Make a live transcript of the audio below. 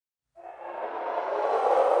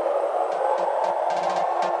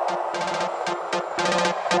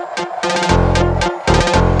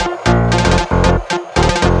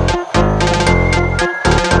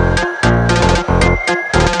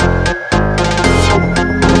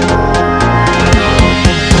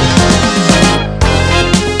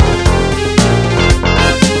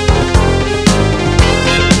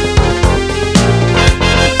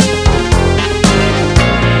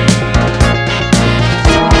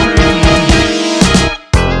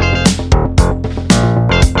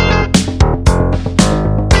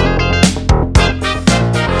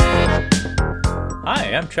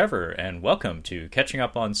Trevor, and welcome to Catching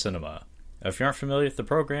Up on Cinema. If you aren't familiar with the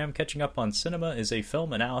program, Catching Up on Cinema is a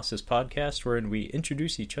film analysis podcast wherein we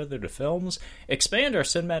introduce each other to films, expand our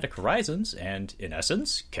cinematic horizons, and, in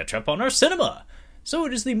essence, catch up on our cinema. So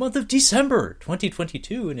it is the month of December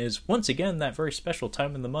 2022, and is once again that very special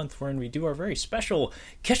time in the month wherein we do our very special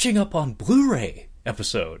Catching Up on Blu-ray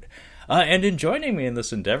episode. And in joining me in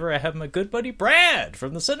this endeavor, I have my good buddy Brad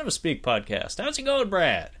from the Cinema Speak podcast. How's it going,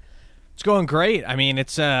 Brad? It's going great. I mean,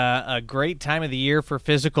 it's a great time of the year for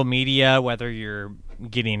physical media, whether you're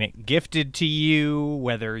getting it gifted to you,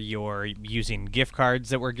 whether you're using gift cards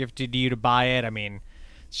that were gifted to you to buy it. I mean,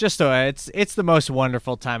 it's just it's the most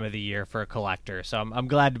wonderful time of the year for a collector. So I'm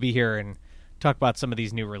glad to be here and talk about some of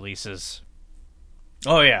these new releases.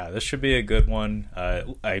 Oh yeah, this should be a good one.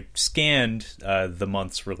 I scanned the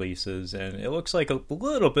month's releases, and it looks like a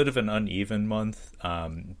little bit of an uneven month.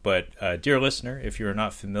 But dear listener, if you are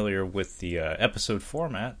not familiar with the episode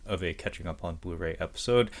format of a Catching Up on Blu-ray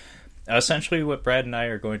episode, essentially what Brad and I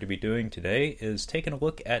are going to be doing today is taking a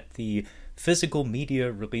look at the physical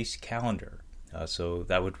media release calendar. So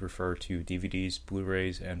that would refer to DVDs,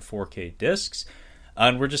 Blu-rays, and 4K discs.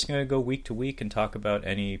 And we're just going to go week to week and talk about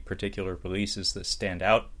any particular releases that stand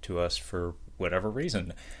out to us for whatever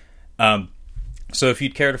reason. So if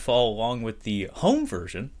you'd care to follow along with the home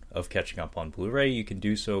version of Catching Up on Blu-ray, you can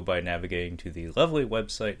do so by navigating to the lovely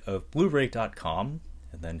website of Blu-ray.com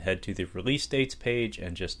and then head to the release dates page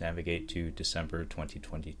and just navigate to December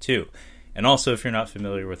 2022. And also, if you're not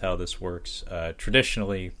familiar with how this works,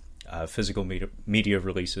 traditionally physical media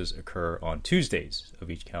releases occur on Tuesdays of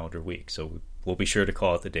each calendar week. So we'll be sure to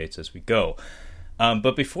call out the dates as we go.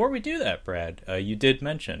 But before we do that, Brad, you did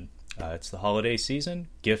mention it's the holiday season.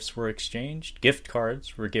 Gifts were exchanged. Gift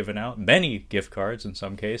cards were given out. Many gift cards in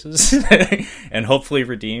some cases. And hopefully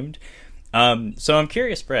redeemed. So I'm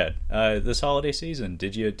curious, Brad, this holiday season,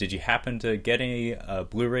 did you happen to get any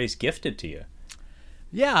Blu-rays gifted to you?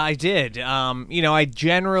 Yeah, I did. I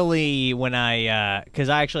generally, because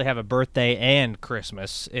I actually have a birthday and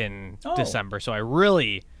Christmas in December, so I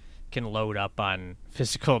really can load up on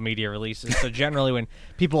physical media releases. So generally when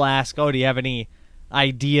people ask, do you have any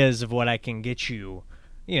ideas of what I can get you?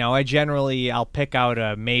 I'll pick out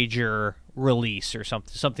a major release or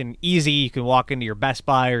something easy. You can walk into your Best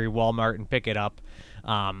Buy or your Walmart and pick it up.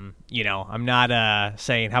 I'm not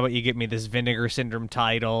saying, how about you get me this Vinegar Syndrome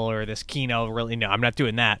title or this Kino? Really, no, I'm not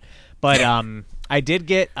doing that. But I did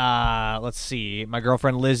get, let's see, my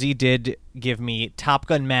girlfriend Lizzie did give me Top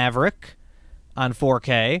Gun Maverick on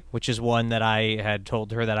 4K, which is one that I had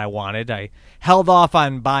told her that I wanted. I held off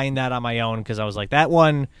on buying that on my own because I was like, that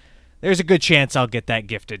one, there's a good chance I'll get that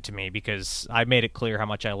gifted to me because I made it clear how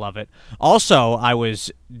much I love it. Also, I was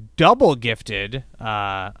double gifted.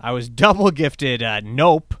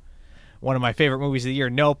 Nope, one of my favorite movies of the year.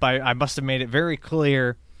 Nope, I must have made it very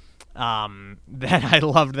clear that I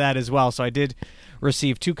loved that as well. So I did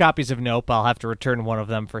receive 2 copies of Nope. I'll have to return one of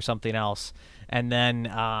them for something else. And then,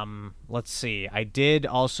 let's see, I did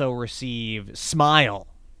also receive Smile,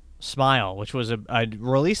 which was a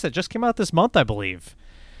release that just came out this month, I believe.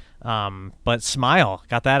 But Smile,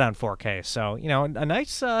 got that on 4K. So, a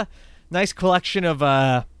nice collection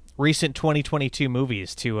of recent 2022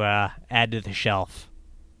 movies to add to the shelf.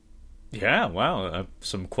 Yeah, wow,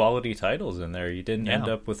 some quality titles in there. You didn't end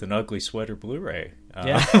up with an ugly sweater Blu-ray.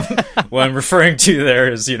 What I'm referring to there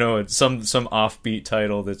is, some offbeat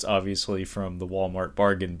title that's obviously from the Walmart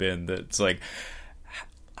bargain bin that's like,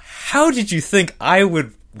 how did you think I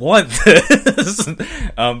would want this?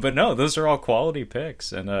 But no, those are all quality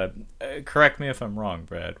picks. And correct me if I'm wrong,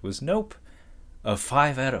 Brad. Was Nope a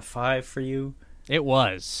 5 out of 5 for you? It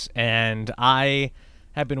was, and I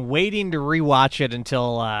have been waiting to rewatch it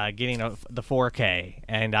until getting the 4K,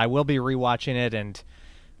 and I will be rewatching it. And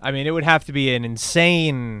I mean, it would have to be an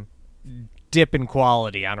insane dip in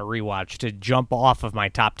quality on a rewatch to jump off of my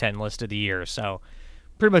top 10 list of the year. So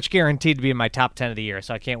pretty much guaranteed to be in my top 10 of the year.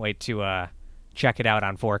 So I can't wait to check it out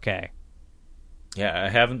on 4K. Yeah, I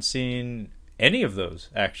haven't seen any of those,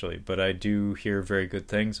 actually, but I do hear very good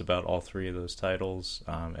things about all 3 of those titles,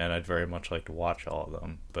 and I'd very much like to watch all of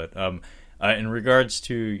them. But in regards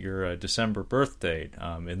to your December birthday,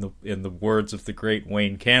 in the words of the great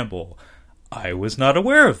Wayne Campbell, I was not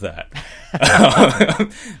aware of that.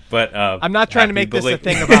 But I'm not trying to make this a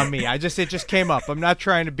thing about me. It just came up. I'm not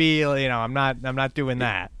trying to be, I'm not doing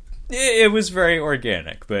that. It was very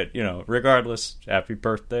organic, but regardless, happy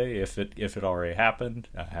birthday if it already happened.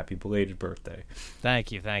 Happy belated birthday.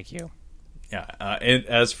 Thank you. Yeah. And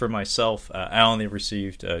as for myself, I only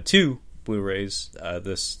received 2 Blu-rays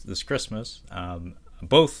this Christmas,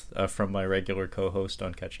 both from my regular co-host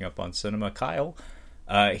on Catching Up on Cinema, Kyle.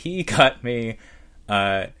 He got me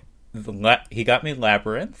he got me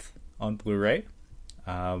Labyrinth on Blu-ray,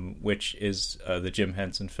 which is the Jim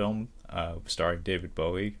Henson film starring David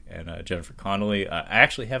Bowie and Jennifer Connelly. I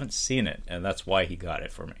actually haven't seen it, and that's why he got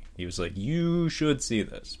it for me. He was like, you should see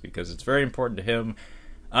this, because it's very important to him,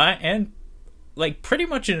 and like pretty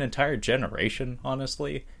much an entire generation,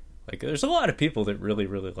 honestly. Like, there's a lot of people that really,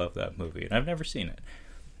 really love that movie, and I've never seen it.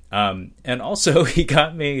 And also, he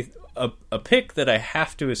got me a pick that I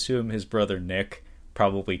have to assume his brother Nick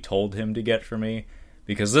probably told him to get for me,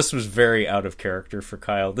 because this was very out of character for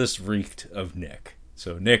Kyle. This reeked of Nick.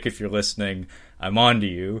 So, Nick, if you're listening, I'm on to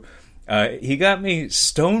you. He got me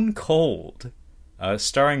Stone Cold,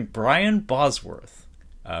 starring Brian Bosworth.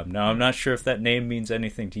 Now, I'm not sure if that name means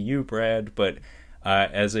anything to you, Brad, but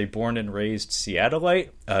as a born and raised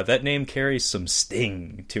Seattleite, that name carries some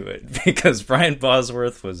sting to it, because Brian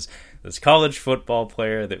Bosworth was this college football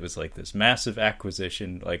player that was like this massive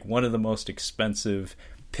acquisition, like one of the most expensive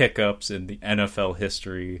pickups in the NFL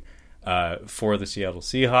history for the Seattle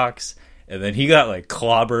Seahawks. And then he got like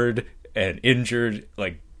clobbered and injured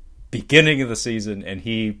like beginning of the season, and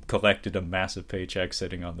he collected a massive paycheck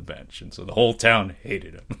sitting on the bench, and so the whole town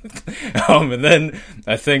hated him. And then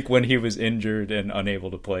I think when he was injured and unable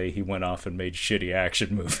to play, he went off and made shitty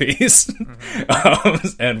action movies.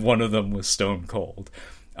 And one of them was Stone Cold.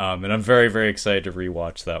 And I'm very, very excited to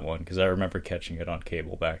rewatch that one, because I remember catching it on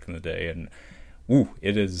cable back in the day, and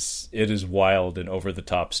it is wild and over the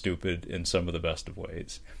top stupid in some of the best of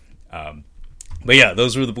ways. But yeah,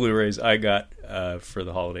 those were the Blu-rays I got for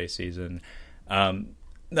the holiday season.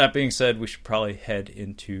 That being said, we should probably head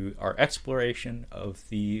into our exploration of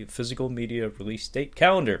the physical media release date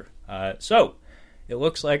calendar. So, it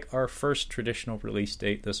looks like our first traditional release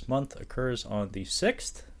date this month occurs on the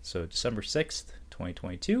 6th, so December 6th,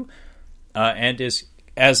 2022, and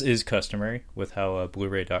as is customary with how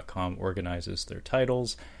Blu-ray.com organizes their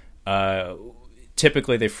titles.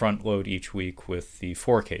 Typically, they front load each week with the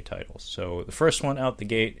 4K titles. So the first one out the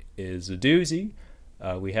gate is a doozy.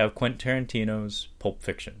 We have Quentin Tarantino's Pulp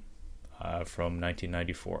Fiction from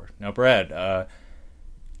 1994. Now, Brad,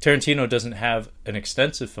 Tarantino doesn't have an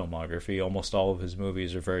extensive filmography. Almost all of his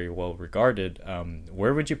movies are very well regarded.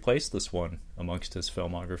 Where would you place this one amongst his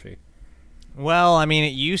filmography? Well, I mean,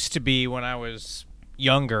 it used to be when I was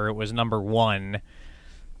younger, it was number one.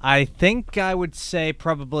 I think I would say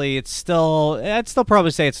probably I'd still probably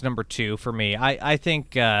say it's number two for me. I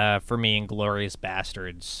think for me, Inglourious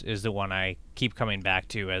Bastards is the one I keep coming back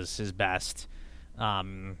to as his best.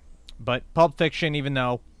 But Pulp Fiction, even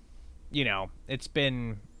though, it's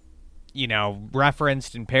been,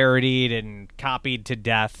 referenced and parodied and copied to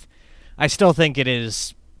death, I still think it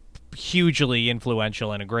is hugely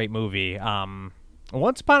influential and a great movie.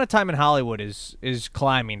 Once Upon a Time in Hollywood is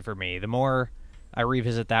climbing for me. The more I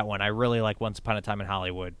revisit that one, I really like Once Upon a Time in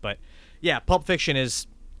Hollywood. But yeah, Pulp Fiction it's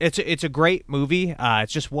a great movie.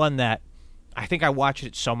 It's just one that I think I watched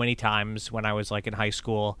it so many times when I was like in high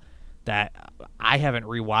school that I haven't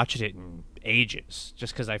rewatched it in ages,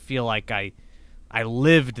 just because I feel like I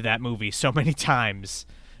lived that movie so many times.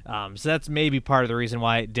 So that's maybe part of the reason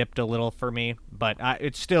why it dipped a little for me. But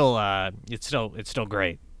it's still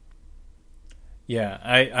great.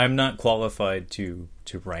 Yeah, I'm not qualified to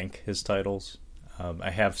rank his titles.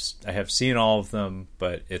 I have seen all of them,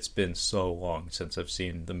 but it's been so long since I've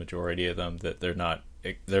seen the majority of them that they're not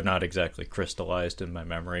exactly crystallized in my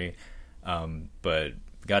memory. But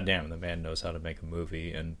goddamn, the man knows how to make a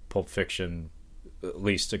movie, and Pulp Fiction, at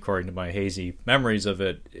least according to my hazy memories of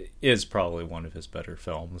it, is probably one of his better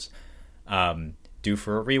films. Due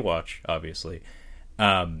for a rewatch, obviously.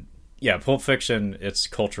 Yeah, Pulp Fiction, its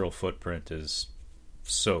cultural footprint is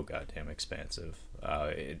so goddamn expansive.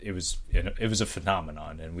 It was a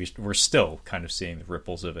phenomenon, and we're still kind of seeing the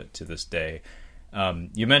ripples of it to this day.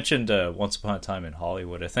 You mentioned Once Upon a Time in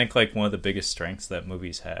Hollywood. I think like one of the biggest strengths that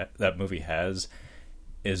movie has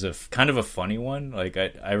is a kind of a funny one. Like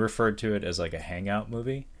I referred to it as like a hangout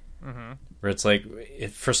movie, where it's like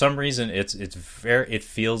for some reason it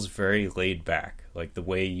feels very laid back, like the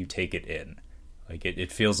way you take it in. Like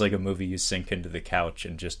it feels like a movie you sink into the couch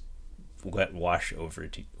and just let wash over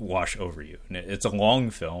you. And it's a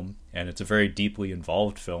long film, and it's a very deeply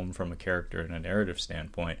involved film from a character and a narrative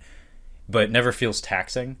standpoint, but it never feels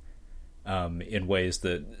taxing in ways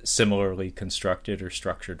that similarly constructed or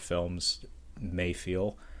structured films may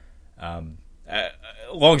feel.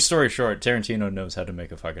 Long story short, Tarantino knows how to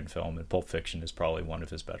make a fucking film, and Pulp Fiction is probably one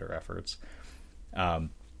of his better efforts.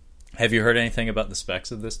 Have you heard anything about the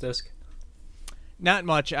specs of this disc? Not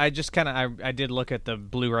much. I just kind of I did look at the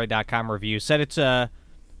Blu-ray.com review. Said it's a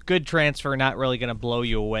good transfer, not really going to blow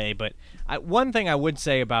you away. But one thing I would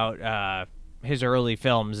say about his early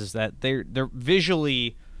films is that they're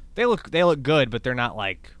visually they look good, but they're not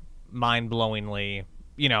like mind-blowingly,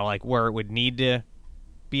 like where it would need to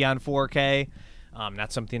be on 4K.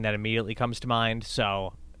 Not something that immediately comes to mind.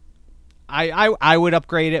 So I would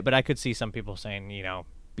upgrade it, but I could see some people saying,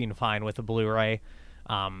 being fine with a Blu-ray.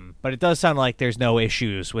 But it does sound like there's no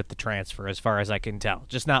issues with the transfer as far as I can tell.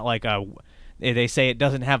 Just not like they say it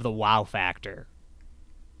doesn't have the wow factor.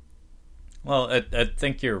 Well, I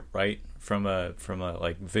think you're right from a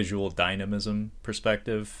like visual dynamism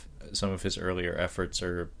perspective. Some of his earlier efforts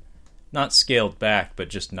are not scaled back, but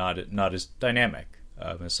just not as dynamic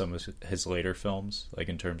as some of his later films, like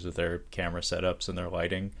in terms of their camera setups and their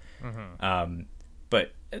lighting. Mm-hmm.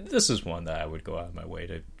 But this is one that I would go out of my way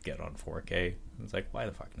to get on 4K. It's like, why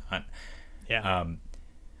the fuck not? Yeah.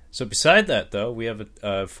 So beside that, though, we have a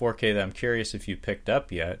 4K that I'm curious if you picked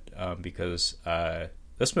up yet, because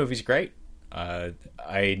this movie's great.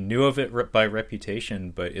 I knew of it by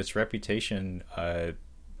reputation, but its reputation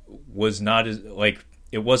was not as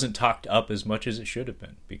it wasn't talked up as much as it should have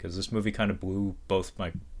been, because this movie kind of blew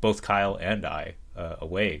both Kyle and I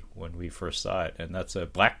away when we first saw it, and that's a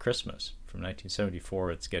Black Christmas from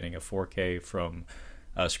 1974. It's getting a 4K from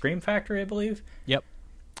Scream Factory, I believe. Yep.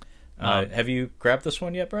 Have you grabbed this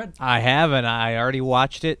one yet, Brad? I haven't. I already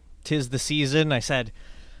watched it. 'Tis the season. I said,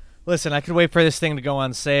 listen, I could wait for this thing to go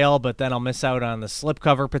on sale, but then I'll miss out on the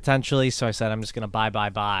slipcover potentially. So I said, I'm just going to buy.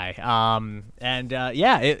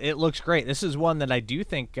 It looks great. This is one that I do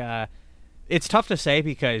think it's tough to say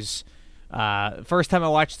because first time I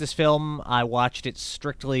watched this film, I watched it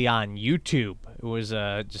strictly on YouTube. It was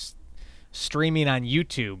just streaming on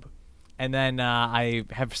YouTube. And then I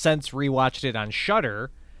have since rewatched it on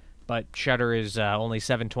Shudder, but Shudder is only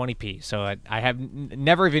 720p, so I have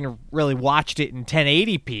never even really watched it in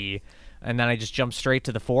 1080p, and then I just jumped straight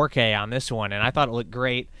to the 4K on this one, and I thought it looked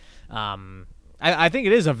great. I think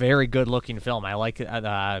it is a very good-looking film. I like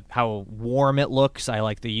how warm it looks. I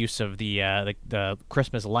like the use of the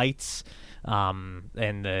Christmas lights,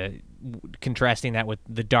 and contrasting that with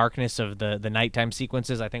the darkness of the nighttime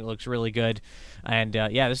sequences. I think it looks really good, and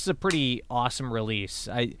this is a pretty awesome release.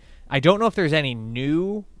 I don't know if there's any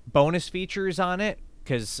new bonus features on it,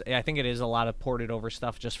 because I think it is a lot of ported over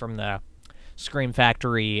stuff just from the Scream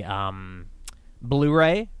Factory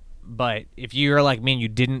Blu-ray. But if you're like me and you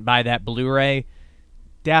didn't buy that Blu-ray,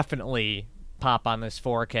 definitely pop on this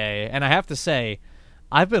 4K. And I have to say,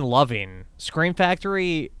 I've been loving Scream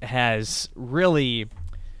Factory. Has really,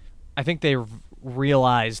 I think they've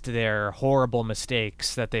realized their horrible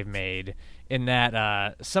mistakes that they've made in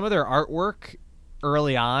that some of their artwork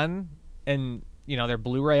early on, and their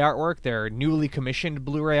Blu-ray artwork, their newly commissioned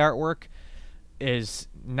Blu-ray artwork, is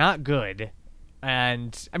not good.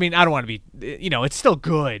 And I mean, I don't want to be, it's still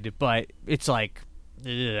good, but it's like,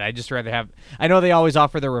 I just rather have. I know they always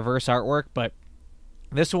offer the reverse artwork, but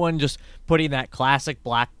this one, just putting that classic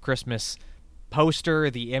Black Christmas poster,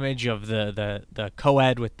 the image of the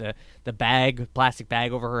co-ed with the plastic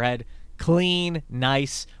bag over her head, clean,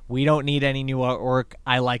 nice. We don't need any new artwork.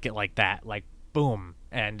 I like it like that, like boom.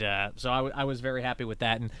 And so I was very happy with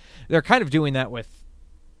that. And they're kind of doing that with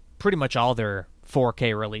pretty much all their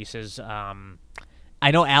 4K releases. I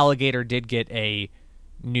know Alligator did get a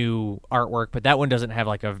new artwork, but that one doesn't have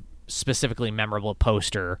like a specifically memorable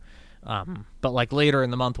poster. But like later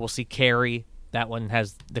in the month, we'll see Carrie. That one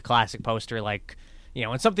has the classic poster. Like,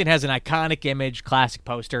 when something has an iconic image, classic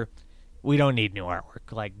poster, we don't need new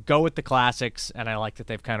artwork. Like, go with the classics. And I like that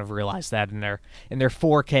they've kind of realized that in their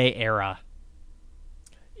 4K era.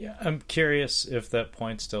 Yeah, I'm curious if that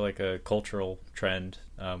points to like a cultural trend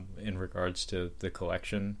in regards to the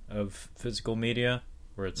collection of physical media,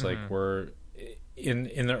 where it's like we're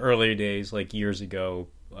in the early days, like years ago,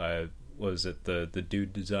 was it the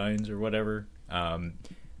Dude Designs or whatever,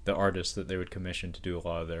 the artists that they would commission to do a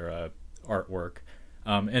lot of their artwork,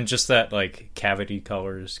 and just that like cavity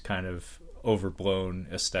colors kind of overblown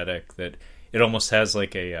aesthetic that it almost has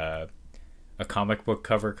like a comic book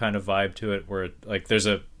cover kind of vibe to it, where like there's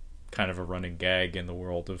a kind of a running gag in the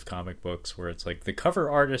world of comic books where it's like the cover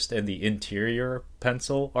artist and the interior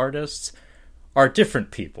pencil artists are different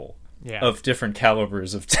people. Yeah. Of different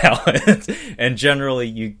calibers of talent. And generally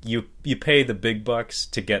you pay the big bucks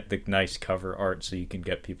to get the nice cover art so you can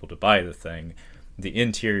get people to buy the thing. The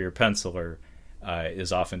interior penciler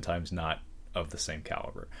is oftentimes not of the same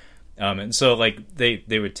caliber. And so like they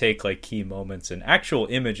would take like key moments and actual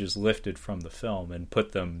images lifted from the film and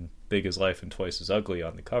put them big as life and twice as ugly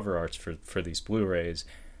on the cover arts for these Blu-rays.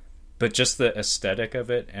 But just the aesthetic of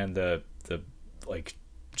it and the like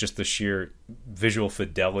just the sheer visual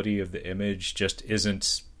fidelity of the image just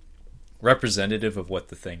isn't representative of what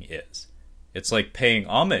the thing is. It's like paying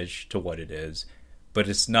homage to what it is, but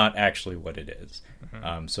it's not actually what it is.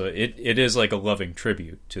 Mm-hmm. So it is like a loving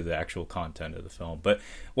tribute to the actual content of the film. But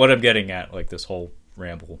what I'm getting at, like this whole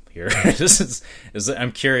ramble here, is that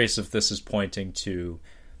I'm curious if this is pointing to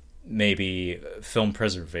maybe film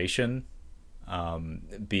preservation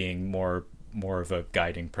being more of a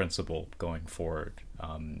guiding principle going forward,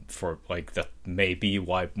 for like that may be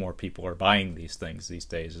why more people are buying these things these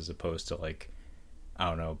days, as opposed to like, I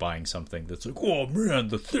don't know, buying something that's like, oh man,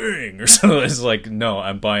 the thing, or something. It's like, no,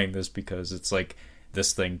 I'm buying this because it's like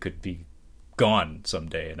this thing could be gone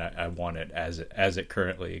someday, and I want it as it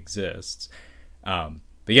currently exists. But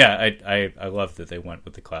yeah, I love that they went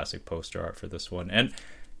with the classic poster art for this one, and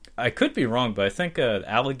I could be wrong, but I think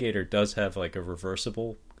Alligator does have like a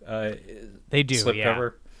reversible they do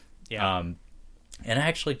slipcover. Yeah. And I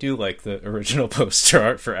actually do like the original poster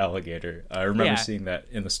art for Alligator. I remember seeing that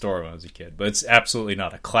in the store when I was a kid, but it's absolutely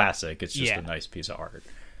not a classic. It's just a nice piece of art.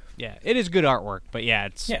 Yeah, it is good artwork, but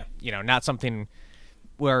it's not something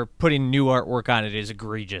where putting new artwork on it is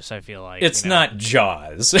egregious, I feel like. It's not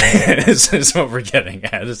Jaws, is what we're getting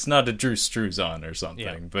at. It's not a Drew Struzan or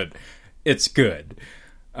something, but it's good.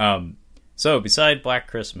 So beside Black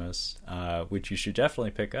Christmas, which you should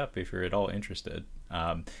definitely pick up if you're at all interested,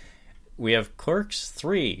 we have Clerks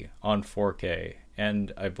 3 on 4K,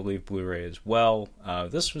 and I believe Blu-ray as well.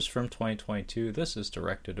 This was from 2022. This is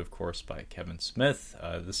directed, of course, by Kevin Smith.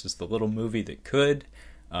 This is the little movie that could,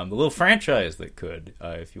 the little franchise that could,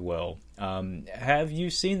 if you will. Have you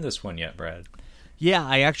seen this one yet, Brad? Yeah,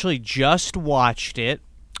 I actually just watched it.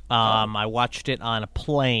 I watched it on a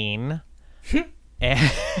plane.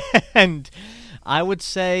 And I would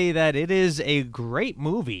say that it is a great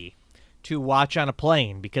movie to watch on a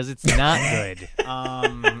plane because it's not good.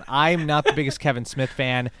 I'm not the biggest Kevin Smith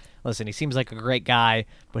fan. Listen, he seems like a great guy,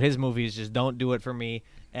 but his movies just don't do it for me.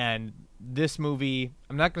 And this movie,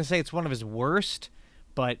 I'm not going to say it's one of his worst,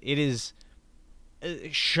 but it is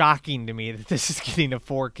shocking to me that this is getting a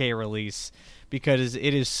 4K release because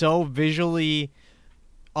it is so visually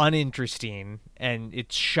uninteresting, and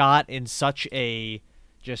it's shot in such a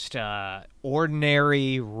just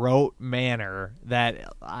ordinary, rote manner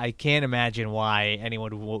that I can't imagine why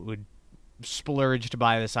anyone would splurge to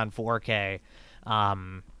buy this on 4K. I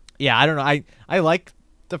don't know. I like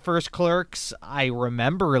the first Clerks. I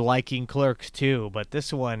remember liking Clerks 2, but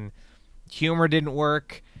this one, humor didn't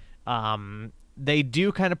work. They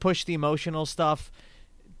do kind of push the emotional stuff.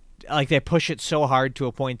 Like, they push it so hard to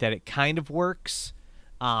a point that it kind of works.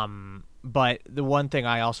 But the one thing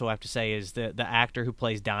I also have to say is the actor who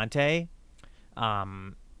plays Dante,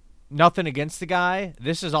 nothing against the guy.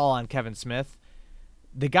 This is all on Kevin Smith.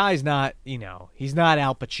 The guy's not, he's not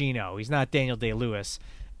Al Pacino. He's not Daniel Day-Lewis.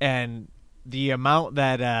 And the amount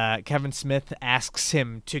that Kevin Smith asks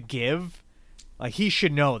him to give, like, he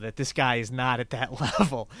should know that this guy is not at that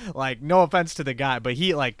level. Like, no offense to the guy, but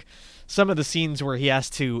some of the scenes where he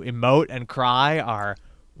has to emote and cry are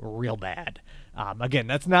real bad. Again,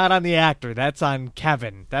 that's not on the actor. That's on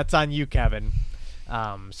Kevin. That's on you, Kevin.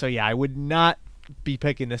 So, yeah, I would not be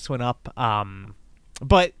picking this one up.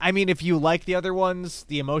 But, I mean, if you like the other ones,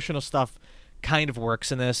 the emotional stuff kind of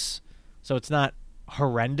works in this. So it's not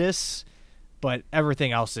horrendous, but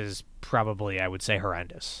everything else is probably, I would say,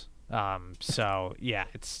 horrendous. So, yeah,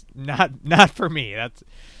 it's not for me. That's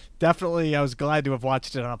definitely, I was glad to have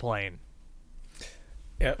watched it on a plane.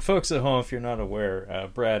 Yeah, folks at home, if you're not aware,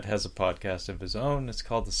 Brad has a podcast of his own. It's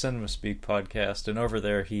called the Cinema Speak Podcast, and over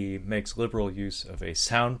there he makes liberal use of a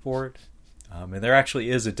soundboard. And there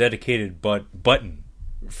actually is a dedicated button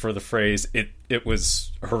for the phrase, it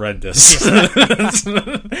was horrendous.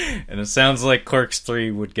 And it sounds like Clerks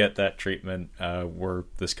 3 would get that treatment were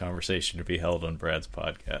this conversation to be held on Brad's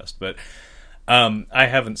podcast. But I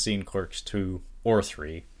haven't seen Clerks 2 or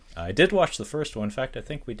 3. I did watch the first one. In fact, I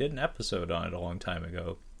think we did an episode on it a long time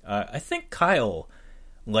ago. I think Kyle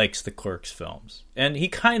likes the Clerks films, and he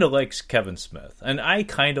kind of likes Kevin Smith, and I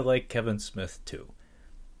kind of like Kevin Smith too.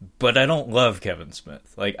 But I don't love Kevin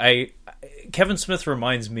Smith. Like, Kevin Smith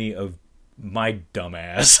reminds me of my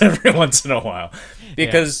dumbass every once in a while,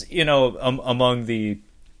 because among the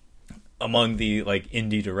like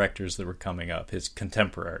indie directors that were coming up, his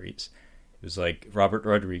contemporaries. It was like Robert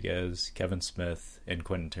Rodriguez, Kevin Smith, and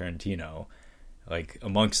Quentin Tarantino. Like,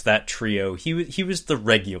 amongst that trio, he was the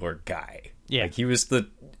regular guy. Yeah. Like, he was the,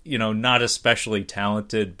 not especially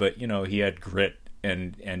talented, but, he had grit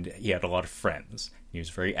and he had a lot of friends. He was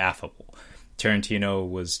very affable. Tarantino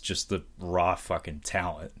was just the raw fucking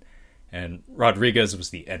talent. And Rodriguez was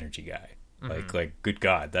the energy guy. Mm-hmm. Like, good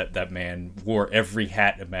God, that man wore every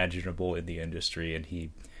hat imaginable in the industry, and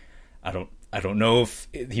I don't know if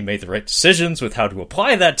he made the right decisions with how to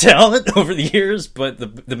apply that talent over the years, but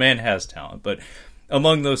the man has talent. But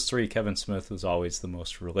among those three, Kevin Smith was always the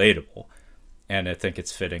most relatable. And I think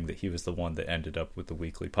it's fitting that he was the one that ended up with the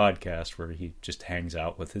weekly podcast where he just hangs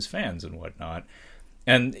out with his fans and whatnot.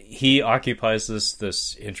 And he occupies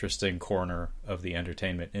this interesting corner of the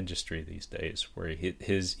entertainment industry these days, where he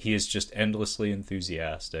is just endlessly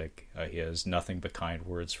enthusiastic. He has nothing but kind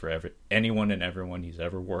words for anyone and everyone he's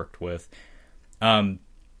ever worked with. And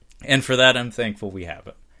for that, I'm thankful we have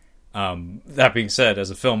him. That being said, as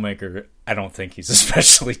a filmmaker, I don't think he's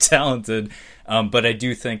especially talented, but I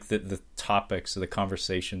do think that the topics, the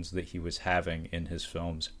conversations that he was having in his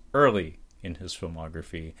films early in his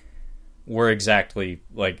filmography were exactly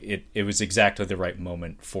like it was exactly the right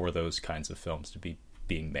moment for those kinds of films to be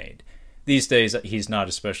being made. These days, he's not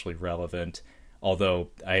especially relevant, although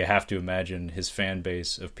I have to imagine his fan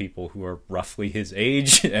base of people who are roughly his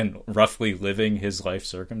age and roughly living his life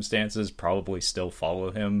circumstances probably still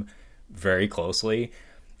follow him very closely,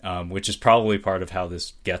 which is probably part of how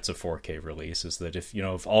this gets a 4K release, is that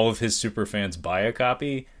if all of his super fans buy a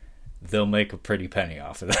copy, they'll make a pretty penny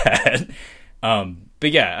off of that.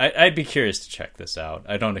 But yeah, I'd be curious to check this out.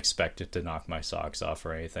 I don't expect it to knock my socks off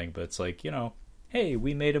or anything, but it's like, hey,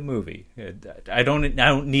 we made a movie. I don't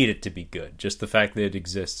need it to be good. Just the fact that it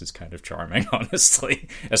exists is kind of charming, honestly,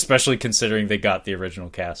 especially considering they got the original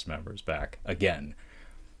cast members back again.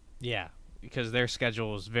 Yeah, because their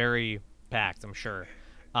schedule was very packed, I'm sure.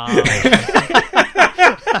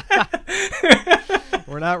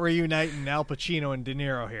 We're not reuniting Al Pacino and De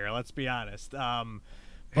Niro here, let's be honest.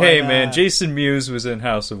 Hey man, Jason Mewes was in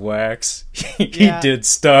House of Wax. He did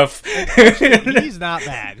stuff. He's not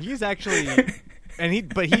bad. He's actually,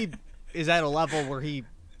 but he is at a level where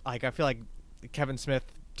I feel like Kevin Smith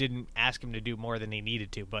didn't ask him to do more than he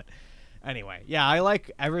needed to. But anyway, yeah, I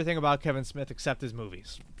like everything about Kevin Smith except his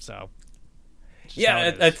movies. So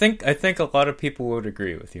yeah, I think a lot of people would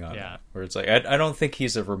agree with you on that. Where it's like I don't think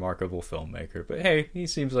he's a remarkable filmmaker, but hey, he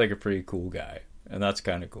seems like a pretty cool guy, and that's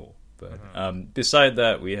kind of cool. But beside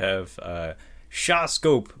that, we have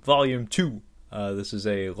Shawscope Volume 2. This is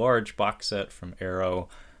a large box set from Arrow,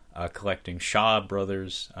 collecting Shaw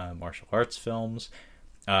Brothers martial arts films.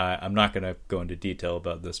 I'm not going to go into detail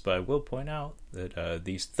about this, but I will point out that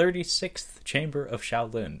the 36th Chamber of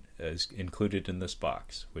Shaolin is included in this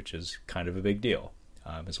box, which is kind of a big deal,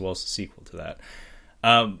 as well as the sequel to that.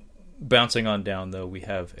 Bouncing on down, though, we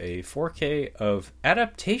have a 4K of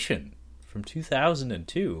Adaptation from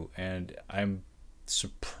 2002, and I'm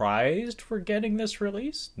surprised we're getting this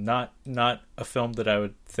release. Not a film that I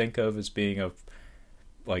would think of as being a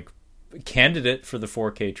candidate for the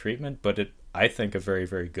 4K treatment, but I think a very,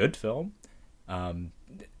 very good film.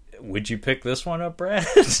 Would you pick this one up, Brad?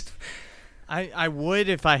 I would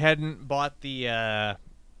if I hadn't bought the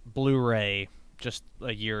Blu-ray just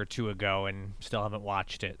a year or two ago and still haven't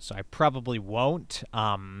watched it, so I probably won't.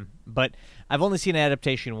 But I've only seen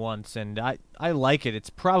Adaptation once, and I like it. It's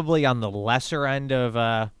probably on the lesser end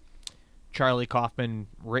of Charlie Kaufman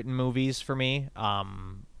written movies for me,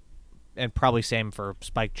 and probably same for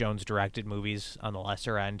Spike Jonze directed movies on the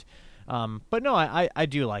lesser end. But no, I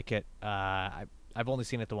do like it. I've only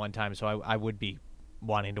seen it the one time, so I would be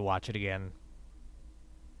wanting to watch it again.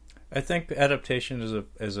 I think Adaptation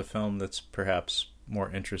is a film that's perhaps more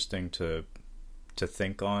interesting to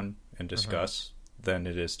think on and discuss than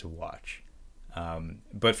it is to watch.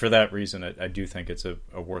 But for that reason, I do think it's a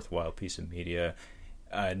worthwhile piece of media.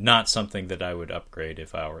 Not something that I would upgrade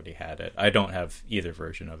if I already had it. I don't have either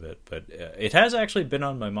version of it, but it has actually been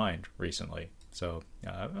on my mind recently. So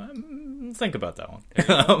think about that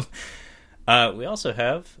one. We also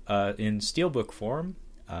have, in Steelbook form,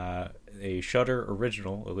 a Shudder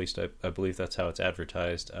original, at least I believe that's how it's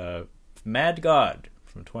advertised, Mad God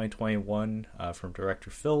from 2021 from director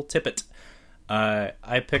Phil Tippett.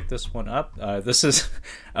 I picked this one up. This is,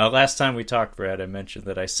 last time we talked, Brad, I mentioned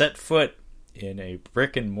that I set foot in a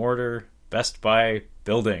brick and mortar Best Buy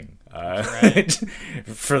building right.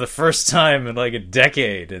 for the first time in like a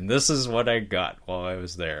decade, and this is what I got while I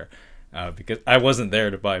was there. Because I wasn't there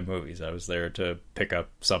to buy movies. I was there to pick up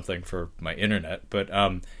something for my internet. But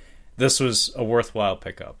this was a worthwhile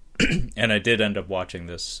pickup. And I did end up watching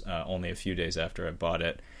this only a few days after I bought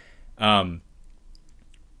it.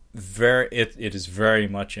 It is very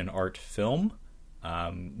much an art film.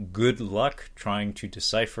 Good luck trying to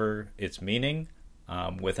decipher its meaning.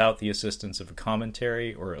 without the assistance of a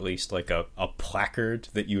commentary, or at least like a placard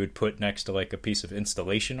that you would put next to like a piece of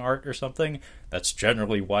installation art or something. That's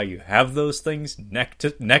generally why you have those things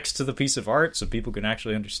next to the piece of art, so people can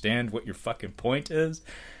actually understand what your fucking point is.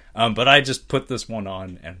 But I just put this one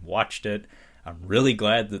on and watched it. I'm really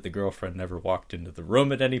glad that the girlfriend never walked into the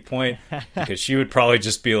room at any point, because she would probably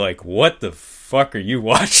just be like, what the fuck are you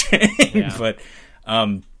watching? Yeah. But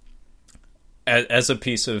as a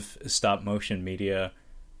piece of stop motion media,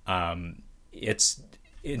 it's,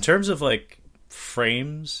 in terms of like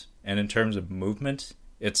frames and in terms of movement,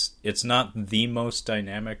 it's not the most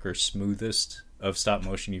dynamic or smoothest of stop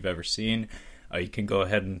motion you've ever seen. You can go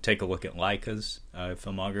ahead and take a look at Leica's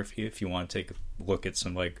filmography if you want to take a look at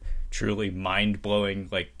some like truly mind-blowing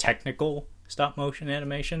like technical stop motion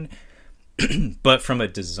animation. But from a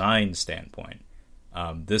design standpoint,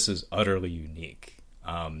 this is utterly unique,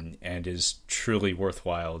 and is truly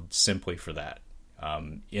worthwhile simply for that,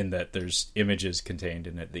 in that there's images contained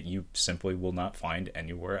in it that you simply will not find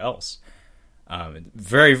anywhere else.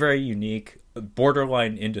 Very, very unique,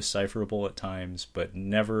 borderline indecipherable at times, but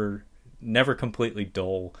never completely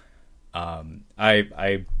dull. I'm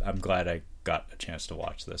glad I got a chance to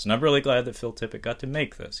watch this, and I'm really glad that Phil Tippett got to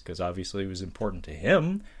make this, because obviously it was important to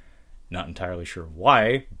him. Not entirely sure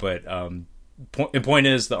why, but the point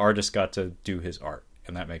is the artist got to do his art,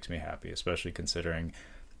 and that makes me happy, especially considering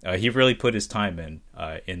he really put his time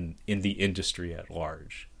in the industry at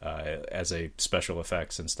large, as a special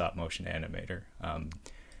effects and stop motion animator.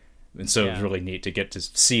 And so It was really neat to get to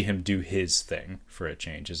see him do his thing for a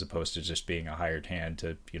change, as opposed to just being a hired hand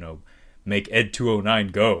to, make Ed 209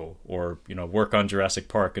 go, or, work on Jurassic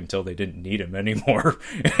Park until they didn't need him anymore.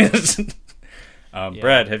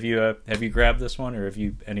 Brad, have you grabbed this one, or have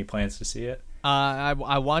you any plans to see it? I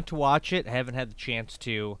want to watch it. I haven't had the chance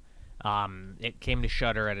to. It came to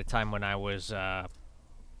Shudder at a time when I was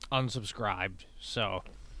unsubscribed, so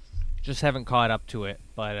just haven't caught up to it.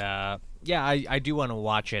 But I do want to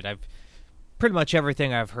watch it. I've pretty much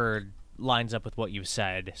everything I've heard lines up with what you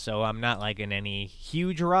said, so I'm not like in any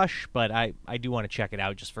huge rush, but I do want to check it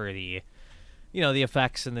out just for the the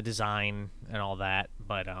effects and the design and all that.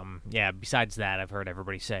 But besides that, I've heard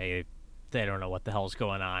everybody say they don't know what the hell's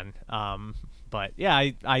going on. But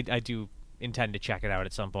yeah, I do intend to check it out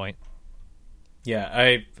at some point. Yeah,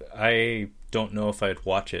 I don't know if I'd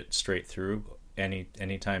watch it straight through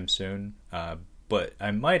anytime soon, but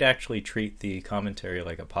I might actually treat the commentary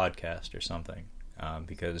like a podcast or something,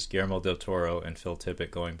 because Guillermo del Toro and Phil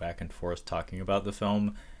Tippett going back and forth talking about the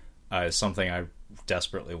film is something I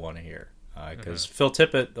desperately want to hear. Because Phil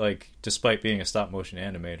Tippett, like, despite being a stop motion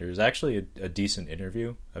animator, is actually a decent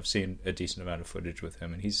interview. I've seen a decent amount of footage with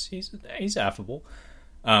him, and he's affable.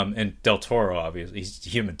 And Del Toro, obviously, he's a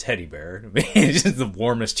human teddy bear. I mean, he's the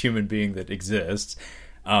warmest human being that exists.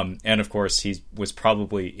 And of course, he was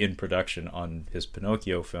probably in production on his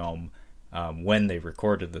Pinocchio film when they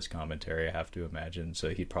recorded this commentary, I have to imagine. So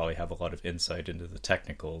he'd probably have a lot of insight into the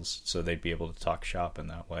technicals, so they'd be able to talk shop in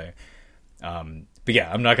that way. But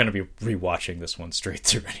yeah, I'm not going to be rewatching this one straight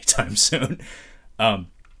through anytime soon. But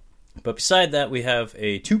beside that, we have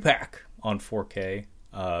a 2-pack on 4K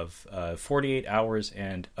of 48 Hours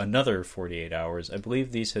and Another 48 Hours. I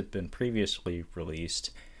believe these had been previously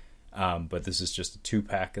released, but this is just a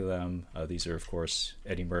 2-pack of them. These are, of course,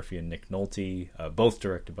 Eddie Murphy and Nick Nolte, both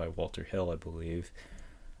directed by Walter Hill, I believe.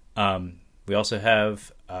 We also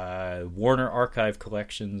have Warner Archive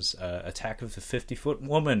Collections, Attack of the 50-Foot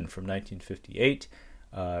Woman from 1958.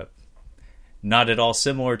 Not at all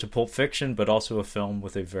similar to Pulp Fiction, but also a film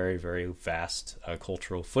with a very, very vast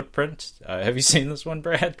cultural footprint. Have you seen this one,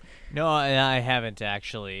 Brad? No, I haven't,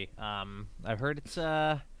 actually. I've heard it's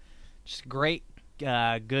just great,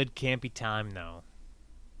 good, campy time, though.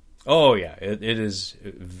 Oh, yeah. It is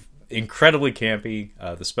incredibly campy.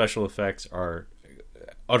 The special effects are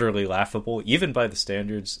utterly laughable, even by the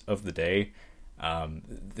standards of the day.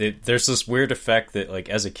 There's this weird effect that, like,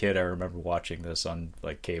 as a kid, I remember watching this on,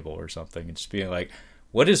 like, cable or something and just being like,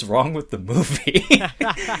 what is wrong with the movie?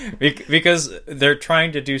 Because they're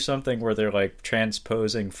trying to do something where they're, like,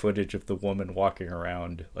 transposing footage of the woman walking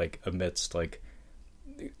around, like, amidst, like,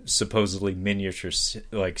 supposedly miniature,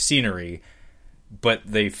 like, scenery, but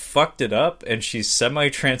they fucked it up, and she's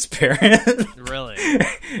semi-transparent. Really?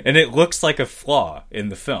 And it looks like a flaw in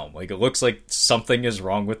the film. Like, it looks like something is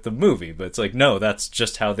wrong with the movie, but it's like, no, that's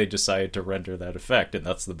just how they decided to render that effect, and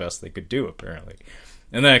that's the best they could do, apparently.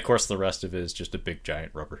 And then, of course, the rest of it is just a big,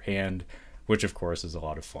 giant rubber hand, which, of course, is a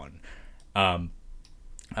lot of fun. I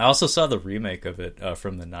also saw the remake of it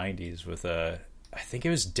from the 90s with, I think it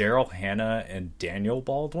was Daryl Hannah and Daniel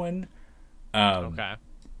Baldwin. Okay.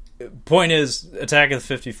 point is, Attack of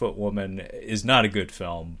the 50-Foot Woman is not a good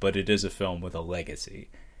film, but it is a film with a legacy.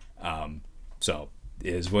 So,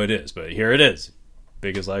 it is what it is. But here it is.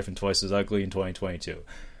 Big as Life and Twice as Ugly in 2022.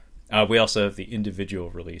 We also have the individual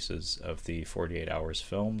releases of the 48 Hours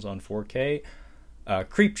films on 4K.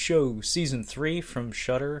 Creepshow Season 3 from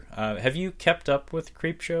Shudder. Have you kept up with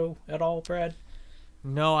Creepshow at all, Brad?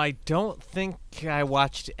 No, I don't think I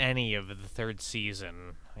watched any of the third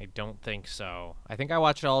season. I don't think so. I think I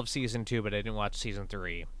watched all of Season 2, but I didn't watch Season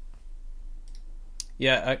 3.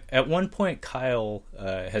 Yeah, at one point Kyle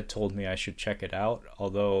had told me I should check it out,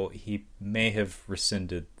 although he may have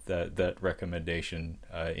rescinded that recommendation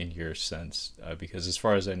in years since, because as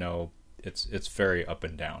far as I know, it's very up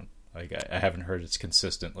and down. Like, I haven't heard it's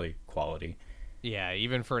consistently quality. Yeah,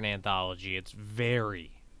 even for an anthology, it's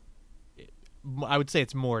very... I would say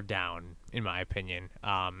it's more down, in my opinion.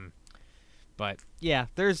 But, yeah,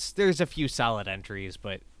 there's a few solid entries,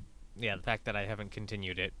 but, yeah, the fact that I haven't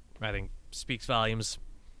continued it, I think, speaks volumes.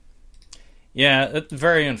 Yeah, it's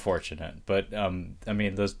very unfortunate, but, I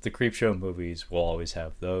mean, the Creepshow movies will always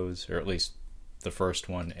have those, or at least the first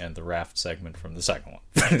one and the raft segment from the second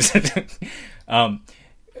one.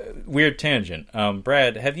 Weird tangent.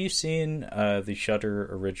 Brad, have you seen the Shudder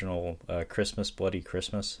original Christmas, Bloody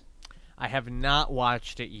Christmas? I have not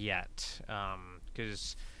watched it yet,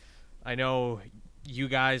 because I know you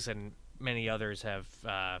guys and many others have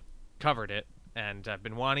covered it, and I've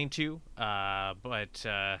been wanting to, but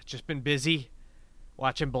just been busy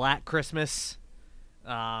watching Black Christmas.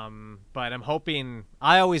 But I'm hoping...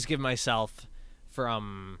 I always give myself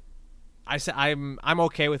from... I'm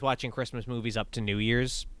okay with watching Christmas movies up to New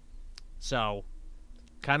Year's, so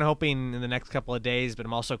kind of hoping in the next couple of days, but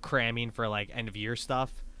I'm also cramming for like end of year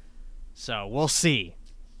stuff. So we'll see,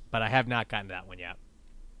 but I have not gotten to that one yet.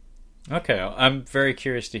 Okay, I'm very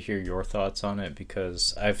curious to hear your thoughts on it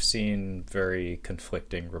because I've seen very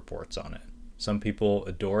conflicting reports on it. Some people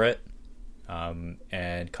adore it,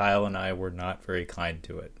 and Kyle and I were not very kind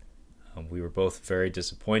to it. We were both very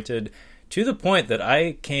disappointed, to the point that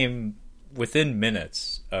I came within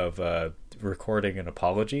minutes of recording an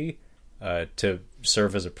apology to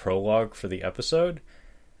serve as a prologue for the episode.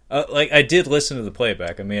 Like, I did listen to the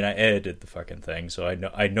playback. I mean, I edited the fucking thing, so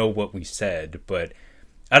I know what we said, but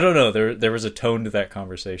I don't know. There was a tone to that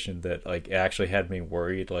conversation that, like, it actually had me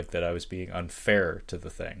worried, like, that I was being unfair to the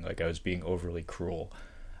thing, like I was being overly cruel.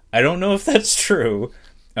 I don't know if that's true,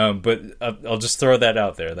 but I'll just throw that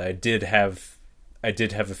out there. That I did have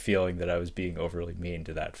a feeling that I was being overly mean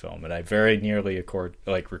to that film, and I very nearly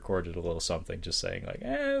recorded a little something just saying like,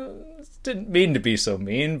 didn't mean to be so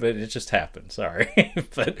mean, but it just happened. Sorry.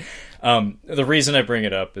 But the reason I bring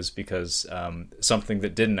it up is because something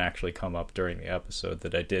that didn't actually come up during the episode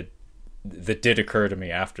that did occur to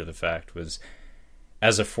me after the fact was,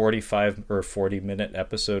 as a 45 or 40-minute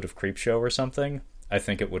episode of Creepshow or something, I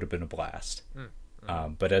think it would have been a blast.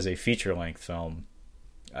 But as a feature-length film,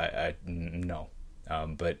 I no.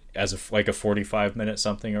 But as a 45-minute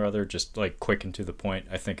something or other, just like quick and to the point,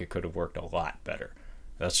 I think it could have worked a lot better.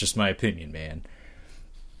 That's just my opinion, man.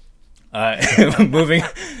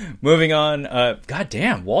 Moving on. God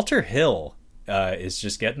damn, Walter Hill is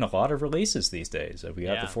just getting a lot of releases these days. We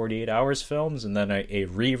got the 48 Hours films, and then a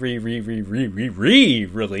re-release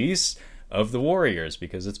of The Warriors,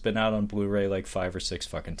 because it's been out on Blu-ray like 5 or 6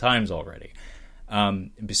 fucking times already.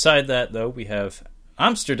 Beside that, though, we have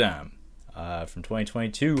Amsterdam. From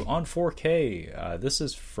 2022 on 4K. This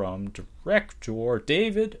is from director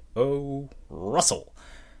David O. Russell.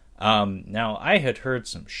 Now, I had heard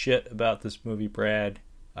some shit about this movie, Brad.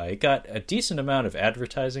 It got a decent amount of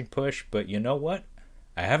advertising push, but you know what?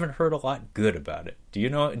 I haven't heard a lot good about it. Do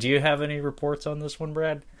you have any reports on this one,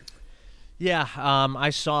 Brad? Yeah, I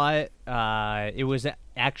saw it. It was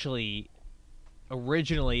actually...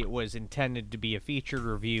 Originally, it was intended to be a featured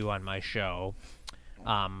review on my show.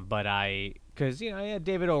 But because, I had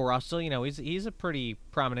David O. Russell, he's a pretty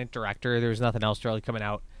prominent director. There was nothing else really coming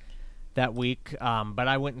out that week. But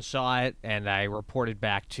I went and saw it, and I reported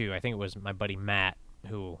back to, I think it was my buddy Matt,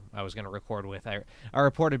 who I was going to record with. I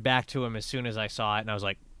reported back to him as soon as I saw it, and I was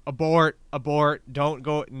like, abort, don't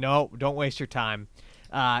go, no, don't waste your time.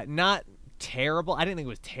 Not terrible. I didn't think it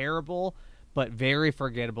was terrible, but very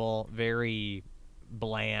forgettable, very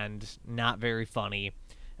bland, not very funny.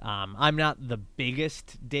 I'm not the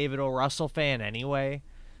biggest David O. Russell fan anyway,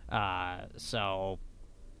 so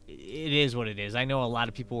it is what it is. I know a lot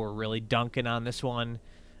of people were really dunking on this one,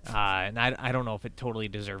 and I don't know if it totally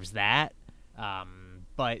deserves that,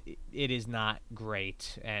 but it is not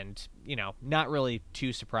great, and, not really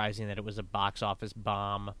too surprising that it was a box office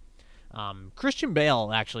bomb. Christian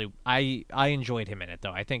Bale, actually, I enjoyed him in it,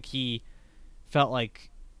 though. I think he felt like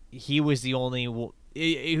he was the only...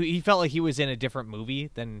 He felt like he was in a different movie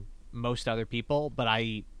than most other people, but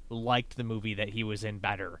I liked the movie that he was in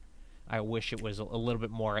better. I wish it was a little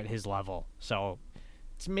bit more at his level. So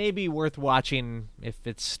it's maybe worth watching if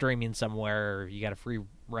it's streaming somewhere or you got a free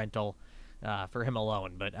rental for him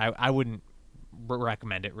alone, but I wouldn't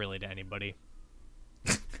recommend it really to anybody.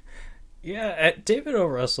 Yeah, David O.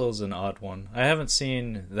 Russell's an odd one. I haven't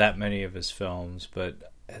seen that many of his films,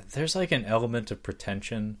 but there's like an element of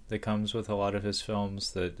pretension that comes with a lot of his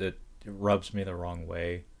films that rubs me the wrong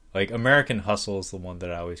way. Like American Hustle is the one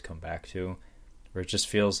that I always come back to, where it just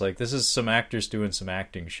feels like this is some actors doing some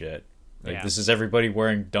acting shit. Like this is everybody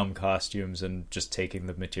wearing dumb costumes and just taking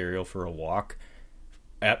the material for a walk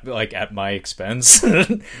at my expense.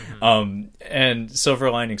 And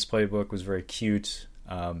Silver Linings Playbook was very cute,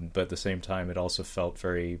 but at the same time it also felt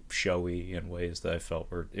very showy in ways that I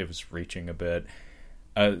felt were it was reaching a bit.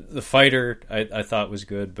 The Fighter I thought was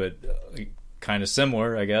good, but kind of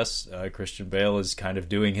similar, I guess. Christian Bale is kind of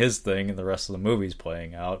doing his thing and the rest of the movie's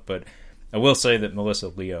playing out, but I will say that Melissa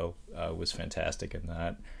Leo was fantastic in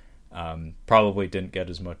that. Probably didn't get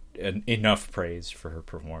as much enough praise for her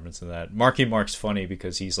performance in that. Marky Mark's funny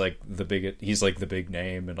because he's like the big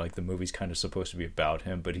name, and like the movie's kind of supposed to be about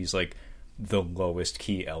him, but he's like the lowest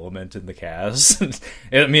key element in the cast.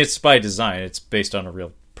 I mean, it's by design. It's based on a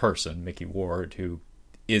real person, Mickey Ward, who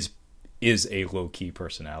is a low key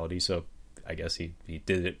personality. So I guess he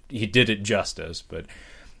did it justice. But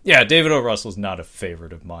yeah, David O. Russell's not a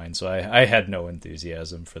favorite of mine, so I had no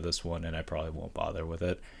enthusiasm for this one, and I probably won't bother with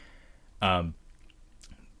it.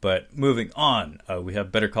 But moving on, we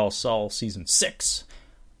have Better Call Saul Season 6,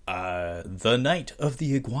 The Night of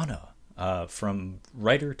the Iguana, from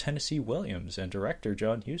writer Tennessee Williams and director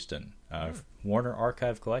John Huston. Warner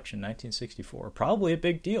Archive Collection, 1964. Probably a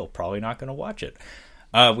big deal. Probably not going to watch it.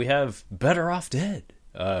 We have Better Off Dead,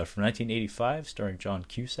 from 1985, starring John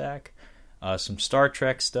Cusack. Some Star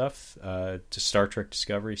Trek stuff, to Star Trek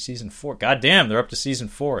Discovery, Season 4. God damn, they're up to Season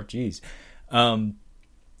 4. Jeez.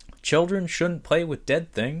 Children Shouldn't Play with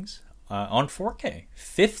Dead Things, on 4K.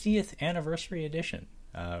 50th Anniversary Edition,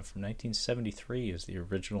 from 1973 is the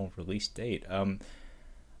original release date.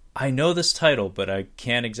 I know this title, but I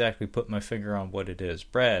can't exactly put my finger on what it is.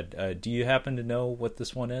 Brad, do you happen to know what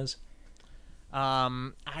this one is?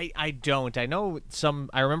 I don't. I know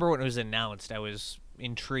I remember when it was announced, I was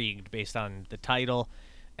intrigued based on the title,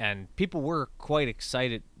 and people were quite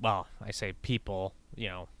excited. Well, I say people,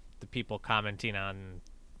 the people commenting on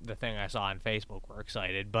the thing I saw on Facebook were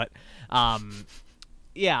excited, but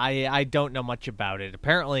yeah, I don't know much about it.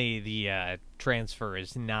 Apparently the transfer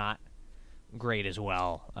is not great as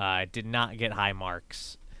well. It did not get high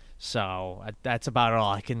marks, so that's about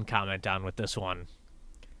all I can comment on with this one.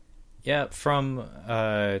 Yeah, from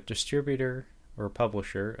distributor or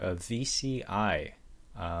publisher VCI,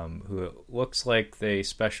 who it looks like they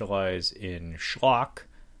specialize in schlock.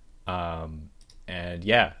 And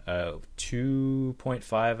yeah,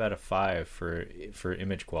 2.5 out of 5 for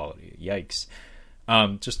image quality. Yikes.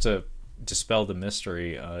 Just to dispel the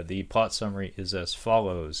mystery, the plot summary is as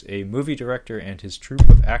follows. A movie director and his troupe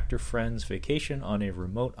of actor friends vacation on a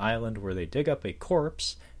remote island where they dig up a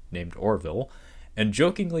corpse, named Orville, and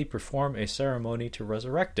jokingly perform a ceremony to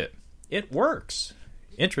resurrect it. It works!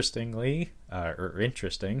 Interesting,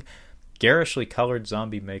 garishly colored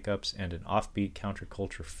zombie makeups and an offbeat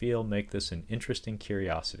counterculture feel make this an interesting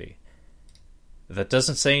curiosity. That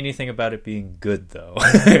doesn't say anything about it being good, though.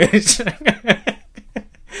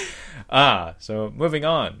 So moving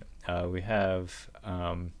on. We have...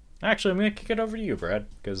 actually, I'm going to kick it over to you, Brad,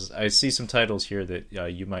 because I see some titles here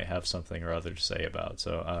that you might have something or other to say about.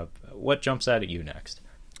 So what jumps out at you next?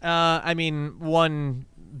 I mean, one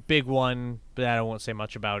big one that I won't say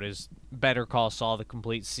much about is Better Call Saul, the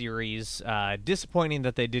complete series. Disappointing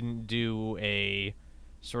that they didn't do a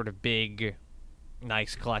sort of big,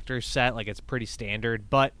 nice collector's set. Like, it's pretty standard,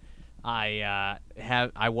 but I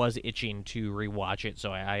was itching to rewatch it,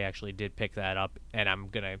 so I actually did pick that up, and I'm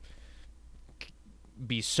gonna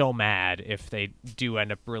be so mad if they do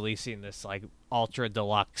end up releasing this like ultra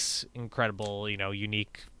deluxe, incredible,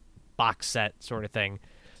 unique box set sort of thing.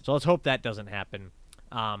 So let's hope that doesn't happen.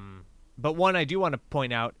 But one I do want to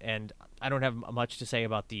point out, and I don't have much to say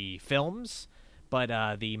about the films,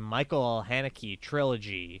 but the Michael Haneke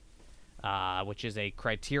trilogy, which is a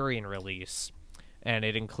Criterion release, and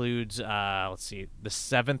it includes, The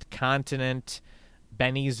Seventh Continent,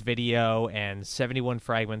 Benny's Video, and 71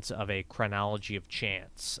 Fragments of a Chronology of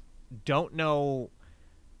Chance. Don't know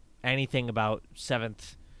anything about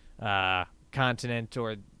Seventh continent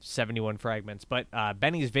or 71 fragments. But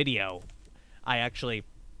Benny's Video, I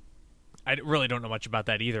really don't know much about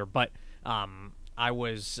that either. But I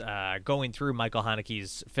was going through Michael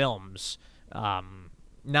Haneke's films,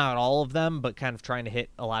 not all of them, but kind of trying to hit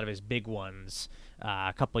a lot of his big ones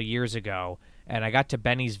a couple of years ago. And I got to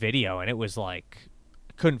Benny's Video, and it was like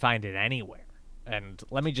I couldn't find it anywhere. And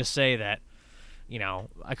let me just say that,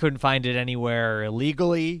 I couldn't find it anywhere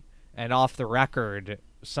illegally, and off the record,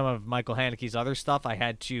 some of Michael Haneke's other stuff I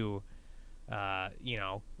had to,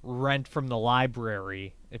 rent from the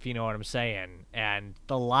library, if you know what I'm saying. And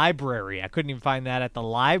the library, I couldn't even find that at the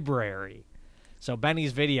library. So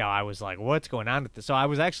Benny's Video, I was like, what's going on with this? So I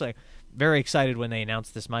was actually very excited when they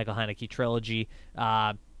announced this Michael Haneke trilogy.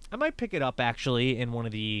 I might pick it up, actually, in one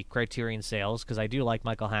of the Criterion sales, because I do like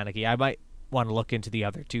Michael Haneke. I might want to look into the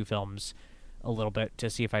other two films a little bit to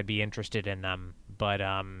see if I'd be interested in them. But,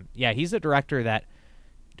 yeah, he's a director that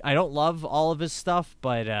I don't love all of his stuff,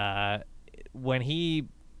 but when he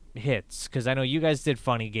hits, because I know you guys did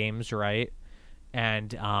Funny Games, right?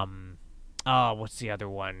 And, what's the other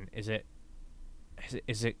one? Is it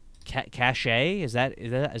Cachet? Is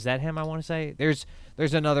that him? I want to say there's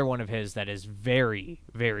another one of his that is very,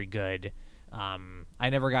 very good. I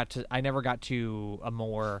never got to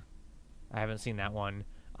Amor. I haven't seen that one.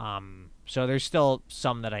 So there's still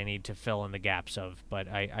some that I need to fill in the gaps of, but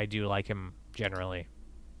I do like him generally.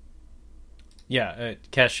 Yeah,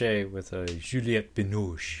 Cachet with Juliette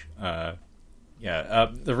Binoche.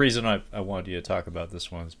 The reason I wanted you to talk about this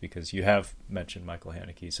one is because you have mentioned Michael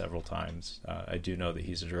Haneke several times. I do know that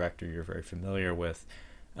he's a director you're very familiar with.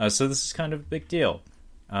 So this is kind of a big deal.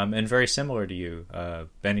 And very similar to you,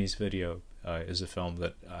 Benny's Video is a film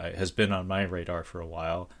that has been on my radar for a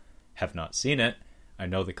while. Have not seen it. I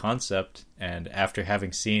know the concept, and after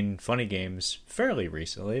having seen Funny Games fairly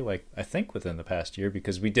recently, like I think within the past year,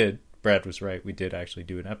 because Brad was right, we did actually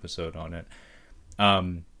do an episode on it.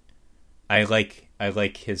 I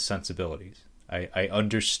like his sensibilities. I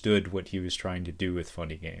understood what he was trying to do with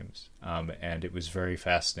Funny Games, and it was very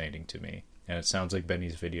fascinating to me. And it sounds like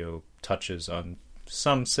Benny's Video touches on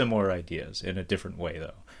some similar ideas in a different way,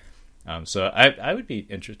 though. So I would be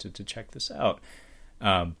interested to check this out.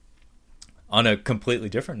 On a completely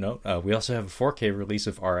different note, we also have a 4K release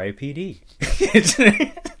of R.I.P.D.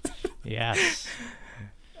 Yes.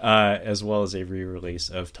 As well as a re-release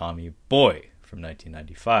of Tommy Boy from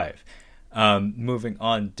 1995. Moving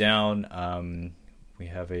on down, we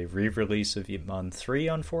have a re-release of Iman 3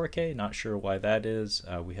 on 4K. Not sure why that is.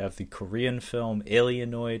 We have the Korean film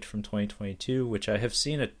Alienoid from 2022, which I have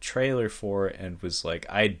seen a trailer for and was like,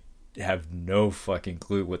 I have no fucking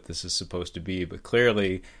clue what this is supposed to be, but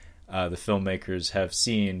clearly the filmmakers have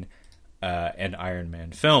seen an Iron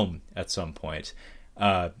Man film at some point.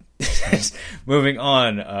 Moving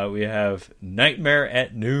on, we have Nightmare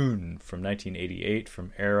at Noon from 1988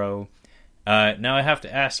 from Arrow. Now I have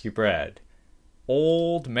to ask you, Brad,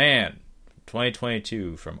 Old Man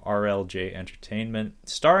 2022 from RLJ Entertainment,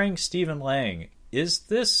 starring Stephen Lang. Is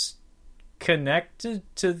this connected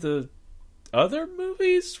to the other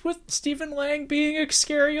movies with Stephen Lang being a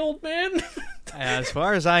scary old man? As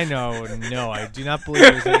far as I know, no, I do not believe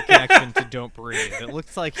there's any connection to Don't Breathe. It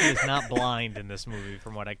looks like he is not blind in this movie,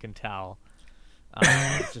 from what I can tell,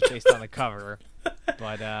 just based on the cover.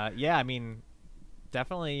 But yeah, I mean,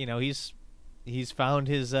 definitely, he's found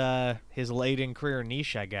his late in career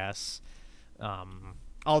niche, I guess.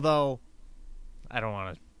 Although I don't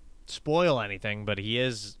want to spoil anything, but he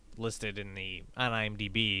is listed on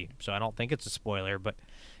IMDb, so I don't think it's a spoiler. But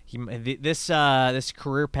this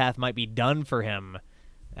career path might be done for him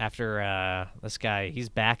after this guy. He's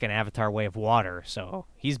back in Avatar: Way of Water, so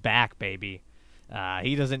he's back, baby.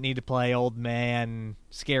 He doesn't need to play old man,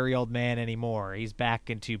 scary old man anymore. He's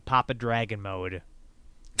back into Papa Dragon mode.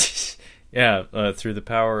 Yeah, through the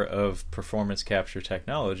power of performance capture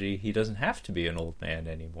technology, he doesn't have to be an old man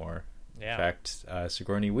anymore. Yeah. In fact,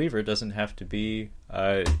 Sigourney Weaver doesn't have to be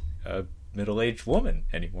a middle-aged woman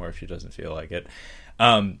anymore if she doesn't feel like it.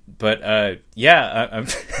 Yeah,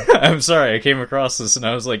 I'm sorry. I came across this and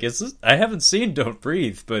I was like, I haven't seen Don't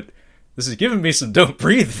Breathe, but this is giving me some Don't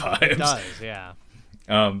Breathe vibes. It does, yeah.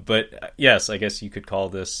 But yes, I guess you could call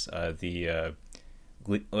this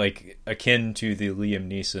like akin to the Liam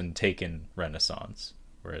Neeson Taken Renaissance,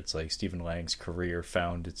 where it's like Stephen Lang's career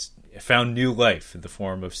found new life in the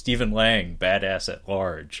form of Stephen Lang, badass at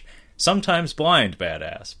large, sometimes blind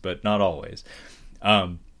badass, but not always.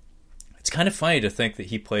 It's kind of funny to think that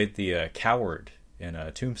he played the coward in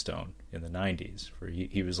Tombstone in the 90s, where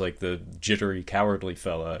he was like the jittery, cowardly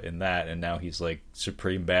fella in that, and now he's like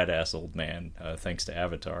supreme badass old man, thanks to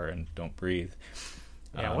Avatar and Don't Breathe.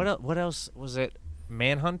 Yeah. What else was it?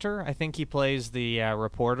 Manhunter. I think he plays the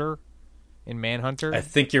reporter in Manhunter. I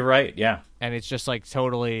think you're right. Yeah. And it's just like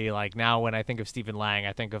totally like now when I think of Stephen Lang,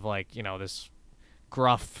 I think of like this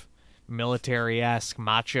gruff, military-esque,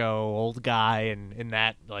 macho old guy, and in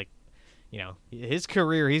that like his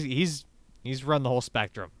career, he's run the whole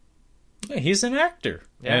spectrum. Yeah, he's an actor,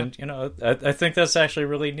 yeah. And I think that's actually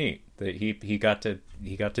really neat that he got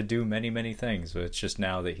to do many things. But it's just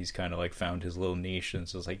now that he's kind of like found his little niche, and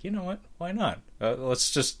so it's like, you know what, why not?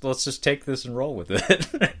 Let's just take this and roll with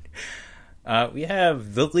it. We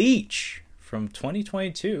have The Leech from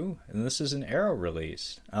 2022, and this is an Arrow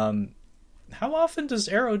release. How often does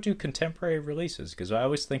Arrow do contemporary releases? Because I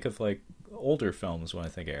always think of like older films when I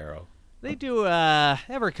think of Arrow. They do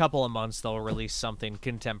every couple of months they'll release something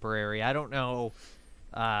contemporary. I don't know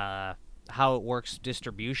how it works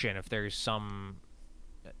distribution, if there's some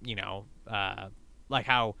like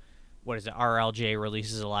how RLJ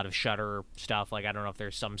releases a lot of Shudder stuff. Like I don't know if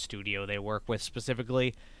there's some studio they work with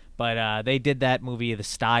specifically, but they did that movie The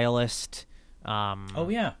Stylist. Oh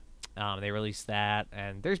yeah. They released that,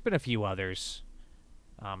 and there's been a few others.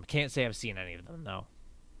 Can't say I've seen any of them though.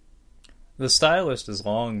 The Stylist has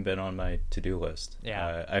long been on my to-do list.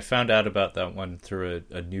 Yeah. I found out about that one through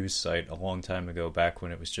a news site a long time ago, back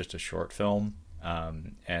when it was just a short film,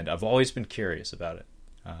 and I've always been curious about it.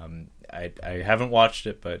 I haven't watched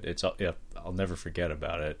it, but I'll never forget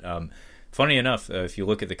about it. Funny enough, if you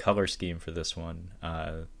look at the color scheme for this one,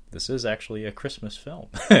 this is actually a Christmas film,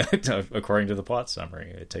 according to the plot summary.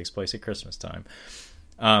 It takes place at Christmas time.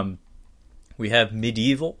 We have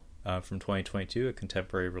Medieval. From 2022, a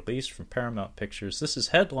contemporary release from Paramount Pictures. This is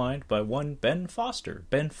headlined by one Ben Foster.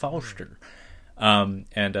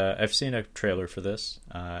 And I've seen a trailer for this.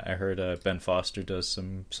 I heard Ben Foster does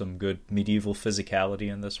some good medieval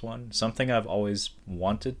physicality in this one. Something I've always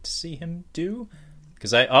wanted to see him do,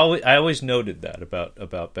 because I always noted that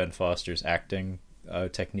about Ben Foster's acting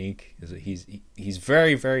technique, is that he's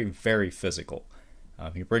very, very, very physical.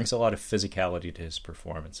 He brings a lot of physicality to his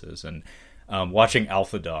performances, and watching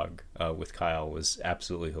Alpha Dog with Kyle was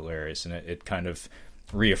absolutely hilarious, and it kind of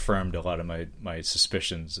reaffirmed a lot of my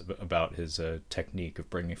suspicions about his technique of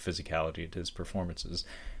bringing physicality to his performances.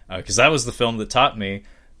 Because that was the film that taught me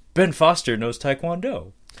Ben Foster knows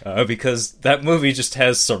Taekwondo. Because that movie just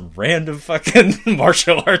has some random fucking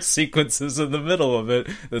martial arts sequences in the middle of it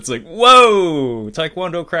that's like, whoa,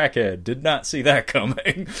 Taekwondo crackhead, did not see that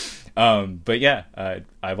coming. But yeah,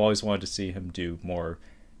 I've always wanted to see him do more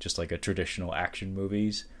just like a traditional action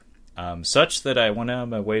movies, such that I went out of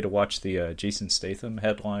my way to watch the Jason Statham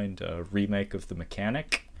headlined remake of The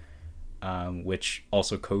Mechanic, which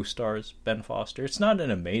also co-stars Ben Foster. It's not an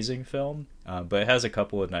amazing film, but it has a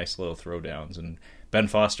couple of nice little throwdowns, and Ben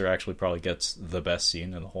Foster actually probably gets the best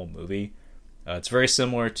scene in the whole movie. It's very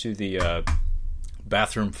similar to the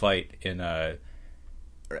bathroom fight in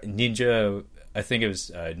Ninja, I think it was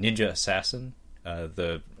Ninja Assassin,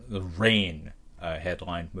 the Rain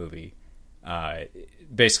headline movie.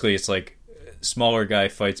 Basically, it's like smaller guy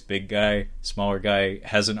fights big guy. Smaller guy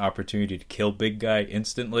has an opportunity to kill big guy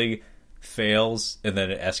instantly, fails, and then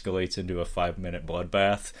it escalates into a 5-minute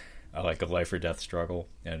bloodbath, like a life or death struggle.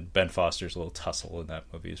 And Ben Foster's little tussle in that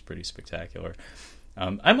movie is pretty spectacular.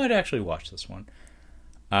 I might actually watch this one.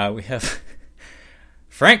 We have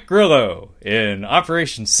Frank Grillo in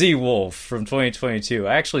Operation Seawolf from 2022.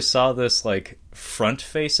 I actually saw this like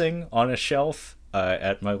front-facing on a shelf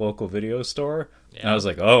at my local video store, and I was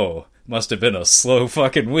like, "Oh, must have been a slow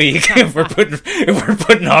fucking week if we're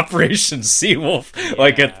putting Operation Seawolf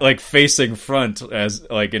like facing front as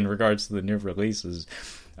like in regards to the new releases."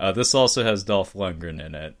 This also has Dolph Lundgren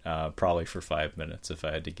in it, probably for 5 minutes if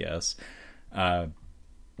I had to guess. Moving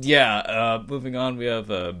on, we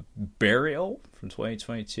have Burial from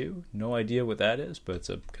 2022. No idea what that is, but it's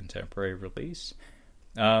a contemporary release.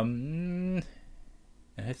 And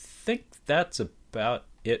I think that's about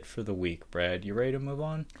it for the week. Brad, you ready to move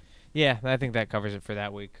on? Yeah, I think that covers it for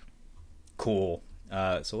that week. Cool.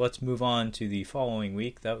 So let's move on to the following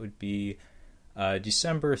week. That would be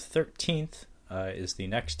December 13th is the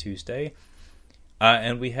next Tuesday.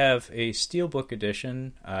 And we have a Steelbook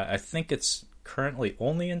edition. I think it's currently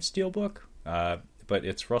only in Steelbook, but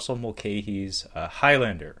it's Russell Mulcahy's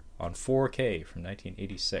Highlander on 4K from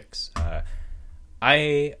 1986.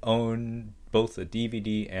 I own both a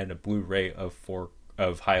DVD and a Blu-ray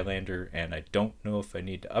of Highlander, and I don't know if I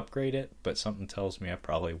need to upgrade it, but something tells me I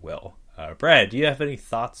probably will. Brad, do you have any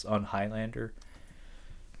thoughts on Highlander?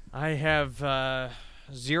 I have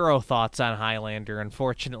zero thoughts on Highlander,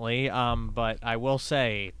 unfortunately, but I will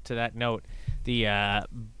say, to that note, the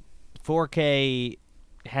 4K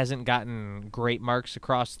hasn't gotten great marks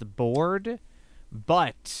across the board,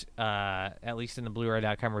 but at least in the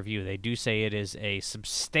Blu-ray.com review, they do say it is a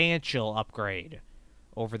substantial upgrade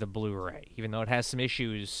over the Blu-ray, even though it has some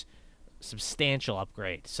issues. Substantial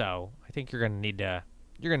upgrade. So I think you're gonna need to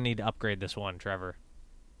upgrade this one, Trevor.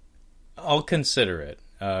 I'll consider it.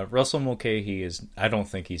 Russell Mulcahy I don't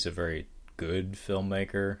think he's a very good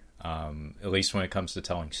filmmaker, at least when it comes to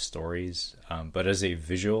telling stories. But as a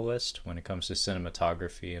visualist, when it comes to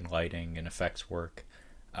cinematography and lighting and effects work,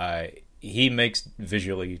 he makes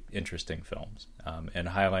visually interesting films. And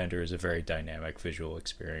Highlander is a very dynamic visual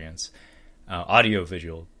experience,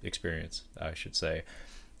 audio-visual experience, I should say.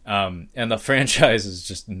 And the franchise is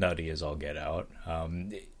just nutty as all get out.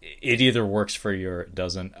 It either works for you or it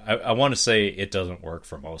doesn't. I want to say it doesn't work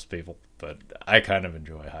for most people, but I kind of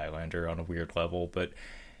enjoy Highlander on a weird level, but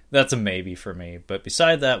that's a maybe for me. But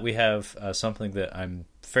beside that, we have something that I'm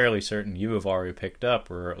fairly certain you have already picked up,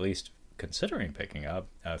 or at least considering picking up.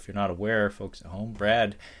 If you're not aware, folks at home,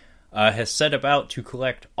 Brad has set about to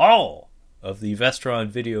collect all of the Vestron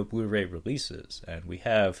Video Blu-ray releases, and we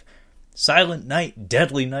have Silent Night,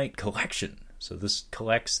 Deadly Night collection. So this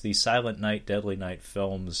collects the Silent Night, Deadly Night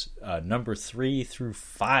films number 3 through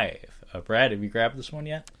 5. Brad, have you grabbed this one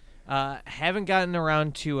yet? Haven't gotten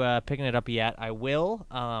around to picking it up yet. I will.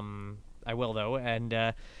 I will though. And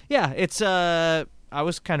yeah, it's. I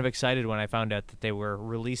was kind of excited when I found out that they were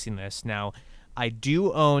releasing this. Now, I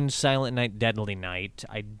do own Silent Night, Deadly Night.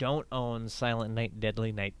 I don't own Silent Night,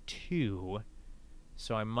 Deadly Night 2.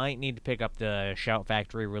 So I might need to pick up the Shout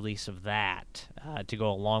Factory release of that to go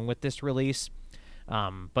along with this release.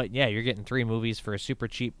 But yeah, you're getting 3 movies for a super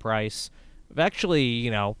cheap price. Actually,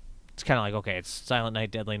 it's kind of like, okay, it's Silent Night,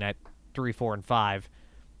 Deadly Night 3, 4, and 5.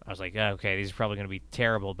 I was like, okay, these are probably going to be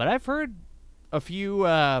terrible. But I've heard a few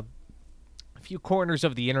corners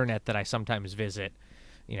of the internet that I sometimes visit.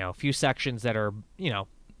 A few sections that are,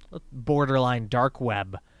 borderline dark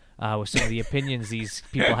web with some of the opinions these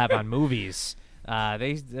people have on movies.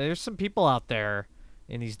 There's some people out there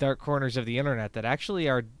in these dark corners of the internet that actually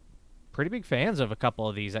are pretty big fans of a couple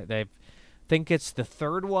of these. They think it's the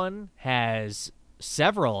third one has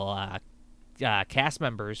several cast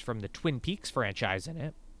members from the Twin Peaks franchise in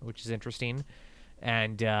it, which is interesting.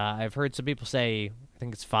 And I've heard some people say, I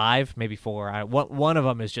think it's 5, maybe 4. One of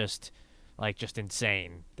them is just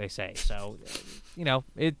insane, they say. So,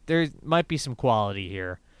 there might be some quality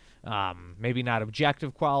here. Maybe not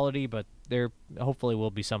objective quality, but there hopefully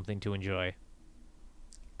will be something to enjoy.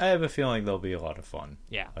 I have a feeling they'll be a lot of fun.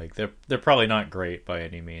 Yeah, like they're probably not great by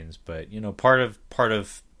any means, but part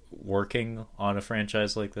of working on a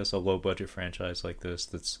franchise like this, a low budget franchise like this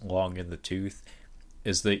that's long in the tooth,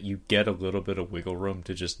 is that you get a little bit of wiggle room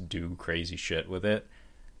to just do crazy shit with it.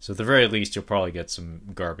 So at the very least, you'll probably get some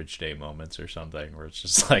garbage day moments or something where it's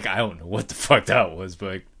just like, I don't know what the fuck that was,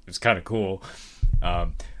 but it was kind of cool.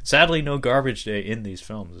 Sadly, no garbage day in these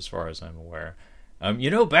films, as far as I'm aware.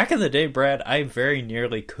 Back in the day, Brad, I very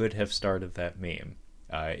nearly could have started that meme.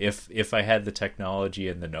 If I had the technology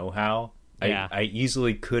and the know-how, yeah. I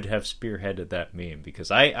easily could have spearheaded that meme, because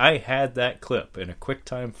I had that clip in a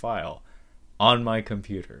QuickTime file on my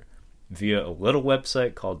computer via a little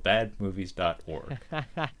website called badmovies.org.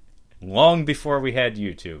 Long before we had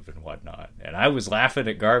YouTube and whatnot. And I was laughing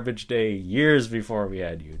at Garbage Day years before we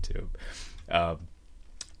had YouTube.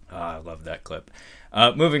 I love that clip.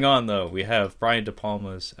 Moving on, though, we have Brian De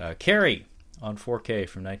Palma's Carrie on 4K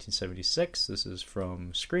from 1976. This is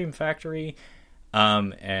from Scream Factory.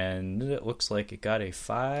 And it looks like it got a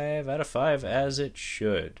 5 out of 5, as it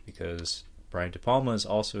should, because Brian De Palma is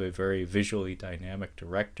also a very visually dynamic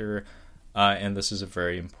director, and this is a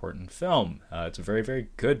very important film. It's a very, very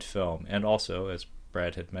good film. And also, as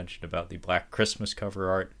Brad had mentioned about the Black Christmas cover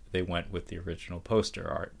art, they went with the original poster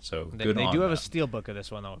art. So good on them. They do have a steelbook of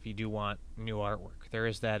this one, though, if you do want new artwork. There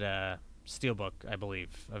is that steelbook, I believe,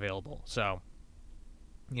 available. So,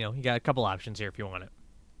 you got a couple options here if you want it.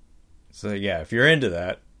 So, yeah, if you're into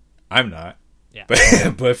that, I'm not. Yeah. But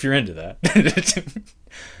if you're into that.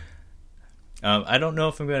 I don't know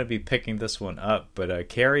if I'm going to be picking this one up, but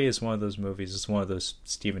Carrie is one of those movies. It's one of those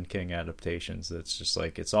Stephen King adaptations that's just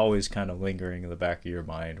like, it's always kind of lingering in the back of your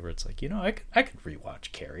mind, where it's like, I could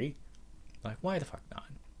rewatch Carrie. Like, why the fuck not?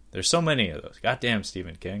 There's so many of those. Goddamn,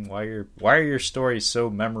 Stephen King. Why are your stories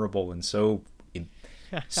so memorable and so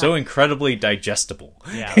incredibly digestible?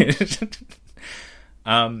 Yeah.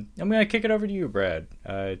 I'm going to kick it over to you, Brad.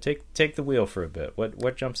 Take the wheel for a bit.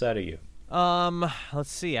 What jumps out at you? Let's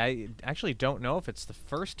see. I actually don't know if it's the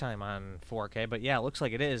first time on 4K, but yeah, it looks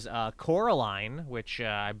like it is. Coraline, which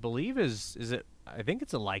I believe is it? I think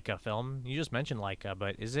it's a Leica film. You just mentioned Leica,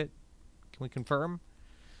 but is it? Can we confirm?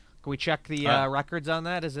 Can we check the records on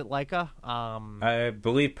that? Is it Leica? I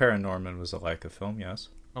believe Paranorman was a Leica film, yes.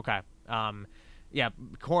 Okay. Yeah,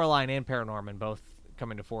 Coraline and Paranorman both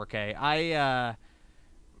coming to 4K. I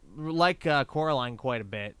like Coraline quite a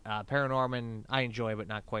bit. Paranorman I enjoy, but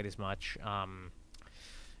not quite as much.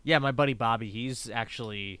 Yeah, my buddy Bobby, he's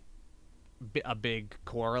actually a big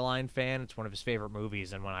Coraline fan. It's one of his favorite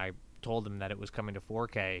movies, and when I told him that it was coming to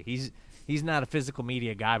 4K, he's not a physical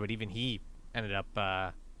media guy, but even he ended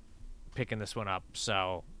up picking this one up.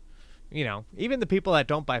 So, even the people that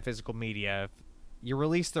don't buy physical media, if you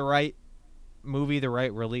release the right movie, the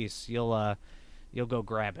right release, you'll go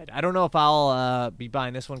grab it. I don't know if I'll be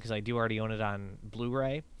buying this one because I do already own it on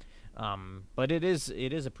Blu-ray, but it is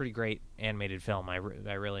a pretty great animated film. I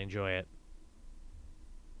really enjoy it.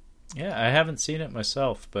 Yeah, I haven't seen it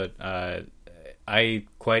myself, but I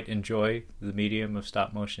quite enjoy the medium of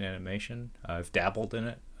stop motion animation. I've dabbled in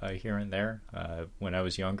it here and there when I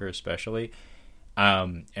was younger, especially.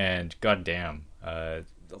 And goddamn,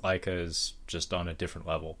 Leica is just on a different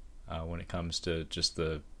level when it comes to just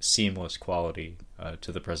the seamless quality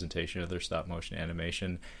to the presentation of their stop motion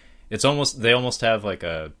animation. They almost have like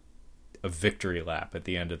a victory lap at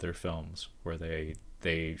the end of their films where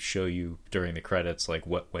they show you during the credits like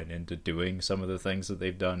what went into doing some of the things that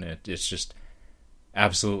they've done. It's just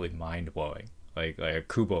absolutely mind blowing. Like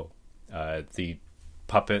Kubo, the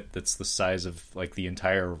puppet that's the size of like the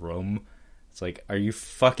entire room. It's like, are you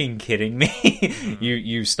fucking kidding me? Mm-hmm.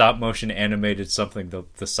 You stop motion animated something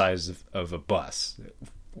the size of a bus.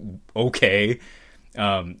 Okay.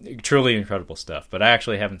 Truly incredible stuff. But I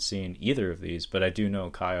actually haven't seen either of these, but I do know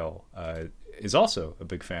Kyle is also a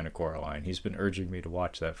big fan of Coraline. He's been urging me to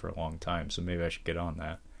watch that for a long time, so maybe I should get on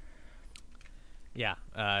that. Yeah,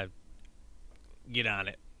 get on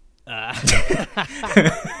it.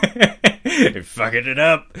 Fucking it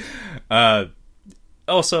up.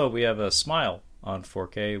 Also, we have a Smile on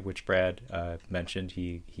 4K, which Brad mentioned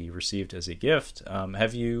he received as a gift.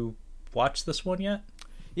 Have you watched this one yet?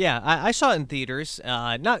 Yeah, I saw it in theaters.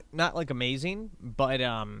 Not like amazing, but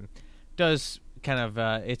does kind of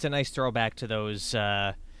it's a nice throwback to those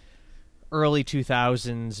early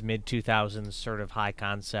 2000s, mid 2000s sort of high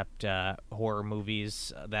concept horror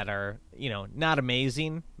movies that are not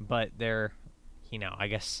amazing, but they're I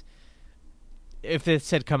guess if this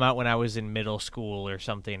had come out when I was in middle school or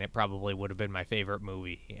something, it probably would have been my favorite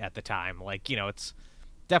movie at the time. Like it's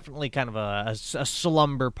definitely kind of a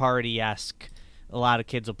slumber party-esque. A lot of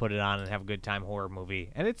kids will put it on and have a good time horror movie,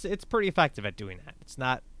 and it's pretty effective at doing that. It's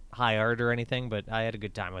not high art or anything, but I had a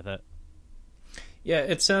good time with it. Yeah,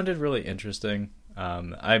 it sounded really interesting.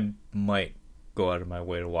 I might go out of my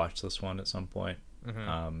way to watch this one at some point.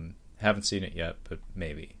 Mm-hmm. Haven't seen it yet, but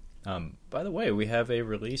maybe. By the way, we have a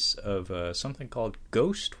release of something called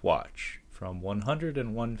Ghost Watch from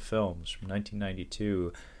 101 Films from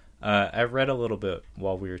 1992. I read a little bit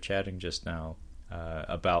while we were chatting just now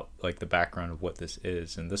about like the background of what this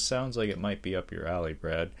is, and this sounds like it might be up your alley,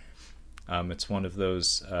 Brad. It's one of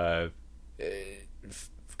those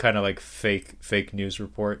kind of like fake news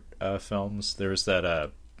report films. There's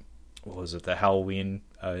that what was it, the Halloween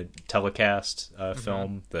telecast mm-hmm.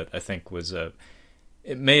 film that I think was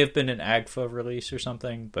it may have been an AGFA release or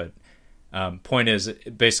something, but point is,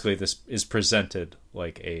 basically this is presented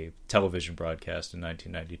like a television broadcast in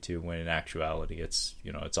 1992, when in actuality it's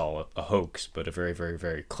it's all a hoax, but a very, very,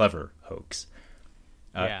 very clever hoax.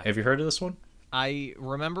 Yeah. Have you heard of this one? I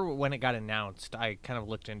remember when it got announced, I kind of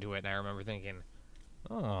looked into it, and I remember thinking,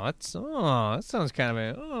 that sounds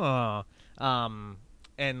kind of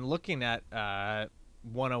and looking at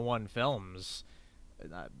 101 Films,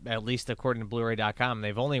 at least according to Blu-ray.com,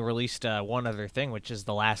 they've only released one other thing, which is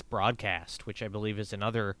The Last Broadcast, which I believe is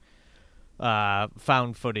another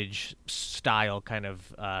found footage style kind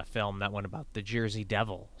of film that went about the Jersey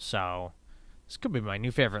Devil. So this could be my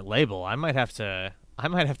new favorite label. I might have to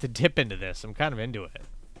dip into this. I'm kind of into it.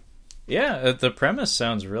 Yeah, the premise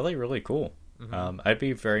sounds really, really cool. Mm-hmm. I'd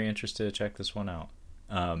be very interested to check this one out.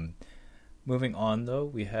 Moving on, though,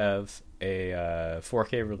 we have a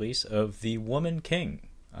 4K release of The Woman King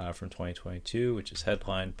from 2022, which is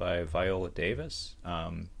headlined by Viola Davis.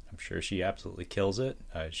 I'm sure she absolutely kills it.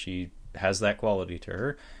 She has that quality to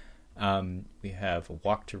her. We have A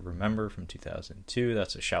Walk to Remember from 2002.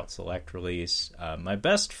 That's a Shout Select release. My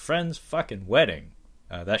Best Friend's Fucking Wedding.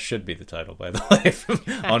 That should be the title, by the way,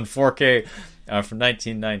 on 4K from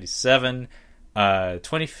 1997.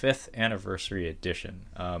 25th anniversary edition.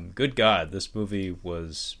 Good God, this movie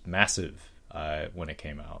was massive when it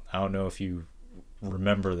came out. I don't know if you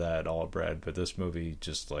remember that at all, Brad, but this movie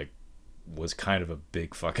just like was kind of a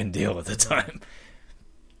big fucking deal at the time.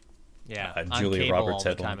 Yeah, Julia cable Roberts all the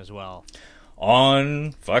had time as well.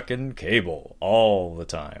 On fucking cable all the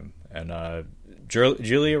time. And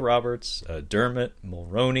Julia Roberts, Dermot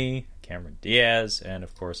Mulroney, Cameron Diaz, and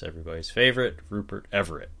of course everybody's favorite, Rupert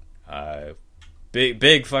Everett.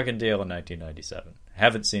 Big fucking deal in 1997.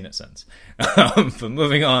 Haven't seen it since. But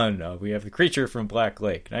moving on, we have The Creature from Black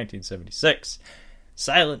Lake, 1976.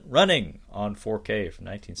 Silent Running on 4K from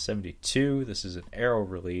 1972. This is an Arrow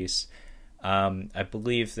release. I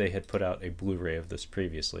believe they had put out a Blu-ray of this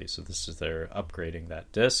previously, so this is their upgrading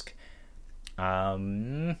that disc.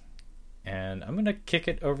 And I'm going to kick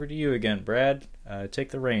it over to you again, Brad. Take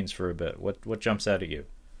the reins for a bit. What jumps out at you?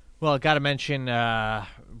 Well, got to mention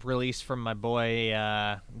release from my boy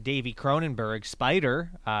Davey Cronenberg, Spider,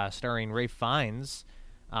 starring Ralph Fiennes.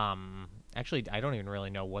 Actually, I don't even really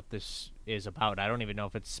know what this is about. I don't even know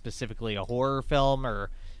if it's specifically a horror film or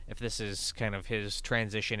if this is kind of his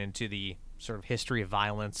transition into the sort of history of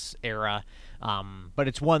violence era. But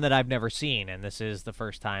it's one that I've never seen, and this is the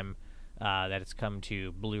first time that it's come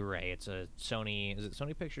to Blu-ray. It's a Sony, is it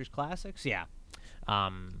Sony Pictures Classics? Yeah.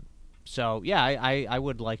 So, yeah, I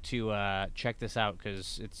would like to check this out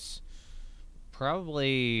because it's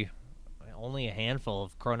probably only a handful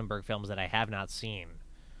of Cronenberg films that I have not seen.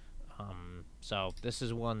 So this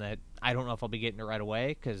is one that I don't know if I'll be getting it right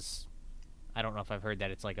away because I don't know if I've heard that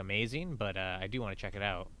it's like amazing, but I do want to check it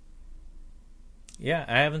out. Yeah,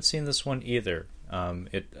 I haven't seen this one either.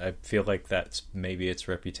 I feel like that's maybe its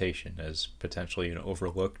reputation as potentially an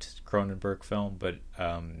overlooked Cronenberg film, but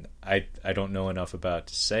I don't know enough about it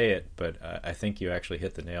to say it, but I think you actually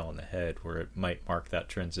hit the nail on the head where it might mark that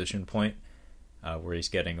transition point where he's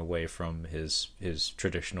getting away from his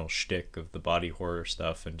traditional shtick of the body horror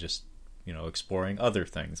stuff and just, exploring other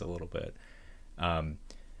things a little bit.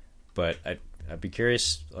 But I'd be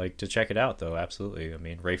curious, to check it out, though. Absolutely. I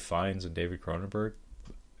mean, Ralph Fiennes and David Cronenberg,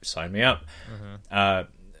 sign me up. Mm-hmm.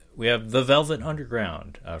 We have The Velvet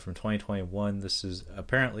Underground from 2021. This is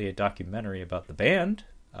apparently a documentary about the band.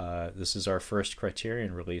 This is our first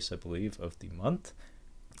Criterion release, I believe, of the month,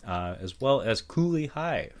 as well as Cooley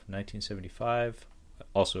High, 1975,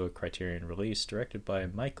 also a Criterion release, directed by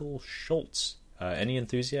Michael Schultz. Any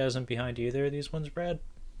enthusiasm behind either of these ones, Brad?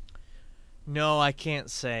 No, I can't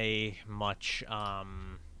say much.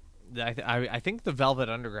 I think The Velvet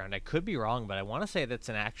Underground, I could be wrong, but I want to say that's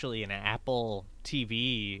actually an Apple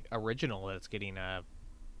TV original that's getting a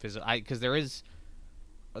because there is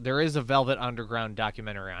a Velvet Underground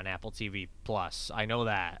documentary on Apple TV Plus. I know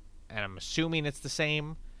that, and I'm assuming it's the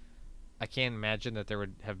same. I can't imagine that there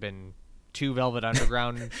would have been two Velvet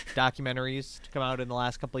Underground documentaries to come out in the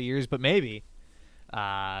last couple of years, but maybe.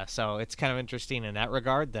 So it's kind of interesting in that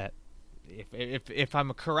regard that if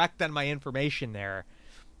I'm correct on my information there,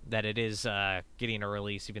 that it is getting a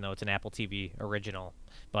release, even though it's an Apple TV original.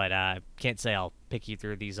 But can't say I'll pick you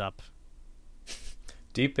through these up.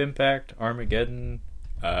 Deep Impact, Armageddon,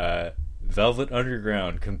 Velvet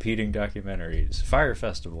Underground, competing documentaries. Fire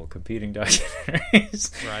Festival, competing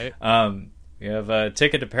documentaries. Right. We have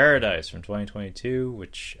Ticket to Paradise from 2022,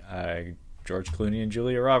 which George Clooney and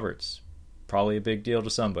Julia Roberts. Probably a big deal to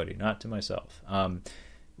somebody, not to myself.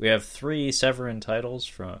 We have 3 Severin titles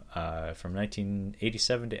from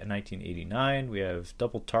 1987 to 1989. We have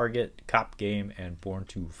Double Target, Cop Game, and Born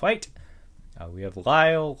to Fight. We have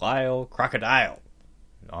Lyle, Crocodile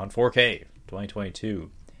on 4K,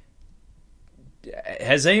 2022.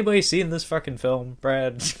 Has anybody seen this fucking film,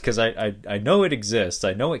 Brad? Because I know it exists.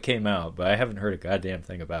 I know it came out, but I haven't heard a goddamn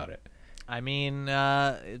thing about it. I mean,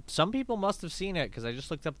 some people must have seen it because I just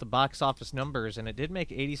looked up the box office numbers, and it did make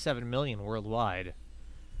 $87 million worldwide.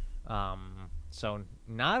 So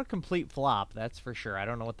not a complete flop, that's for sure. I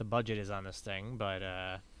don't know what the budget is on this thing, but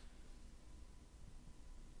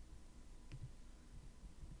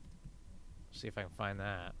see if I can find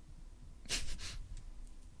that.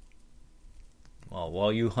 Well,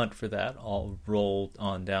 while you hunt for that, I'll roll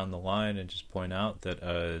on down the line and just point out that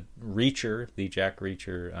Reacher, the Jack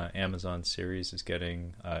Reacher Amazon series, is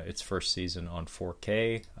getting its first season on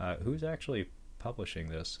 4K. Who's actually publishing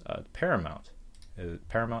this? Paramount.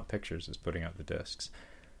 Paramount Pictures is putting out the discs.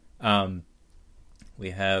 We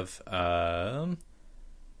have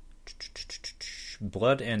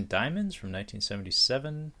Blood and Diamonds from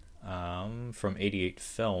 1977 from 88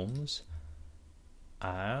 Films.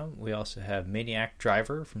 We also have Maniac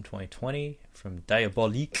Driver from 2020 from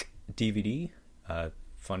Diabolique DVD.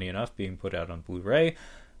 Funny enough, being put out on Blu-ray.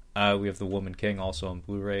 We have The Woman King also on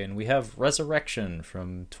Blu-ray, and we have Resurrection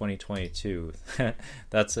from 2022.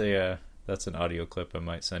 That's an audio clip I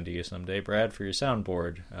might send to you someday, Brad, for your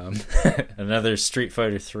soundboard. Another Street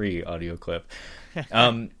Fighter 3 audio clip.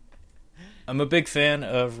 I'm a big fan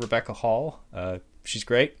of Rebecca Hall. She's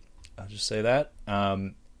great. I'll just say that.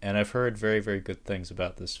 And I've heard very, very good things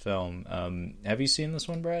about this film. Have you seen this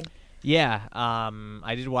one, Brad? Yeah,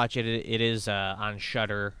 I did watch it. It is on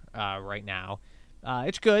Shudder right now.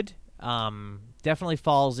 It's good. Definitely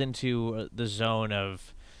falls into the zone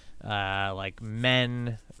of like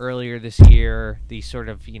Men earlier this year. These sort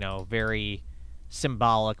of, very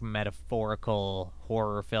symbolic, metaphorical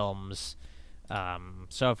horror films.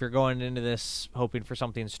 So if you're going into this hoping for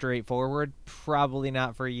something straightforward, probably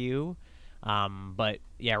not for you. But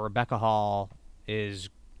yeah, Rebecca Hall is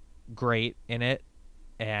great in it,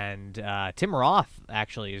 and Tim Roth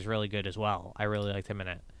actually is really good as well. I really liked him in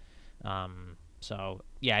it. So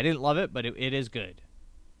yeah, I didn't love it, but it is good.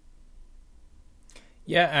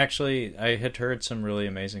 Yeah, actually, I had heard some really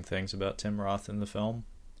amazing things about Tim Roth in the film,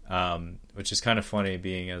 which is kind of funny,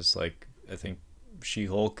 being as, like, I think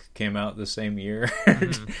She-Hulk came out the same year.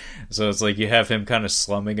 Mm-hmm. So it's like you have him kind of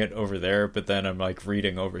slumming it over there, but then I'm like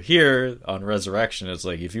reading over here on Resurrection, it's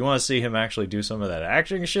like, if you want to see him actually do some of that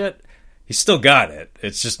action shit, he's still got it.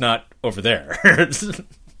 It's just not over there.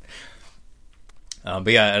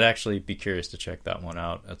 But yeah, I'd actually be curious to check that one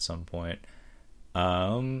out at some point.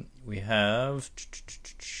 We have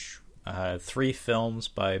 3 films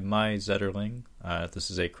by Mai Zetterling.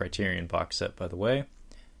 This is a Criterion box set, by the way.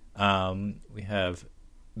 We have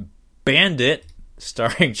Bandit,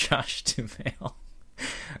 starring Josh Duhamel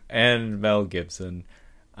and Mel Gibson,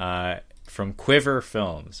 from Quiver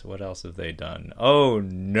Films. What else have they done? Oh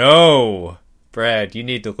no, Brad, you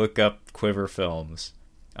need to look up Quiver Films.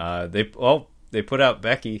 They put out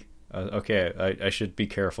Becky. Okay, I should be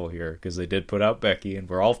careful here, because they did put out Becky, and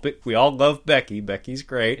we all love Becky. Becky's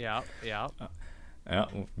great. Yeah.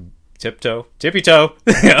 Tippy toe.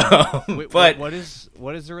 Wait, what is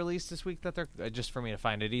the release this week that they're just for me to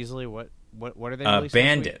find it easily? What are they releasing?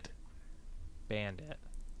 Bandit. This week?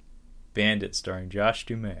 Bandit, starring Josh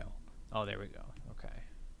Duhamel. Oh, there we go.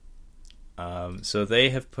 Okay. So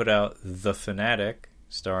they have put out The Fanatic,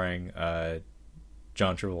 starring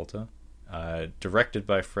John Travolta, directed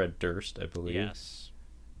by Fred Durst, I believe. Yes.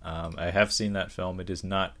 I have seen that film. It is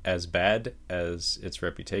not as bad as its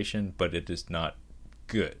reputation, but it is not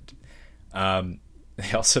good.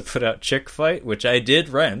 They also put out Chick Fight, which I did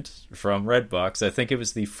rent from Redbox. I think it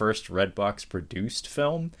was the first Redbox produced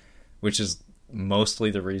film, which is mostly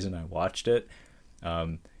the reason I watched it.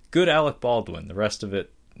 Good Alec Baldwin. The rest of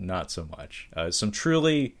it, not so much. Some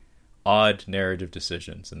truly odd narrative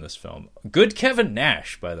decisions in this film. Good Kevin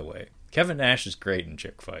Nash, by the way. Kevin Nash is great in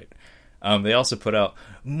Chick Fight. They also put out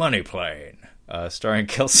Money Plane, starring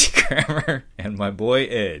Kelsey Grammer and my boy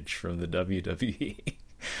Edge from the WWE.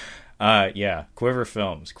 Yeah, Quiver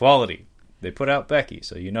Films. Quality. They put out Becky,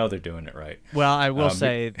 so you know they're doing it right. Well, I will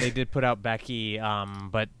say they did put out Becky,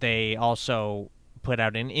 but they also put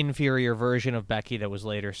out an inferior version of Becky that was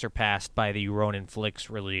later surpassed by the Ronin Flicks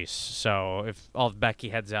release. So if all the Becky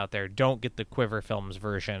heads out there don't get the Quiver Films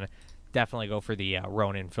version, definitely go for the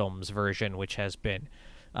Ronin Films version, which has been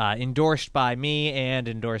endorsed by me and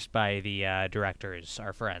endorsed by the directors,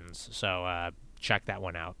 our friends. So check that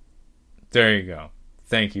one out. There you go.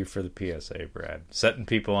 Thank you for the PSA, Brad. Setting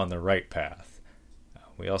people on the right path.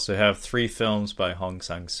 We also have 3 films by Hong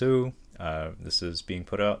Sang-soo. This is being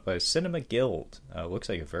put out by Cinema Guild. Looks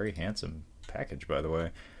like a very handsome package, by the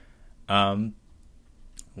way.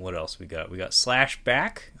 What else we got? We got Slash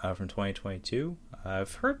Back from 2022.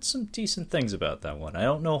 I've heard some decent things about that one. I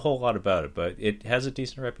don't know a whole lot about it, but it has a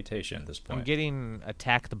decent reputation at this point. I'm getting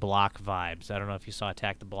Attack the Block vibes. I don't know if you saw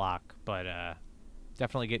Attack the Block, but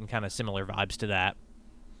definitely getting kind of similar vibes to that.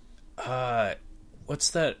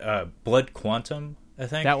 What's that? Blood Quantum, I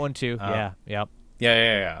think? That one too, yeah. Yep.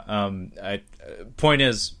 Yeah. Point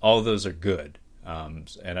is, all of those are good.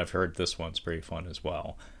 And I've heard this one's pretty fun as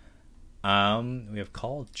well. We have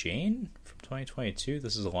Call Jane from 2022.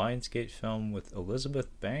 This is a Lionsgate film with Elizabeth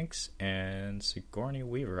Banks and Sigourney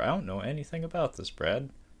Weaver. I don't know anything about this, Brad.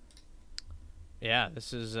 Yeah,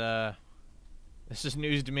 this is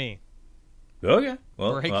news to me. Okay.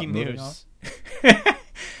 Well, breaking news.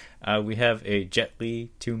 We have a Jet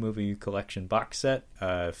Li 2-movie collection box set,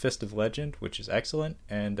 Fist of Legend, which is excellent,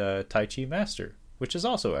 and Tai Chi Master, which is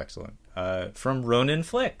also excellent, from Ronin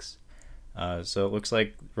Flicks. So it looks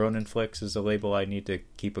like Ronin Flicks is a label I need to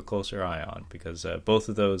keep a closer eye on, because both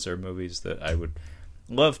of those are movies that I would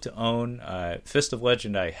love to own. Fist of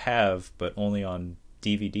Legend I have, but only on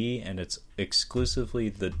DVD, and it's exclusively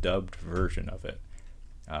the dubbed version of it,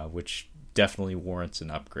 which definitely warrants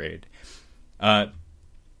an upgrade.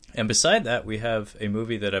 And beside that, we have a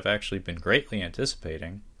movie that I've actually been greatly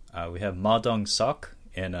anticipating. We have Ma Dong-seok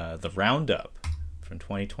in The Roundup from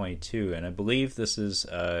 2022, and I believe this is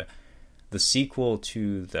the sequel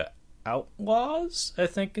to The Outlaws, I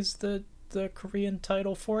think is the Korean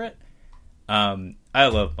title for it. I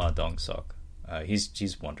love Ma Dong-seok.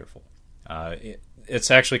 He's wonderful. It's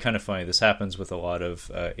actually kind of funny. This happens with a lot of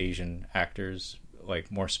Asian actors, like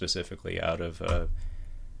more specifically out of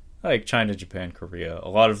like China, Japan, Korea. A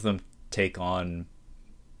lot of them take on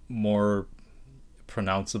more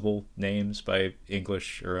pronounceable names by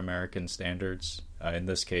English or American standards. In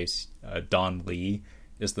this case, Don Lee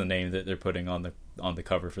is the name that they're putting on the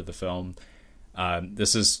cover for the film.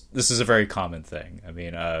 This is a very common thing. I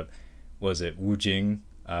mean, was it Wu Jing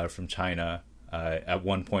from China? At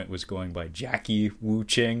one point was going by Jackie Wu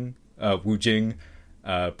Jing,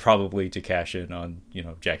 probably to cash in on,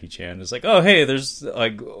 Jackie Chan. It's like, oh, hey, there's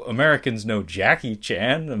like Americans know Jackie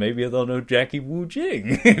Chan, maybe they'll know Jackie Wu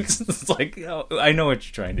Jing. It's like, I know what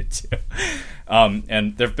you're trying to do.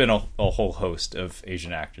 And there've been a whole host of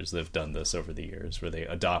Asian actors that have done this over the years, where they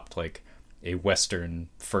adopt like a Western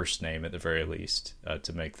first name at the very least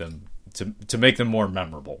to make them more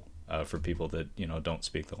memorable for people that don't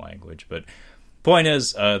speak the language. But point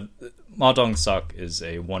is, Ma Dong-seok is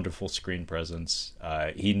a wonderful screen presence.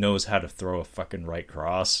 He knows how to throw a fucking right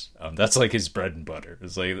cross. That's like his bread and butter.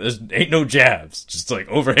 It's like, there ain't no jabs, just like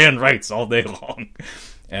overhand rights all day long.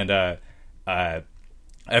 And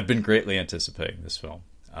I've been greatly anticipating this film.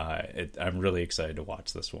 I'm really excited to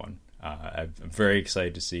watch this one. I'm very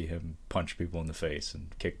excited to see him punch people in the face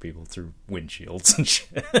and kick people through windshields and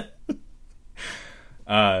shit.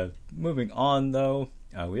 Moving on, though.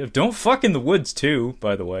 We have Don't Fuck in the Woods 2,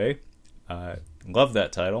 by the way. Love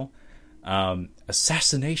that title.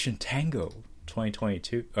 Assassination Tango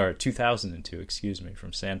 2022, or 2002, excuse me,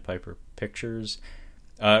 from Sandpiper Pictures.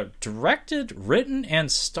 Directed, written,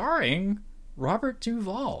 and starring Robert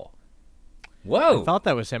Duvall. Whoa! I thought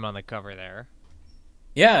that was him on the cover there.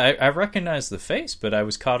 Yeah, I recognized the face, but I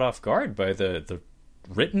was caught off guard by the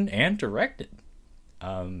written and directed.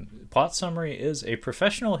 Plot summary is: a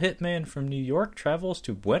professional hitman from New York travels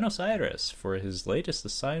to Buenos Aires for his latest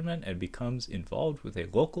assignment and becomes involved with a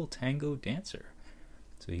local tango dancer.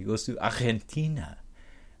 So he goes to Argentina,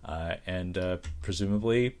 and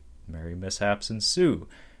presumably merry mishaps ensue.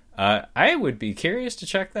 I would be curious to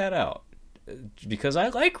check that out, because I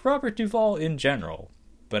like Robert Duvall in general,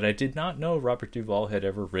 but I did not know Robert Duvall had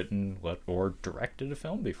ever written or directed a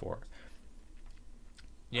film before.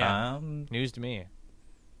 Yeah, news to me.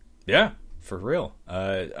 Yeah, for real.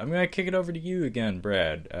 I'm going to kick it over to you again,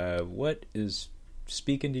 Brad. What is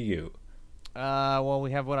speaking to you? Well,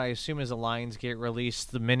 we have what I assume is a Lionsgate release,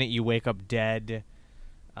 The Minute You Wake Up Dead,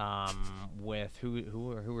 with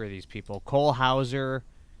who are these people? Cole Hauser,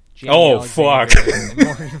 Jamie Alexander, and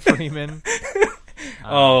Morgan Freeman.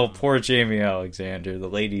 Poor Jamie Alexander, the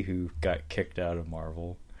lady who got kicked out of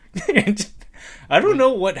Marvel. I don't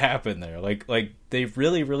know what happened there. Like they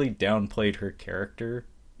really, really downplayed her character.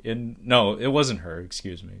 No, it wasn't her.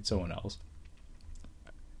 Excuse me, someone else.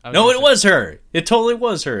 No, it was her. It totally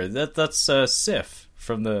was her. That's Sif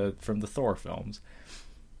from the Thor films.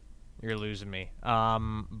 You're losing me.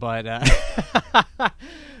 But yeah.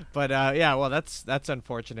 Well, that's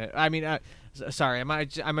unfortunate. I mean, sorry, I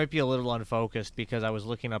might be a little unfocused because I was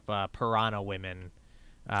looking up Piranha Women,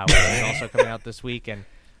 which is also coming out this week, and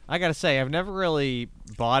I gotta say, I've never really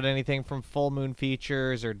bought anything from Full Moon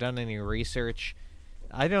Features or done any research.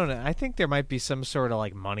 I think there might be some sort of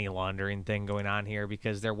like money laundering thing going on here,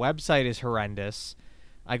 because their website is horrendous.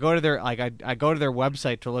 I go to their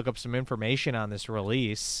website to look up some information on this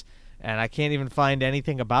release, and I can't even find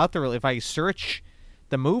anything about the release. If I search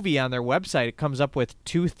the movie on their website, it comes up with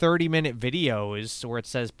 2 30-minute videos where it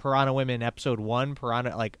says Piranha Women Episode 1,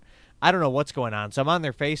 Piranha, like, I don't know what's going on. So I'm on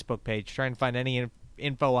their Facebook page trying to find any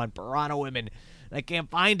info on Piranha Women, and I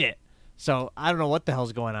can't find it. So I don't know what the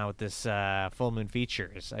hell's going on with this Full Moon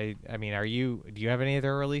Features. I mean, do you have any of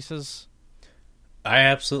their releases? I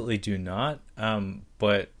absolutely do not.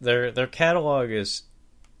 But their catalog is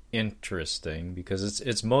interesting because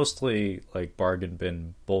it's mostly like bargain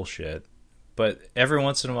bin bullshit. But every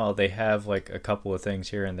once in a while they have like a couple of things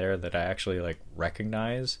here and there that I actually like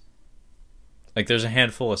recognize. Like there's a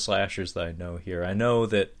handful of slashers that I know here. I know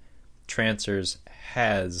that Trancers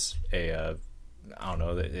has a I don't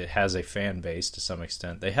know, it has a fan base to some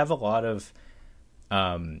extent. They have a lot of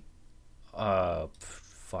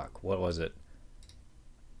what was it?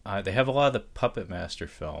 They have a lot of the Puppet Master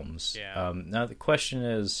films. Yeah. Now the question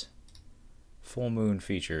is, Full Moon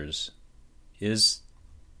Features, is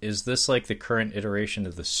this like the current iteration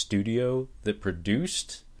of the studio that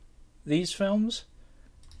produced these films?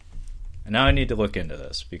 And now I need to look into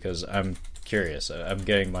this because I'm curious. I'm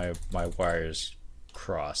getting my wires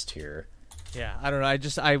crossed here. Yeah, I don't know.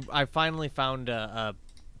 I finally found a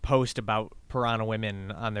post about Piranha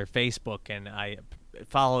Women on their Facebook, and I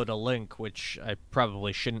followed a link which I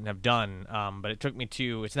probably shouldn't have done. But it took me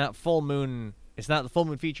to it's not the Full Moon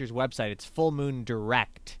Features website. It's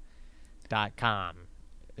fullmoondirect.com.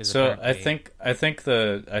 So I think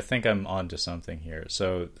I'm onto something here.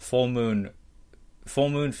 So Full Moon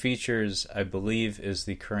Features, I believe, is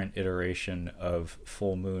the current iteration of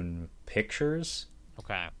Full Moon Pictures.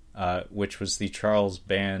 Okay. Which was the Charles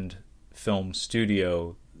Band film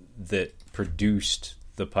studio that produced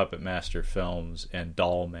the Puppet Master films and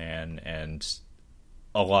Doll Man and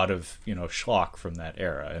a lot of, schlock from that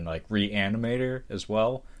era, and like Reanimator as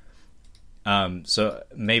well. So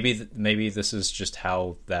maybe this is just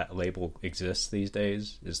how that label exists these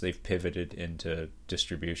days, is they've pivoted into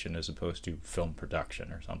distribution as opposed to film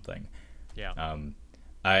production or something. Yeah.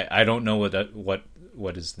 I don't know what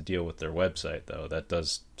is the deal with their website though. That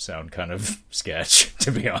does sound kind of sketch,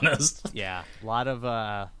 to be honest. Yeah, a lot of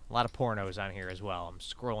pornos on here as well. I'm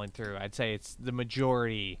scrolling through. I'd say it's the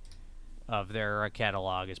majority of their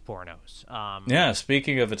catalog is pornos. Yeah,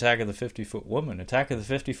 speaking of Attack of the 50-Foot Woman, Attack of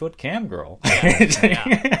the 50-Foot Cam Girl.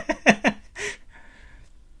 Yeah.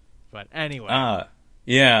 But anyway.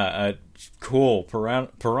 Cool.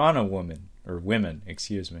 Piranha Woman, or Women,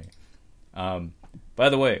 excuse me. By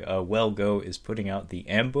the way, Well Go is putting out The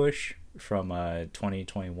Ambush from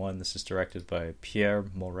 2021. This is directed by Pierre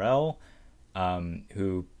Morel,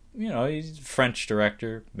 who, he's a French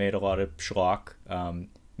director, made a lot of schlock.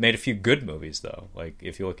 Made a few good movies, though. Like,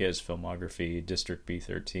 if you look at his filmography, District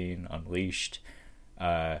B13, Unleashed,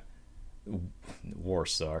 War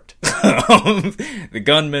sucked. The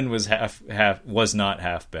Gunman was not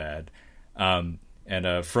half bad. And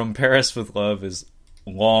From Paris with Love is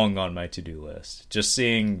long on my to-do list. Just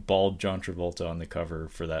seeing bald John Travolta on the cover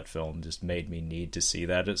for that film just made me need to see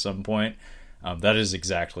that at some point. That is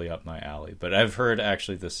exactly up my alley. But I've heard,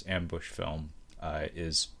 actually, this Ambush film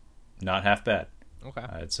is not half bad. Okay.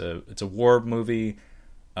 It's a war movie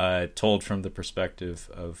told from the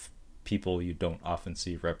perspective of people you don't often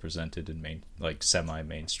see represented in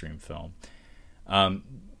semi-mainstream film.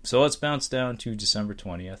 So let's bounce down to December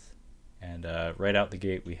 20th, and right out the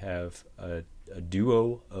gate we have a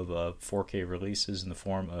duo of 4K releases in the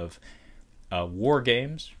form of War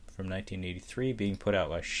Games from 1983 being put out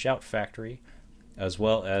by Shout Factory, as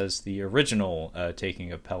well as the original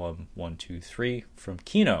taking of Pelham 123 from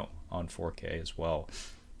Kino on 4K as well.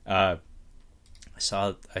 I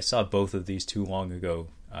saw both of these too long ago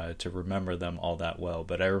to remember them all that well,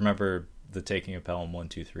 but I remember the taking of Pelham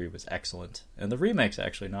 123 was excellent, and the remake's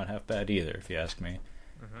actually not half bad either, if you ask me.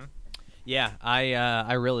 Mm-hmm. Yeah,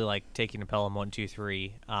 I really like taking of Pelham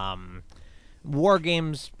 123. War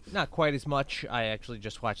Games, not quite as much. I actually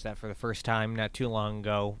just watched that for the first time not too long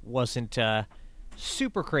ago. Wasn't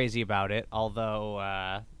super crazy about it,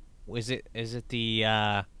 although is it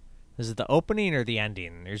the opening or the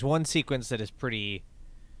ending? There's one sequence that is pretty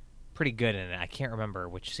good in it. I can't remember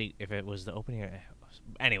if it was the opening.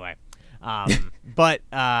 Anyway, but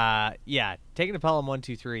yeah, taking the Pelham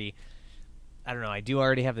 123. I don't know. I do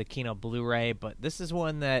already have the Kino Blu-ray, but this is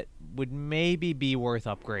one that would maybe be worth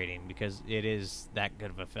upgrading because it is that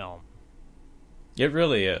good of a film. It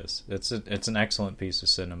really is. It's an excellent piece of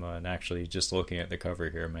cinema, and actually, just looking at the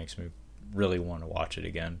cover here makes me really want to watch it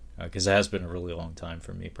again because it has been a really long time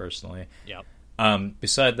for me personally. Yep.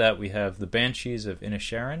 Beside that, we have The Banshees of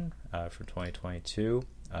Inisherin from 2022.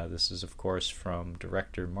 This is, of course, from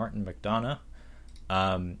director Martin McDonagh,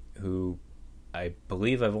 who I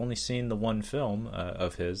believe I've only seen the one film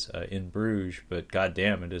of his, In Bruges, but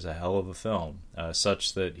goddamn, it is a hell of a film,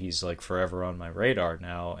 such that he's like forever on my radar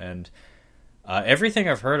now. And everything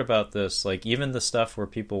I've heard about this, like even the stuff where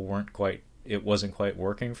people it wasn't quite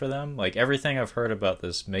working for them, like everything I've heard about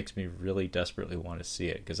this makes me really desperately want to see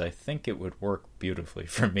it because I think it would work beautifully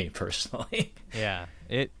for me personally. Yeah,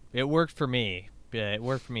 it worked for me. It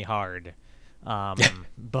worked for me hard,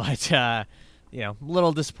 but a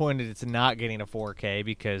little disappointed it's not getting a 4K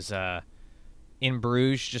because In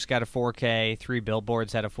Bruges just got a 4K. 3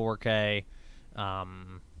 Billboards had a 4K.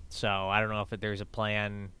 So I don't know if there's a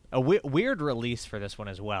plan, weird release for this one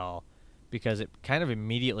as well, because it kind of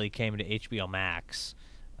immediately came to HBO Max.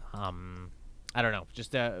 I don't know,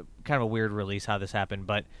 just kind of a weird release how this happened,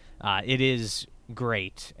 but it is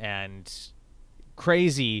great and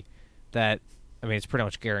crazy that, it's pretty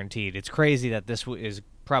much guaranteed. It's crazy that this is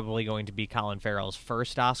probably going to be Colin Farrell's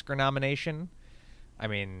first Oscar nomination.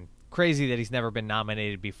 Crazy that he's never been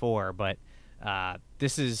nominated before, but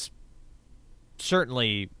this is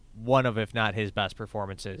certainly one of, if not his best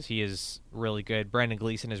performances. He is really good. Brendan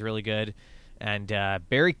Gleeson is really good. And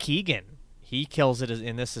Barry Keoghan, he kills it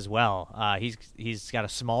in this as well. He's got a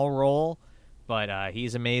small role, but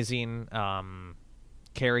he's amazing.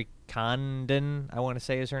 Carrie Condon, I want to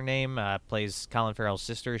say is her name, plays Colin Farrell's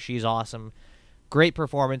sister. She's awesome. Great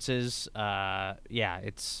performances. Yeah,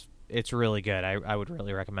 it's really good. I would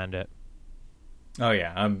really recommend it. Oh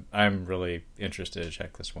yeah, I'm really interested to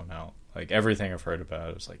check this one out. Like everything I've heard about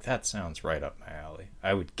it was like, that sounds right up my alley.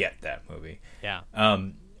 I would get that movie. Yeah.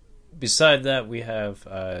 Beside that, we have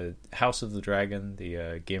House of the Dragon,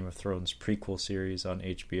 the Game of Thrones prequel series on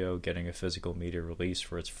HBO, getting a physical media release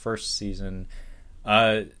for its first season.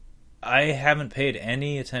 I haven't paid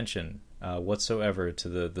any attention whatsoever to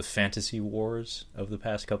the fantasy wars of the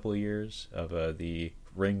past couple of years of the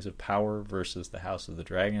Rings of Power versus the House of the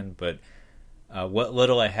Dragon, but what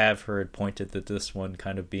little I have heard pointed that this one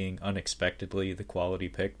kind of being unexpectedly the quality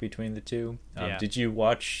pick between the two. Yeah. Did you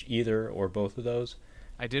watch either or both of those?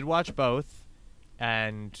 I did watch both,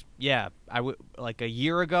 and yeah, like a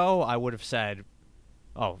year ago, I would have said,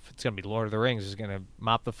 "Oh, if it's gonna be Lord of the Rings, is gonna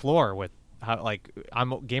mop the floor with how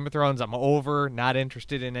I'm Game of Thrones. I'm over, not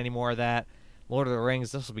interested in any more of that. Lord of the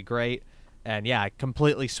Rings, this will be great." And yeah, I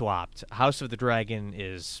completely swapped. House of the Dragon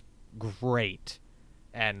is great,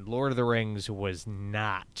 and Lord of the Rings was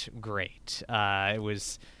not great. It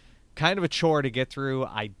was kind of a chore to get through.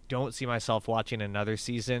 I don't see myself watching another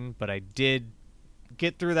season, but I did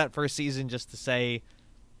get through that first season just to say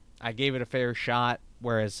I gave it a fair shot.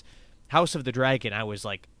 Whereas House of the Dragon, I was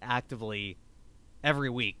like actively every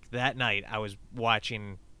week that night I was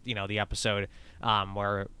watching, the episode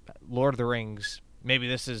where Lord of the Rings, maybe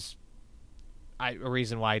this is a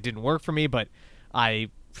reason why it didn't work for me, but I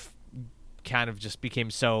kind of just became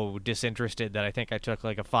so disinterested that I think I took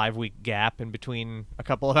like a 5-week gap in between a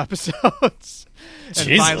couple of episodes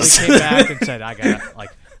and finally came back and said, I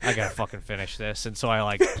gotta fucking finish this. And so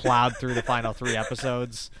I plowed through the final 3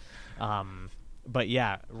 episodes. But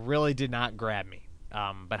yeah, really did not grab me.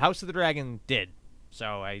 But House of the Dragon did.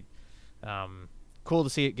 So cool to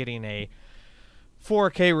see it getting a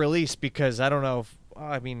 4K release, because I don't know if,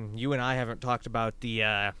 you and I haven't talked about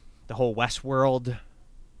the whole Westworld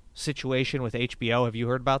situation with HBO. Have you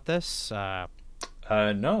heard about this? No,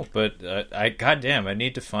 but I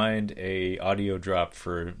need to find a audio drop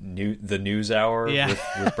for the news hour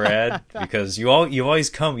with Brad, because you always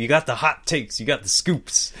come. You got the hot takes. You got the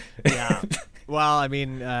scoops. Yeah. Well, we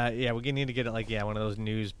need to get it one of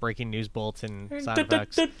those breaking news bulletin sound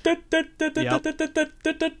effects. Yep.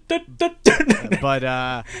 But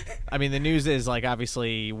the news is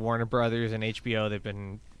obviously Warner Brothers and HBO, they've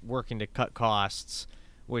been working to cut costs,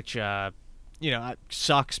 which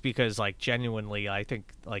sucks, because genuinely I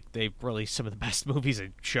think they've released some of the best movies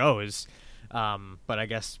and shows. But I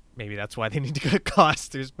guess maybe that's why they need to cut costs.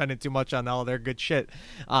 They're spending too much on all their good shit.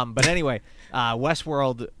 But anyway,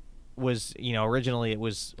 Westworld was, originally it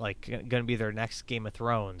was going to be their next Game of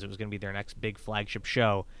Thrones. It was going to be their next big flagship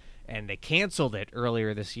show, and they canceled it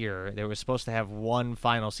earlier this year. They were supposed to have one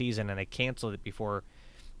final season, and they canceled it before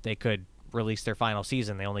they could release their final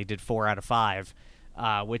season. They only did 4 out of 5,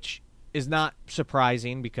 which is not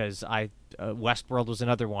surprising, because Westworld was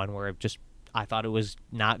another one where I thought it was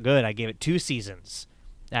not good. I gave it 2 seasons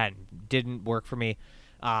and didn't work for me.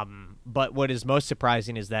 But what is most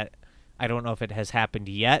surprising is that, I don't know if it has happened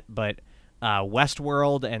yet, but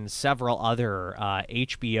Westworld and several other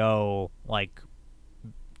HBO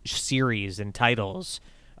series and titles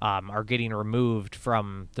are getting removed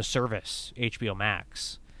from the service, HBO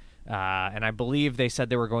Max. And I believe they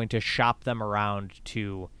said they were going to shop them around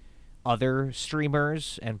to other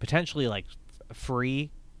streamers and potentially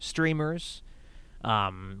free streamers,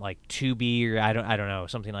 like Tubi, or I don't know,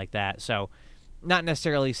 something like that. So not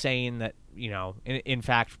necessarily saying that, in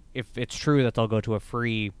fact, if it's true that they'll go to a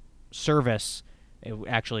free service, it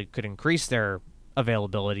actually could increase their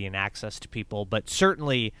availability and access to people. But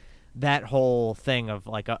certainly that whole thing of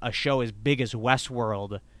a show as big as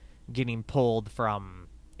Westworld getting pulled from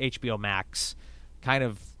HBO Max kind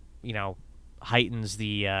of, heightens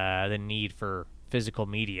the need for physical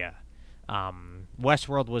media.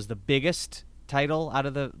 Westworld was the biggest title out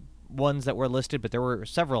of the ones that were listed, but there were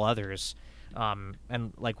several others.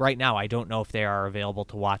 And right now, I don't know if they are available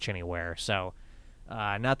to watch anywhere. So,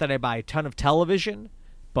 not that I buy a ton of television,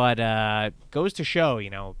 but goes to show,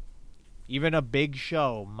 even a big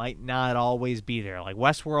show might not always be there. Like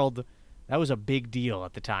Westworld, that was a big deal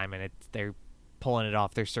at the time, and they're pulling it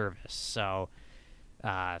off their service. So,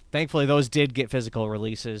 thankfully, those did get physical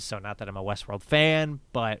releases. So, not that I'm a Westworld fan,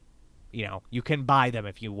 but you can buy them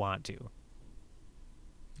if you want to.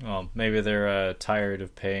 Well, maybe they're tired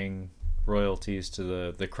of paying royalties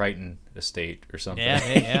to the Crichton estate or something.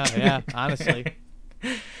 Yeah. Honestly.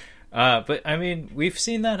 But I mean, we've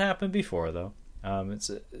seen that happen before, though.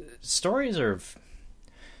 Stories are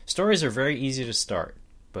very easy to start,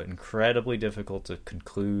 but incredibly difficult to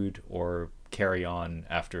conclude or carry on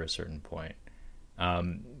after a certain point.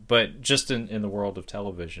 But just in the world of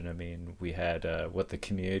television, I mean, we had the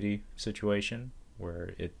Community situation,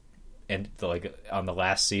 where it ended like on the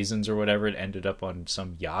last seasons or whatever, it ended up on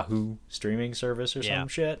some Yahoo streaming service or some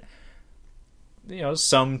shit. You know,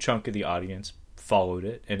 some chunk of the audience followed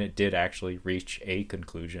it, and it did actually reach a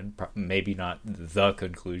conclusion. Maybe not the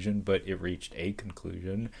conclusion, but it reached a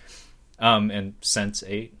conclusion. And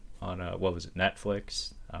Sense8 on what was it,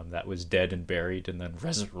 Netflix? That was dead and buried, and then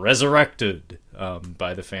resurrected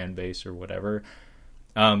by the fan base or whatever.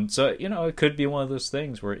 So you know, it could be one of those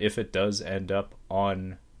things where if it does end up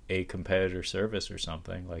on a competitor service or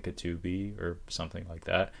something like a Tubi or something like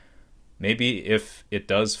that, maybe if it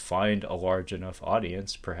does find a large enough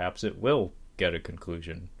audience, perhaps it will get a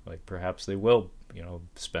conclusion. Like perhaps they will, you know,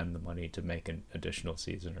 spend the money to make an additional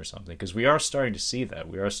season or something. Because we are starting to see that.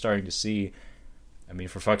 We are starting to see, I mean,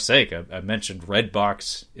 for fuck's sake, I mentioned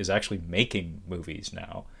Redbox is actually making movies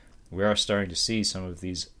now. We are starting to see some of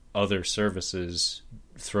these other services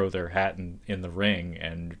throw their hat in the ring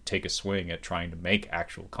and take a swing at trying to make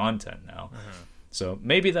actual content now. Uh-huh. So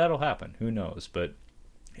maybe that'll happen. Who knows? But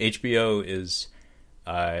HBO is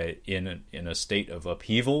in a state of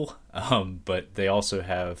upheaval, but they also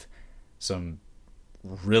have some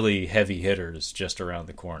really heavy hitters just around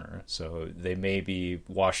the corner. So they may be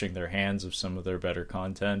washing their hands of some of their better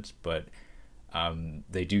content, but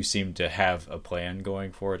they do seem to have a plan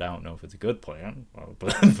going for it. I don't know if it's a good plan,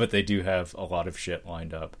 but they do have a lot of shit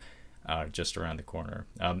lined up just around the corner.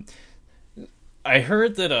 I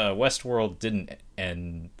heard that Westworld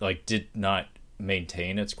did not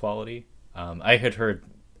maintain its quality. I had heard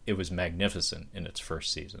it was magnificent in its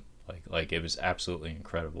first season. Like it was absolutely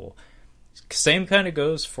incredible. Same kind of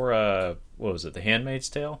goes for what was it, The Handmaid's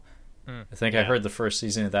Tale? I think I heard the first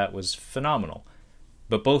season of that was phenomenal.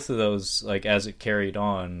 But both of those, like as it carried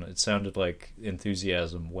on, it sounded like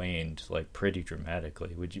enthusiasm waned like pretty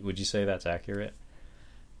dramatically. Would you say that's accurate?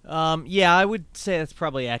 Yeah, I would say that's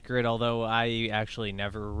probably accurate, although I actually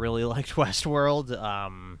never really liked Westworld.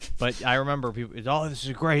 But I remember people, this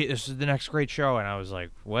is great, this is the next great show, and I was like,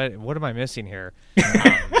 what am I missing here?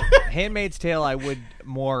 Handmaid's Tale, I would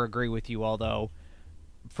more agree with you, although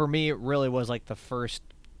for me it really was like the first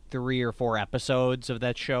 3 or 4 episodes of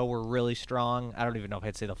that show were really strong. I don't even know if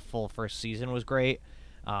I'd say the full first season was great.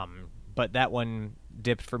 But that one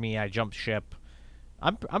dipped for me. I jumped ship.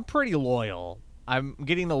 I'm pretty loyal. I'm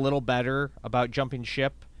getting a little better about jumping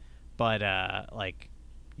ship, but like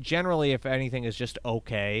generally if anything is just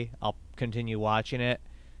okay, I'll continue watching it.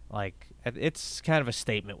 Like it's kind of a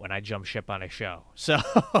statement when I jump ship on a show. So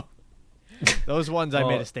those ones I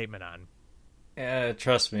made a statement on. Yeah,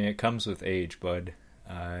 trust me, it comes with age, bud.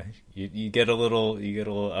 You get a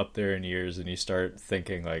little up there in years, and you start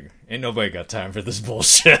thinking like, ain't nobody got time for this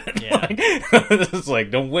bullshit. Yeah. It's like,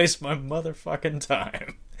 don't waste my motherfucking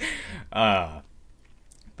time.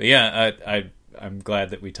 But yeah, I'm glad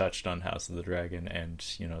that we touched on House of the Dragon and,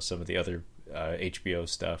 you know, some of the other HBO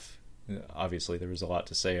stuff. Obviously, there was a lot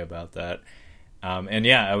to say about that. And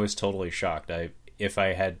yeah, I was totally shocked. If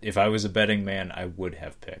I was a betting man, I would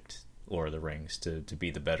have picked Lord of the Rings to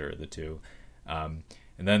be the better of the two.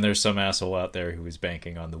 And then there's some asshole out there who is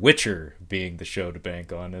banking on The Witcher being the show to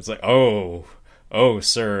bank on. It's like, oh,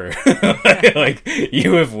 sir, like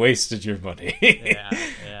you have wasted your money.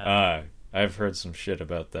 Yeah. I've heard some shit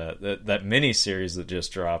about that miniseries that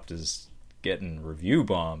just dropped is getting review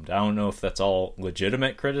bombed. I don't know if that's all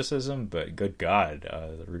legitimate criticism, but good God,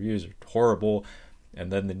 the reviews are horrible.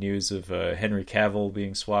 And then the news of Henry Cavill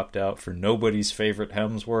being swapped out for nobody's favorite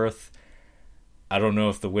Hemsworth. I don't know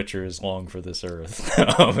if The Witcher is long for this earth,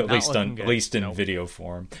 at least in video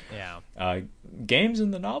form. Yeah. Games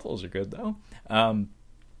and the novels are good though.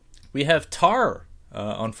 We have Tar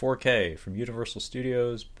on 4K from Universal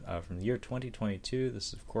Studios from the year 2022. This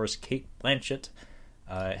is of course Cate Blanchett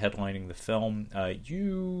headlining the film.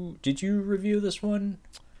 Did you review this one?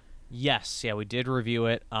 Yes, yeah, we did review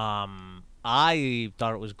it. I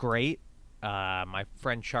thought it was great. My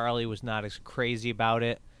friend Charlie was not as crazy about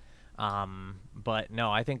it. But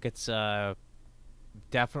no, I think it's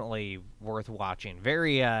definitely worth watching.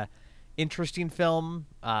 Very interesting film.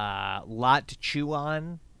 Lot to chew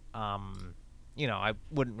on. You know, I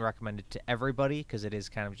wouldn't recommend it to everybody because it is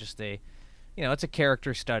kind of just it's a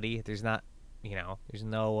character study. There's not, there's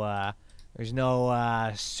no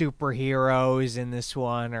superheroes in this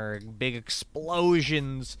one or big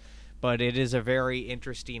explosions. but it is a very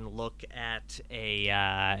interesting look at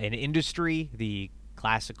an industry, the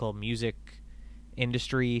classical music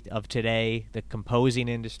industry of today, the composing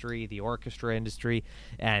industry, the orchestra industry,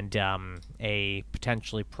 and a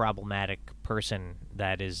potentially problematic person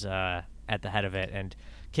that is at the head of it. And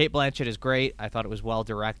Cate Blanchett is great. I thought it was well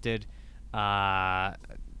directed. I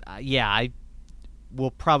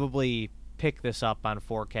will probably pick this up on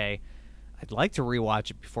 4K. I'd like to rewatch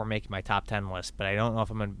it before making my top 10 list, but I don't know if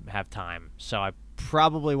I'm going to have time. So I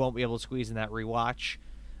probably won't be able to squeeze in that rewatch.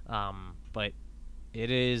 But it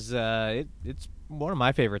is it's one of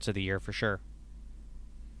my favorites of the year for sure.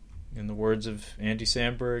 In the words of Andy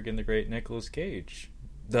Samberg and the great Nicolas Cage,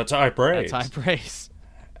 that's high praise. That's high praise.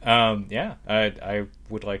 I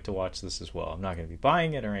would like to watch this as well. I'm not going to be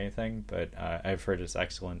buying it or anything, but I've heard it's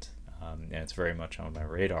excellent, and it's very much on my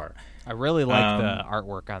radar. I really like the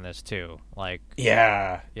artwork on this too.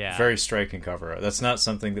 Yeah, very striking cover. That's not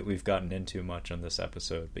something that we've gotten into much on this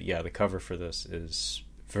episode, but yeah, the cover for this is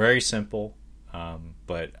very simple,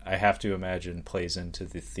 but I have to imagine plays into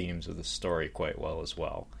the themes of the story quite well as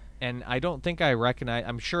well. And I don't think I recognize...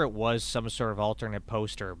 I'm sure it was some sort of alternate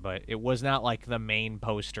poster, but it was not like the main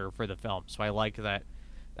poster for the film. So I like that.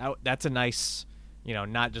 That's a nice,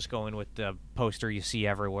 not just going with the poster you see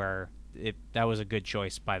everywhere. That was a good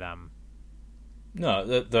choice by them. No,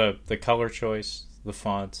 the color choice, the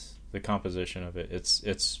font, the composition of it,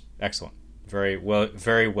 it's excellent. Very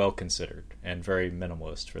well considered and very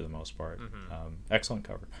minimalist for the most part. Mm-hmm. Excellent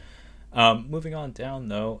cover. Moving on down,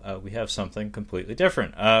 though, we have something completely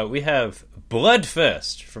different. We have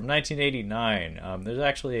Bloodfist from 1989. There's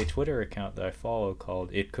actually a Twitter account that I follow called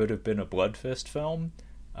It Could Have Been a Bloodfist Film,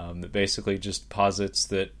 that basically just posits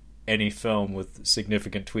that any film with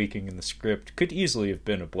significant tweaking in the script could easily have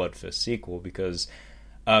been a Bloodfist sequel, because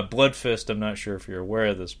Bloodfist, I'm not sure if you're aware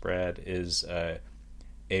of this, Brad, is a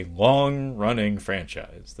long-running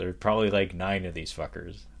franchise. There are probably like 9 of these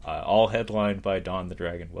fuckers. All headlined by Don the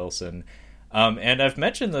Dragon Wilson. And I've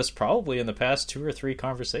mentioned this probably in the past 2 or 3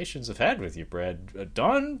 conversations I've had with you, Brad.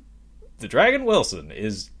 Don the Dragon Wilson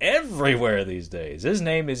is everywhere these days. His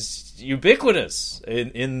name is ubiquitous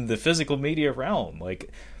in the physical media realm.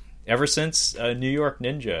 Ever since New York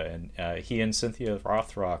Ninja, and he and Cynthia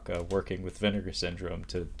Rothrock working with Vinegar Syndrome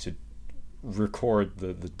to record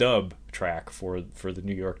the dub track for the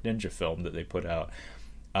New York Ninja film that they put out.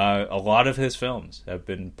 A lot of his films have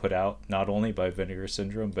been put out not only by Vinegar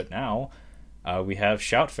Syndrome, but now we have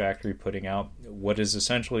Shout Factory putting out what is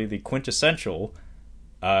essentially the quintessential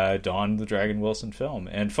Don the Dragon Wilson film.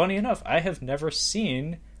 And funny enough, I have never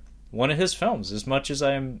seen one of his films. As much as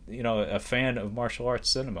I'm a fan of martial arts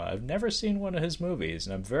cinema, I've never seen one of his movies,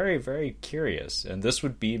 and I'm very, very curious. And this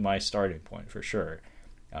would be my starting point for sure,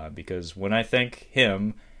 because when I think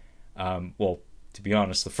him, to be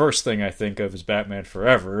honest, the first thing I think of is Batman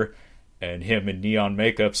Forever, and him in neon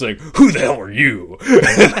makeup saying, "Who the hell are you?"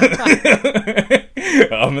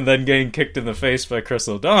 And then getting kicked in the face by Chris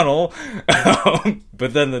O'Donnell.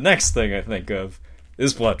 But then the next thing I think of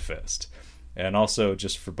is Bloodfist. And also,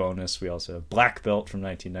 just for bonus, we also have Black Belt from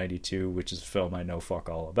 1992, which is a film I know fuck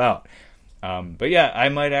all about. But yeah, I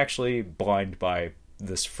might actually blind buy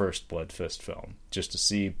this first Bloodfist film, just to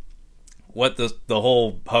see what the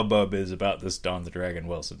whole hubbub is about this Don the Dragon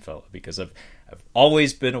Wilson fella, because I've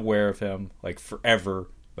always been aware of him, forever,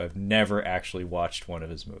 but I've never actually watched one of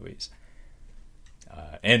his movies.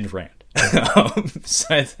 End rant.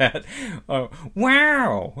 Besides that,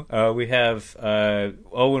 we have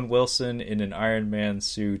Owen Wilson in an Iron Man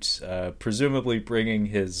suit, presumably bringing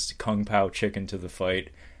his Kung Pao chicken to the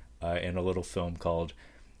fight, in a little film called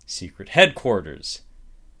Secret Headquarters.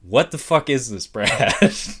 What the fuck is this, Brad?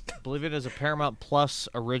 I believe it is a Paramount Plus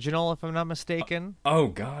original, if I'm not mistaken. Oh,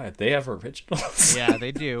 God. They have originals? Yeah,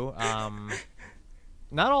 they do.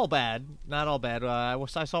 Not all bad. Not all bad. I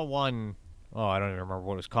saw one... Oh, I don't even remember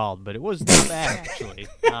what it was called, but it was not bad, actually.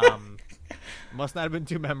 Must not have been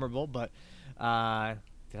too memorable, but...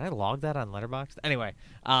 did I log that on Letterboxd? Anyway,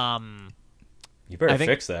 you better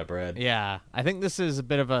fix that, Brad. Yeah. I think this is a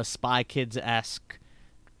bit of a Spy Kids-esque...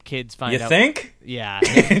 Kids find out. You think? Yeah.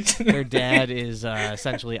 Their dad is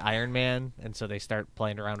essentially Iron Man, and so they start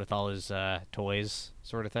playing around with all his toys,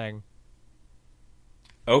 sort of thing.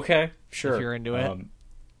 Okay, sure. If you're into it.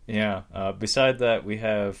 Yeah. Beside that, we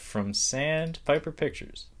have from Sandpiper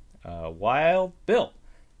Pictures, Wild Bill.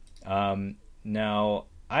 Now,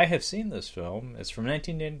 I have seen this film. It's from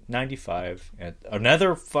 1995.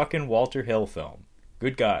 Another fucking Walter Hill film.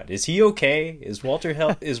 Good God, is he okay? Is Walter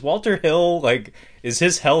Hill like? Is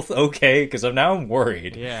his health okay? Because I'm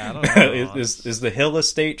worried. Yeah, I don't know. is the Hill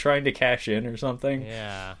estate trying to cash in or something?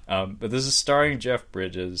 Yeah. But this is starring Jeff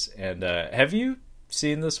Bridges, and have you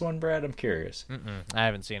seen this one, Brad? I'm curious. I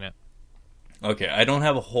haven't seen it. Okay, I don't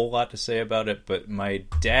have a whole lot to say about it, but my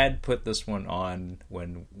dad put this one on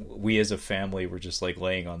when we as a family were just like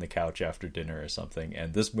laying on the couch after dinner or something,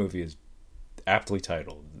 and this movie is aptly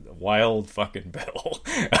titled Wild Fucking Bill.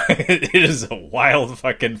 It is a wild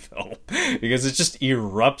fucking film because it just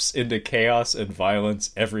erupts into chaos and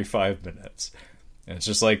violence every 5 minutes. And it's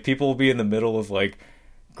just like people will be in the middle of like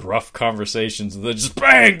gruff conversations and then just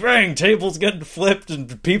bang bang, tables getting flipped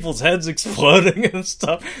and people's heads exploding and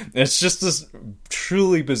stuff. It's just this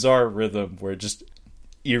truly bizarre rhythm where just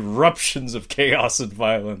eruptions of chaos and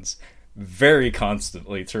violence very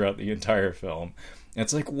constantly throughout the entire film.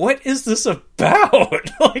 It's like, what is this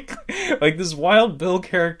about? like this Wild Bill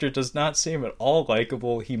character does not seem at all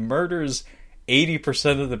likable. He murders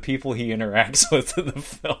 80% of the people he interacts with in the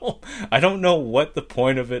film. I don't know what the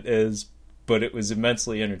point of it is, but it was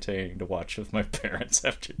immensely entertaining to watch with my parents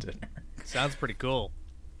after dinner. Sounds pretty cool.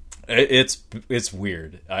 It's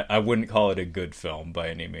weird. I wouldn't call it a good film by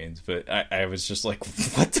any means, but I was just like,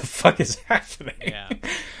 what the fuck is happening?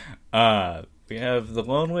 Yeah. We have The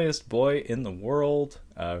Loneliest Boy in the World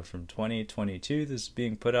from 2022. This is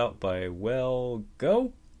being put out by Well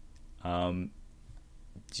Go. Do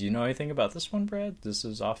you know anything about this one, Brad? This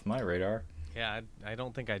is off my radar. Yeah, I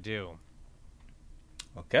don't think I do.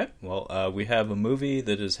 Okay, well, we have a movie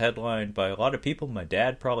that is headlined by a lot of people my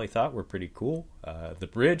dad probably thought were pretty cool. The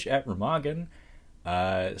Bridge at Remagen,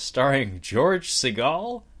 starring George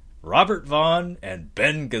Segal, Robert Vaughn, and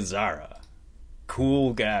Ben Gazzara.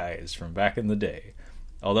 Cool guys from back in the day.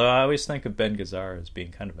 Although I always think of Ben Gazzara as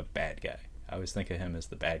being kind of a bad guy. I always think of him as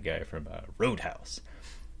the bad guy from Roadhouse.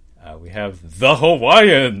 We have The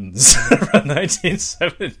Hawaiians from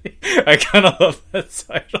 1970. I kind of love that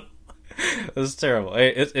title. That's terrible.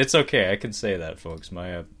 It's okay. I can say that, folks.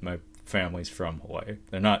 My family's from Hawaii.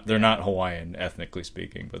 They're not Hawaiian ethnically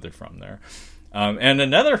speaking, but they're from there. And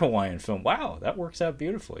another Hawaiian film. Wow, that works out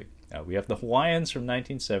beautifully. We have The Hawaiians from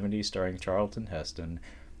 1970, starring Charlton Heston.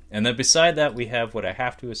 And then beside that, we have what I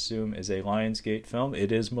have to assume is a Lionsgate film. It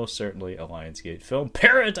is most certainly a Lionsgate film.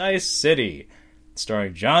 Paradise City,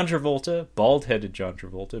 starring John Travolta, bald-headed John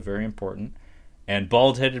Travolta, very important, and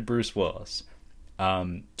bald-headed Bruce Willis.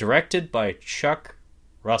 Directed by Chuck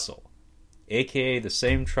Russell, a.k.a. the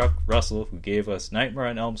same Chuck Russell who gave us Nightmare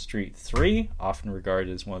on Elm Street 3, often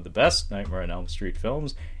regarded as one of the best Nightmare on Elm Street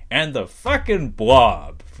films, and The fucking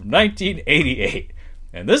Blob from 1988.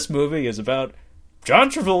 And this movie is about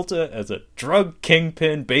John Travolta as a drug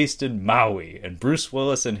kingpin based in Maui, and Bruce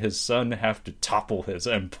Willis and his son have to topple his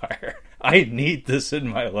empire. I need this in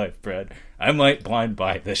my life, Brad. I might blind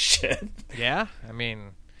buy this shit. Yeah, I mean,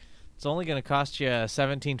 it's only going to cost you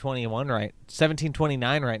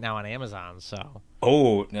 $17.29 right now on Amazon. So.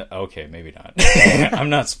 Oh, okay, maybe not. I'm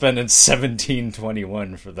not spending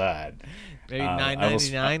 $17.21 for that. Maybe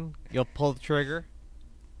 $9.99. You'll pull the trigger.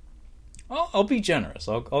 I'll be generous.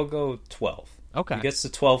 I'll go 12. Okay. If it gets to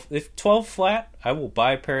 12. If 12 flat, I will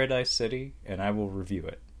buy Paradise City and I will review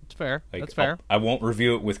it. That's fair. That's fair. I won't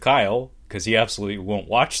review it with Kyle because he absolutely won't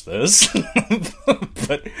watch this.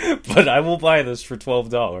 but I will buy this for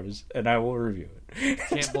 $12 and I will review it.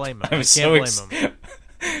 Can't blame him.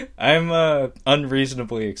 I'm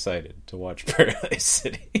unreasonably excited to watch Paradise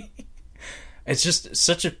City. It's just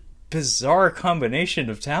such a bizarre combination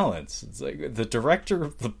of talents. It's like the director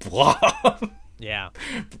of The Blob. Yeah.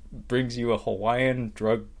 Brings you a Hawaiian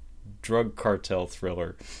drug cartel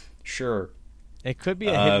thriller. Sure. It could be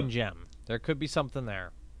a hidden gem. There could be something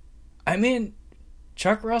there. I mean,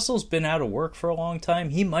 Chuck Russell's been out of work for a long time.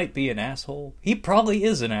 He might be an asshole. He probably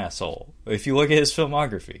is an asshole if you look at his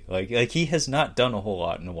filmography. Like he has not done a whole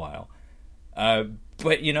lot in a while.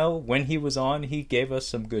 But you know, when he was on, he gave us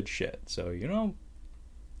some good shit. So, you know,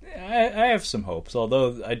 I have some hopes.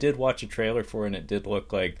 Although I did watch a trailer for it and it did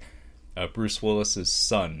look like Bruce Willis's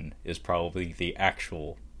son is probably the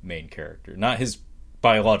actual main character. Not his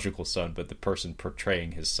biological son, but the person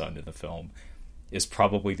portraying his son in the film is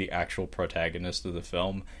probably the actual protagonist of the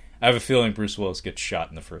film. I have a feeling Bruce Willis gets shot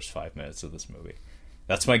in the first 5 minutes of this movie.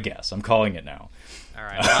 That's my guess. I'm calling it now. All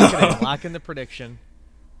right, lock in the prediction.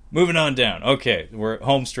 Moving on down. Okay, we're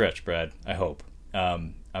home stretch, Brad. I hope.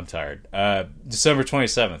 I'm tired. December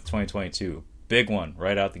 27th, 2022. Big one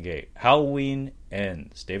right out the gate. Halloween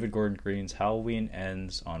Ends. David Gordon Green's Halloween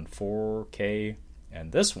Ends on 4K.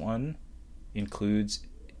 And this one includes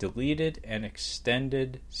deleted and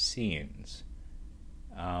extended scenes.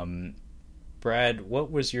 Brad,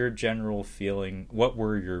 what was your general feeling? What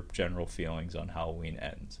were your general feelings on Halloween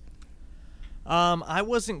Ends? I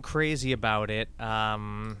wasn't crazy about it.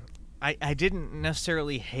 I didn't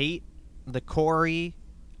necessarily hate the Corey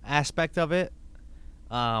aspect of it,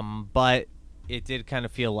 but it did kind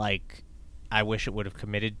of feel like I wish it would have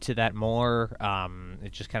committed to that more.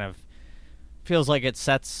 It just kind of feels like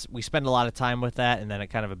we spend a lot of time with that, and then it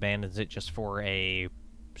kind of abandons it just for a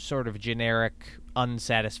sort of generic,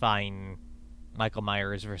 unsatisfying Michael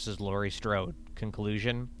Myers versus Laurie Strode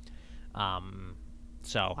conclusion.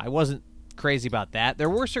 So I wasn't crazy about that. There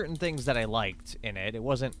were certain things that I liked in it. It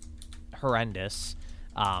wasn't horrendous,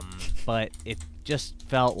 but it just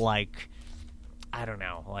felt like, I don't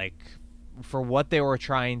know, like for what they were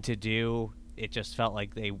trying to do, it just felt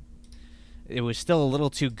like it was still a little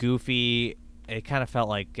too goofy. It kind of felt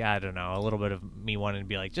like, I don't know, a little bit of me wanting to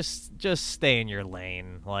be like, just stay in your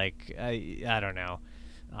lane. Like, I don't know.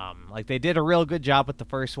 Like they did a real good job with the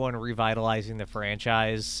first one, revitalizing the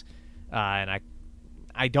franchise, and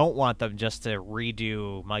I don't want them just to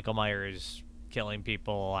redo Michael Myers killing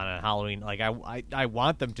people on a Halloween. Like I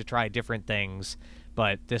want them to try different things,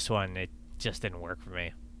 but this one, it just didn't work for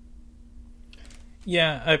me.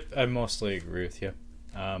 Yeah, I mostly agree with you.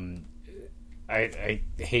 I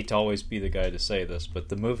hate to always be the guy to say this, but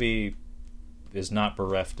the movie is not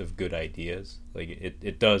bereft of good ideas. Like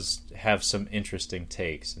it does have some interesting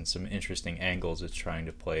takes and some interesting angles it's trying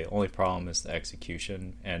to play. Only problem is the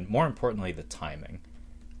execution, and more importantly, the timing.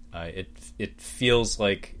 It feels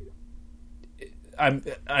like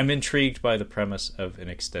I'm intrigued by the premise of an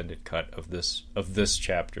extended cut of this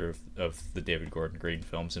chapter of the David Gordon Green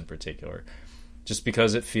films in particular, just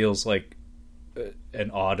because it feels like an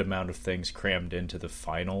odd amount of things crammed into the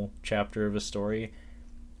final chapter of a story,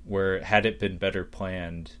 where had it been better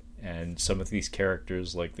planned and some of these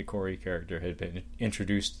characters, like the Corey character, had been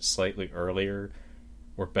introduced slightly earlier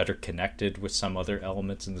or better connected with some other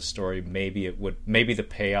elements in the story, maybe the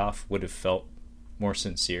payoff would have felt more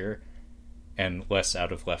sincere and less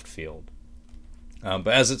out of left field. But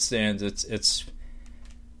as it stands, it's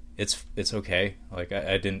okay. Like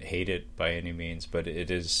I didn't hate it by any means, but it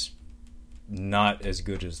is not as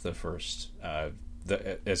good as the first,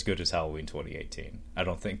 as good as Halloween 2018. I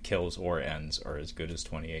don't think Kills or Ends are as good as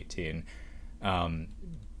 2018.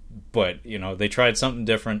 But, they tried something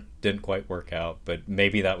different, didn't quite work out, but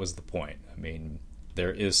maybe that was the point. I mean,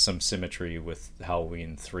 there is some symmetry with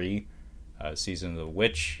Halloween 3, Season of the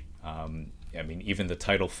Witch. Even the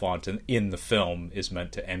title font in the film is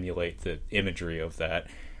meant to emulate the imagery of that,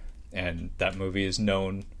 and that movie is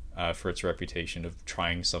known for its reputation of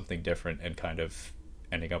trying something different and kind of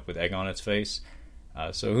ending up with egg on its face.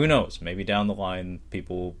 So who knows? Maybe down the line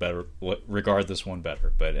people will better regard this one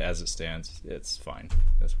better. But as it stands, it's fine.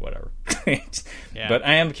 It's whatever. Yeah. But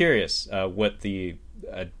I am curious what the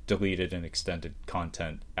deleted and extended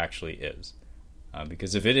content actually is,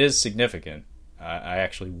 because if it is significant, I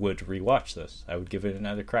actually would rewatch this. I would give it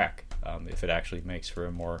another crack if it actually makes for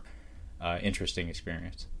a more interesting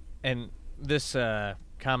experience. And this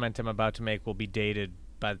comment I'm about to make will be dated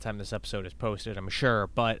by the time this episode is posted, I'm sure.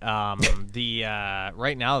 But the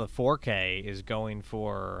right now the 4K is going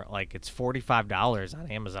for it's $45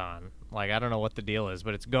 on Amazon. Like I don't know what the deal is,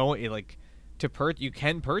 but it's going you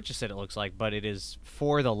can purchase it. It looks like, but it is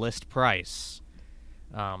for the list price.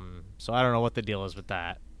 So I don't know what the deal is with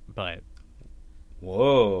that, but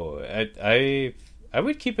whoa, I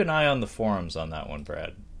would keep an eye on the forums on that one,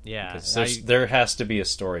 Brad. Yeah, there has to be a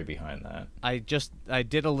story behind that. I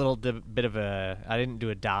did a little bit of I didn't do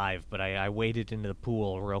a dive, but I waded into the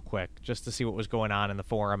pool real quick just to see what was going on in the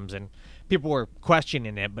forums, and people were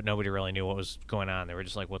questioning it, but nobody really knew what was going on. They were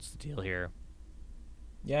just like, "What's the deal here?"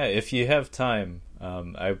 Yeah, if you have time,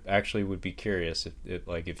 I actually would be curious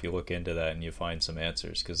if you look into that and you find some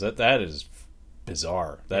answers, because that is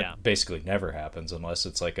bizarre. That basically never happens unless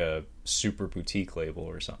it's like a super boutique label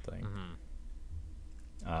or something. Mm-hmm.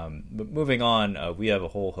 But moving on, we have a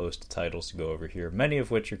whole host of titles to go over here, many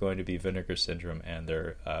of which are going to be Vinegar Syndrome and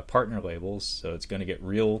their partner labels, so it's going to get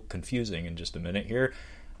real confusing in just a minute here.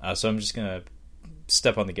 So I'm just going to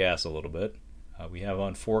step on the gas a little bit. We have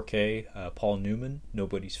on 4K Paul Newman,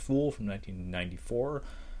 Nobody's Fool from 1994,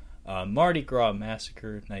 Mardi Gras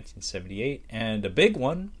Massacre 1978, and a big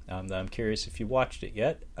one that I'm curious if you watched it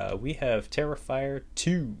yet. We have Terrifier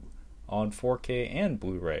 2 on 4K and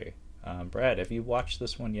Blu-ray. Brad, have you watched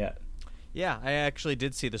this one yet? Yeah, I actually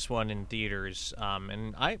did see this one in theaters,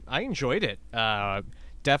 and I enjoyed it.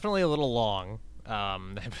 Definitely a little long.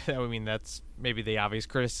 That's maybe the obvious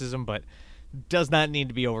criticism, but does not need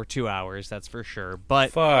to be over 2 hours, that's for sure.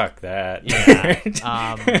 But fuck that.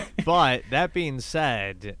 Yeah. But that being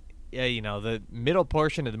said, the middle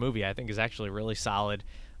portion of the movie I think is actually really solid.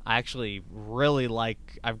 I actually really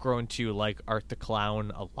I've grown to like Art the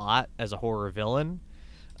Clown a lot as a horror villain.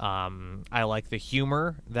 I like the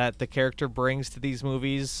humor that the character brings to these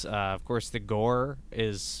movies. Of course, the gore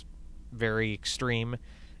is very extreme.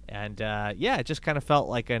 And, it just kind of felt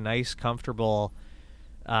like a nice, comfortable,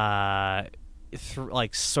 sort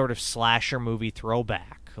of slasher movie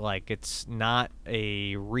throwback. Like, it's not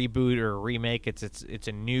a reboot or a remake. It's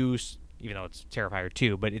a new, even though it's Terrifier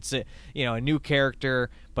 2, but it's a new character,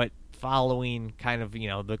 but following kind of,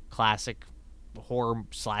 the classic horror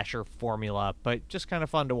slasher formula, but just kind of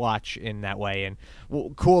fun to watch in that way, and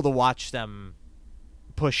cool to watch them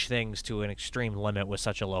push things to an extreme limit with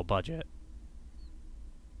such a low budget.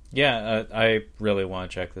 Yeah, I really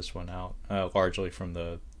want to check this one out, largely from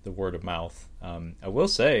the word of mouth. I will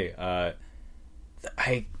say,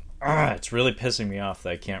 it's really pissing me off that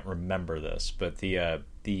I can't remember this, but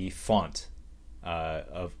the font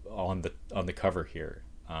on the cover here,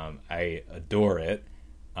 I adore it.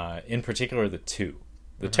 In particular, the 2.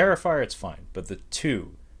 The Terrifier, it's fine, but the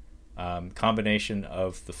 2 combination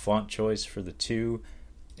of the font choice for the 2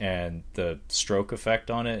 and the stroke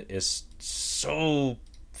effect on it is so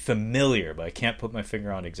familiar, but I can't put my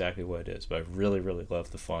finger on exactly what it is. But I really, really love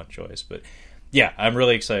the font choice. But yeah, I'm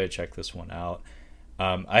really excited to check this one out.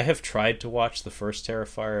 I have tried to watch the first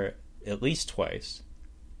Terrifier at least twice,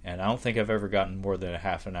 and I don't think I've ever gotten more than a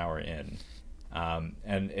half an hour in.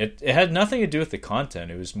 And it had nothing to do with the content.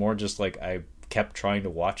 It was more just like I kept trying to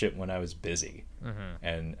watch it when I was busy.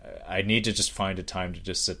 And I need to just find a time to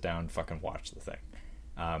just sit down and fucking watch the thing.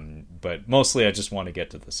 But mostly I just want to get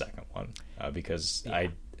to the second one, because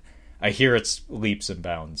I hear it's leaps and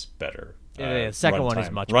bounds better. The second one is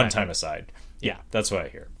much better. Runtime aside. Yeah, that's what I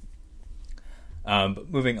hear. But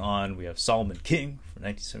moving on, we have Solomon King from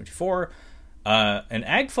 1974. An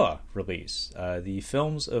AGFA release, the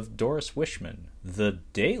films of Doris Wishman, The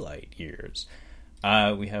Daylight Years.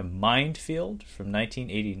 We have Mindfield from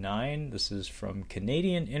 1989. This is from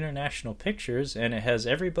Canadian International Pictures, and it has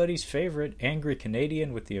everybody's favorite angry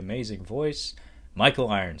Canadian with the amazing voice, Michael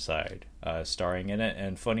Ironside, starring in it.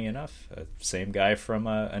 And funny enough, same guy from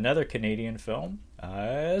another Canadian film,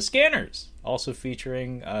 Scanners, also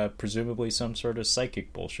featuring presumably some sort of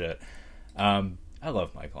psychic bullshit. I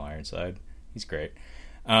love Michael Ironside. He's great.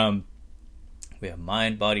 We have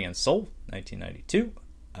Mind, Body, and Soul, 1992.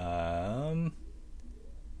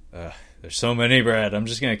 There's so many, Brad. I'm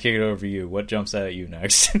just going to kick it over to you. What jumps out at you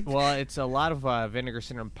next? Well, it's a lot of Vinegar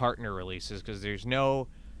Syndrome partner releases, because there's no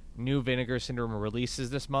new Vinegar Syndrome releases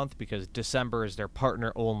this month, because December is their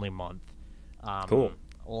partner-only month. Cool.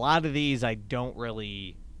 A lot of these I don't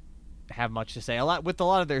really have much to say.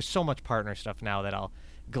 There's so much partner stuff now that I'll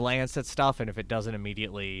glance at stuff, and if it doesn't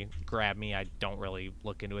immediately grab me, I don't really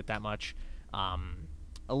look into it that much.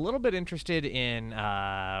 A little bit interested in,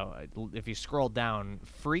 if you scroll down,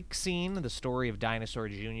 Freak Scene, the story of Dinosaur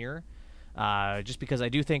Jr., just because I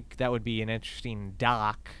do think that would be an interesting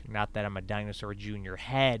doc. Not that I'm a Dinosaur Jr.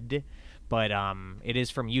 head, but it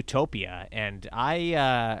is from Utopia, and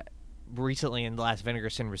I recently in the last Vinegar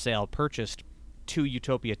Syndrome sale purchased 2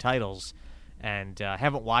 Utopia titles, and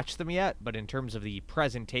haven't watched them yet, but in terms of the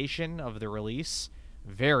presentation of the release,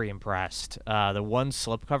 very impressed. The one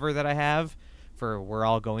slipcover that I have for We're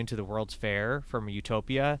All Going to the World's Fair from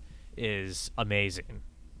Utopia is amazing.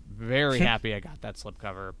 Very happy I got that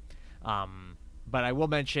slipcover. But I will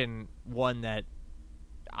mention one that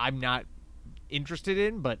I'm not interested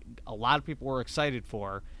in, but a lot of people were excited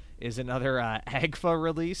for, is another AGFA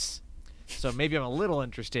release. So maybe I'm a little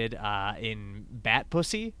interested in Bat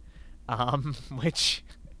Pussy, which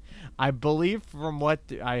I believe from what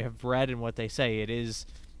I have read and what they say, it is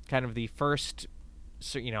kind of the first,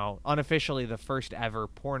 unofficially the first ever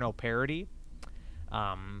porno parody.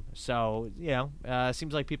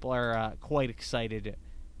 Seems like people are quite excited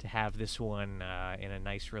to have this one in a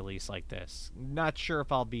nice release like this. Not sure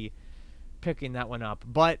if I'll be picking that one up,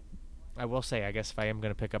 but I will say, I guess if I am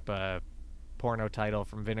going to pick up a porno title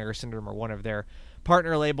from Vinegar Syndrome or one of their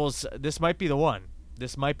partner labels, this might be the one.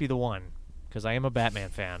 Because I am a Batman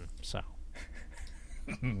fan, so.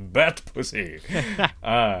 Bat Pussy.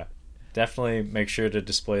 Definitely make sure to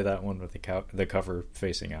display that one with the cover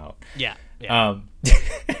facing out. Yeah.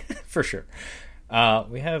 For sure.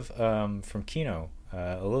 We have from Kino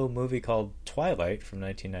a little movie called Twilight from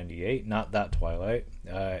 1998. Not that Twilight.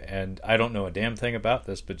 And I don't know a damn thing about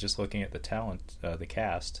this, but just looking at the talent, the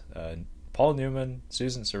cast, Paul Newman,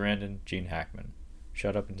 Susan Sarandon, Gene Hackman.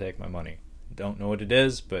 Shut up and take my money. Don't know what it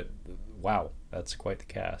is, but wow, that's quite the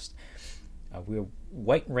cast. We have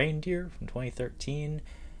White Reindeer from 2013.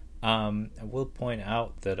 I will point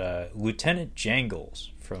out that Lieutenant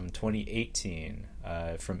Jangles from 2018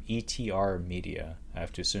 from ETR Media. I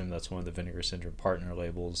have to assume that's one of the Vinegar Syndrome partner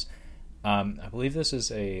labels. I believe this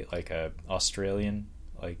is a Australian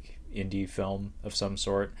indie film of some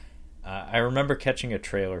sort. I remember catching a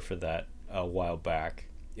trailer for that a while back.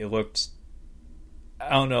 It looked,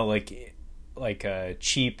 I don't know, like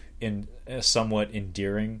cheap in a somewhat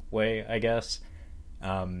endearing way, I guess.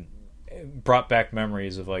 It brought back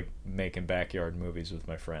memories of making backyard movies with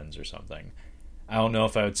my friends or something. I don't know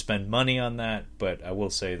if I would spend money on that, but I will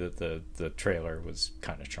say that the trailer was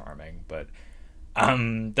kind of charming. But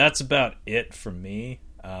that's about it for me.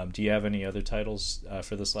 Do you have any other titles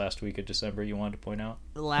for this last week of December you wanted to point out?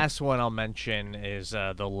 The last one I'll mention is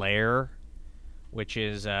The Lair, which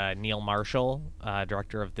is Neil Marshall,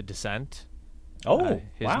 director of The Descent. Oh,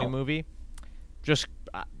 his wow. new movie. Just,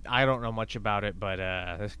 I don't know much about it, but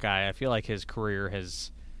this guy, I feel like his career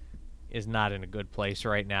is not in a good place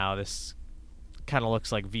right now. This kind of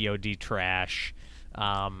looks like VOD trash,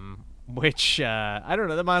 which, I don't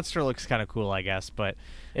know, the monster looks kind of cool, I guess, but...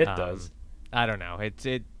 It does. I don't know.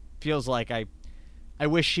 It feels like I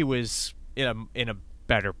wish he was in a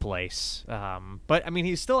better place. But, I mean,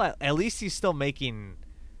 he's still, at least he's still making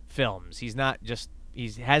films. He's not just... He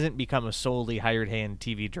hasn't become a solely hired hand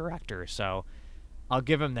TV director, so I'll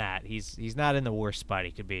give him that. He's not in the worst spot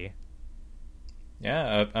he could be.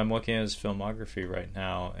 Yeah, I'm looking at his filmography right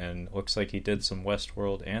now, and it looks like he did some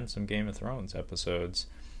Westworld and some Game of Thrones episodes.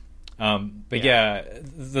 But yeah,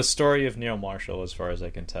 the story of Neil Marshall, as far as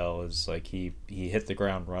I can tell, is he hit the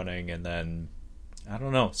ground running, and then I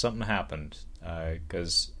don't know, something happened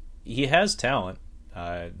because he has talent.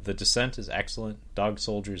 The Descent is excellent. Dog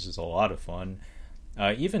Soldiers is a lot of fun.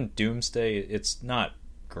 Even Doomsday, it's not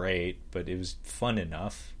great, but it was fun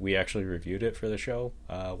enough. We actually reviewed it for the show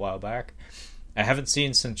a while back. I haven't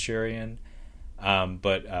seen Centurion,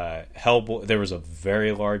 but Hellboy, there was a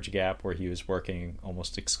very large gap where he was working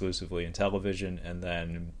almost exclusively in television, and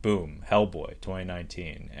then boom, Hellboy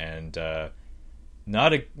 2019, and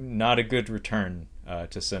not a good return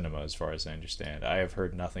to cinema as far as I understand. I have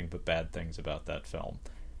heard nothing but bad things about that film,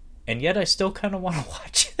 and yet I still kind of want to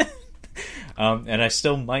watch it. And I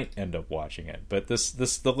still might end up watching it. But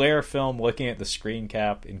the Lair film, looking at the screen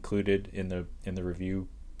cap included in the review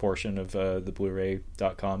portion of the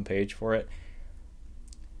Blu-ray.com page for it,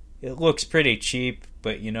 it looks pretty cheap,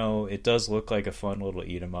 but it does look like a fun little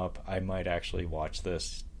eat 'em up. I might actually watch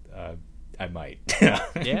this. I might.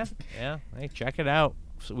 Yeah. Hey, check it out.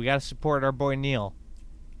 So we got to support our boy Neil.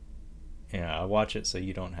 Yeah, I'll watch it so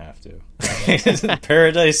you don't have to.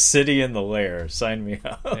 Paradise City and The Lair. Sign me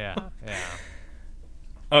up. Yeah.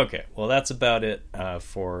 Okay, well, that's about it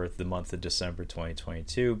for the month of December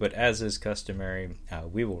 2022. But as is customary,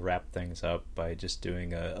 we will wrap things up by just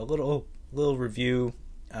doing a little review,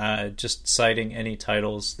 just citing any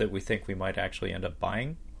titles that we think we might actually end up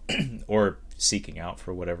buying or seeking out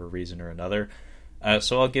for whatever reason or another.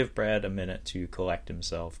 So I'll give Brad a minute to collect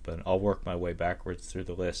himself, but I'll work my way backwards through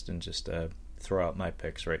the list and just throw out my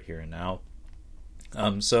picks right here and now.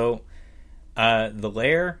 The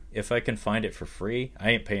Lair, if I can find it for free,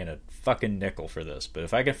 I ain't paying a fucking nickel for this, but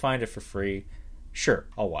if I can find it for free, sure,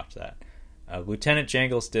 I'll watch that. Lieutenant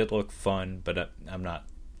Jangles did look fun, but I'm not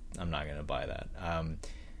gonna buy that.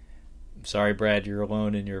 Sorry, Brad, you're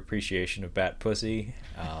alone in your appreciation of Bat Pussy.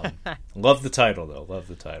 Love the title, though. Love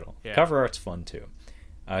the title. Yeah. Cover art's fun, too.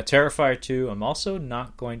 Terrifier 2, I'm also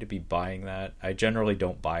not going to be buying that. I generally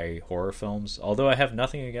don't buy horror films, although I have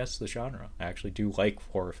nothing against the genre. I actually do like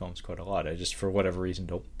horror films quite a lot. I just, for whatever reason,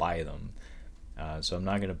 don't buy them. So I'm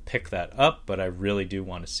not going to pick that up, but I really do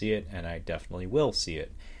want to see it, and I definitely will see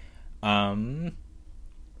it. What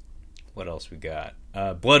else we got?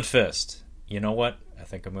 Blood Fist. You know what? I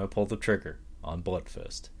think I'm going to pull the trigger on Blood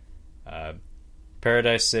Fist.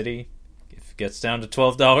 Paradise City, if it gets down to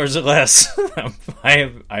 $12 or less,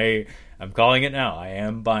 I'm calling it now. I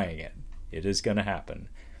am buying it. It is going to happen.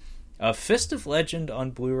 Fist of Legend on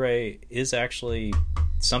Blu-ray is actually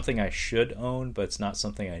something I should own, but it's not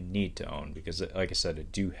something I need to own because, like I said, I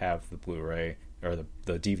do have the Blu-ray, or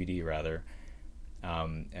the DVD rather,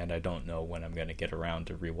 and I don't know when I'm going to get around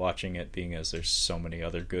to rewatching it, being as there's so many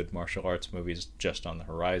other good martial arts movies just on the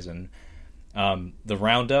horizon. The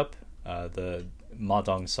Roundup, the Ma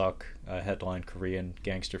Dong-seok headline Korean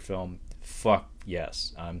gangster film, fuck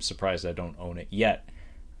yes. I'm surprised I don't own it yet.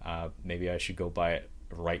 Maybe I should go buy it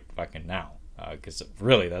right fucking now, because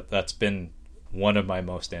really that's been one of my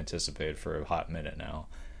most anticipated for a hot minute now.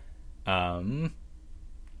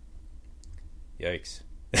 Yikes.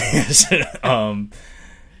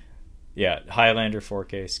 Yeah, Highlander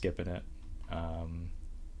 4K, skipping it.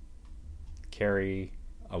 carry.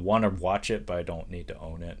 I want to watch it, but I don't need to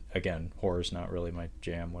own it. Again, horror's not really my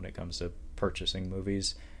jam when it comes to purchasing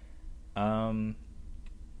movies. Mad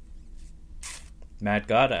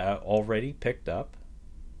God I already picked up.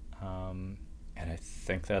 And I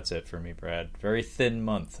think that's it for me, Brad. Very thin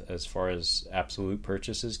month as far as absolute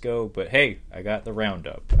purchases go, but hey, I got the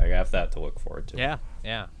roundup. I have that to look forward to.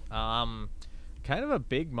 Yeah. Kind of a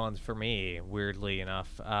big month for me, weirdly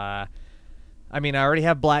enough. I already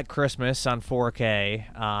have Black Christmas on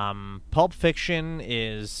 4K. Pulp Fiction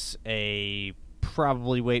is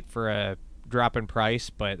probably wait for a drop in price,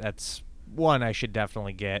 but that's one I should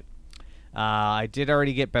definitely get. I did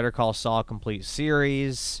already get Better Call Saul complete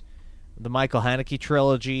series. The Michael Haneke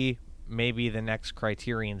trilogy, maybe the next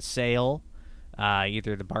Criterion sale,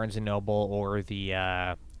 either the Barnes & Noble or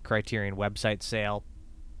the Criterion website sale.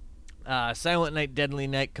 Silent Night, Deadly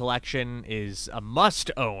Night collection is a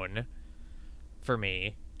must-own for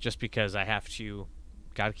me, just because I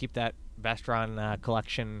got to keep that Vestron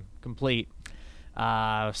collection complete.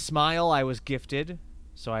 Smile, I was gifted,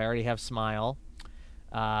 so I already have Smile.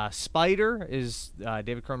 Spider is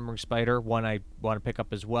David Cronenberg's Spider, one I want to pick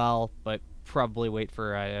up as well, but probably wait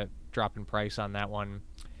for a drop in price on that one.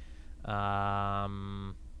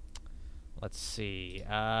 Let's see.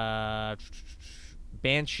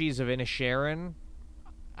 Banshees of Inisherin.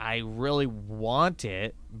 I really want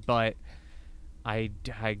it, but I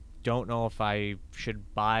don't know if I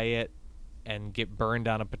should buy it and get burned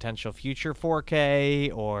on a potential future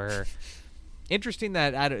 4K or... Interesting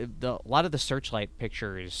that a lot of the Searchlight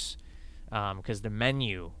pictures, because the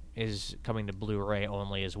Menu is coming to Blu-ray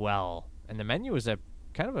only as well, and the Menu is a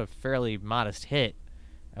kind of a fairly modest hit.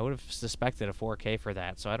 I would have suspected a 4K for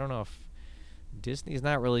that, so I don't know if Disney's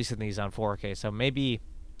not releasing these on 4K, so maybe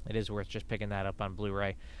it is worth just picking that up on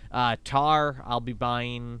Blu-ray. Tar, I'll be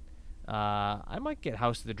buying. I might get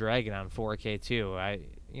House of the Dragon on 4K too.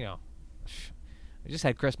 We just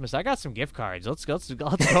had Christmas. I got some gift cards. Let's go,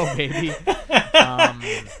 baby.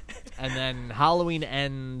 And then Halloween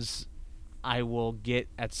Ends, I will get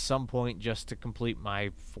at some point just to complete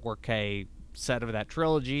my 4K set of that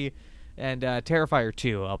trilogy. And Terrifier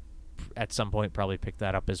 2, I'll at some point probably pick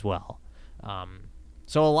that up as well.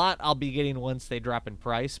 So a lot I'll be getting once they drop in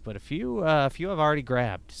price, but a few I've already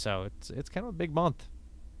grabbed. So it's kind of a big month.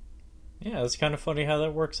 Yeah, it's kind of funny how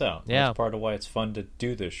that works out. Yeah. That's part of why it's fun to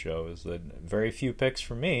do this show, is that very few picks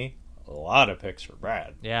for me, a lot of picks for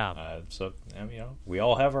Brad. Yeah. So, we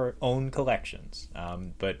all have our own collections.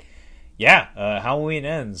 But, yeah, Halloween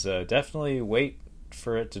Ends. Definitely wait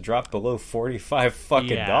for it to drop below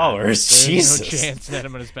 $45 dollars. Jesus. There's no chance that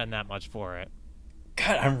I'm going to spend that much for it.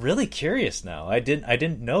 God, I'm really curious now. I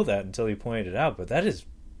didn't know that until you pointed it out, but that is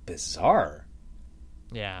bizarre.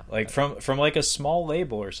 Yeah, like from like a small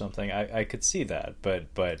label or something, I could see that,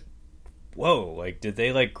 but whoa, like did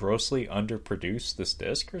they like grossly underproduce this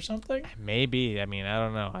disc or something? Maybe. I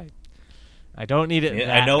don't know. I don't need it.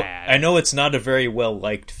 I know it's not a very well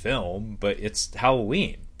liked film, but it's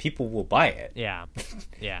Halloween. People will buy it. Yeah,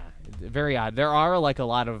 yeah. Very odd. There are like a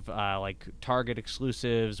lot of like Target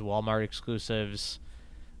exclusives, Walmart exclusives.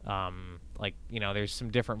 There's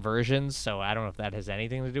some different versions, so I don't know if that has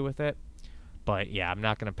anything to do with it. But, yeah, I'm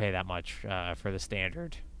not going to pay that much for the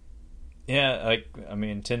standard. Yeah,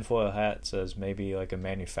 Tinfoil Hat says maybe, like, a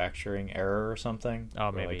manufacturing error or something.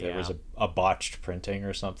 Oh, maybe, there was a botched printing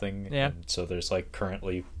or something. Yeah. And so there's, like,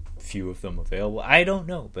 currently few of them available. I don't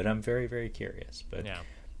know, but I'm very, very curious. But,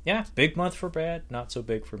 yeah, big month for Brad, not so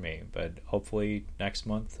big for me. But hopefully next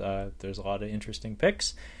month there's a lot of interesting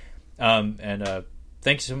picks. And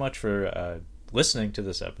thank you so much for... listening to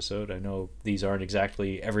this episode. I know these aren't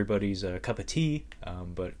exactly everybody's cup of tea,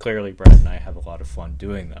 but clearly Brad and I have a lot of fun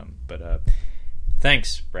doing them. But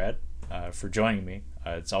thanks, Brad, for joining me.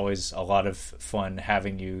 It's always a lot of fun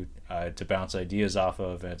having you to bounce ideas off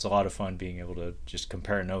of, and it's a lot of fun being able to just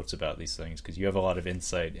compare notes about these things, because you have a lot of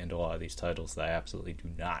insight into a lot of these titles that I absolutely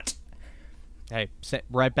do not. Hey,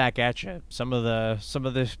 right back at you. Some of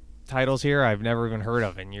the titles here I've never even heard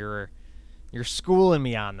of, and you're schooling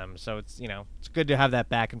me on them, so it's it's good to have that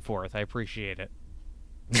back and forth. I appreciate it.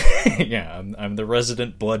 Yeah, I'm the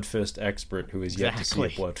resident Bloodfist expert who has yet to see a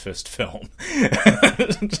Bloodfist film.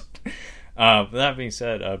 With that being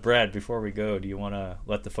said, Brad, before we go, do you want to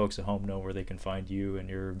let the folks at home know where they can find you and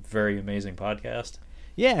your very amazing podcast?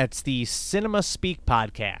 Yeah, it's the Cinema Speak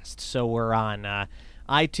podcast. So we're on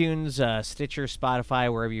iTunes, Stitcher,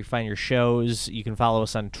 Spotify, wherever you find your shows. You can follow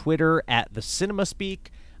us on Twitter at the Cinema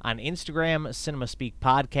Speak, on Instagram, Cinema Speak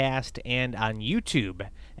Podcast, and on YouTube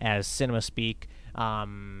as Cinema Speak.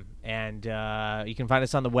 And you can find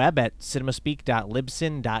us on the web at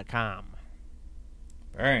cinemaspeak.libsyn.com.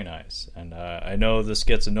 Very nice. And I know this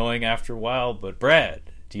gets annoying after a while, but Brad,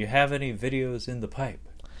 do you have any videos in the pipe?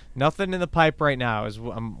 Nothing in the pipe right now.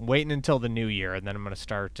 I'm waiting until the new year, and then I'm gonna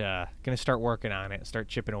start working on it, start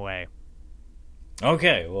chipping away.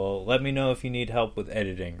 Okay, well, let me know if you need help with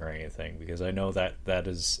editing or anything, because I know that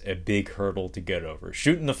is a big hurdle to get over.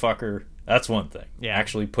 Shooting the fucker, that's one thing. Yeah.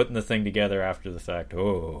 Actually putting the thing together after the fact,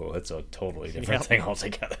 oh, it's a totally different thing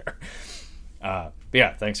altogether. But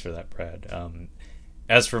yeah, thanks for that, Brad.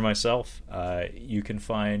 As for myself, you can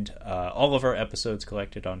find all of our episodes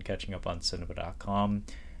collected on catchinguponcinema.com.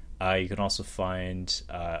 You can also find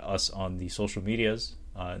us on the social medias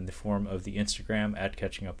in the form of the Instagram at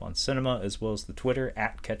Catching Up on Cinema, as well as the Twitter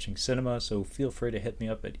at Catching Cinema, so feel free to hit me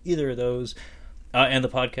up at either of those. And the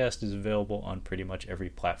podcast is available on pretty much every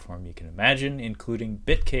platform you can imagine, including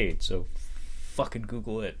Bitcade, so fucking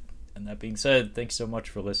Google it. And that being said, thanks so much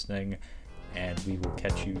for listening, and we will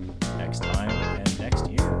catch you next time and next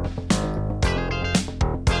year.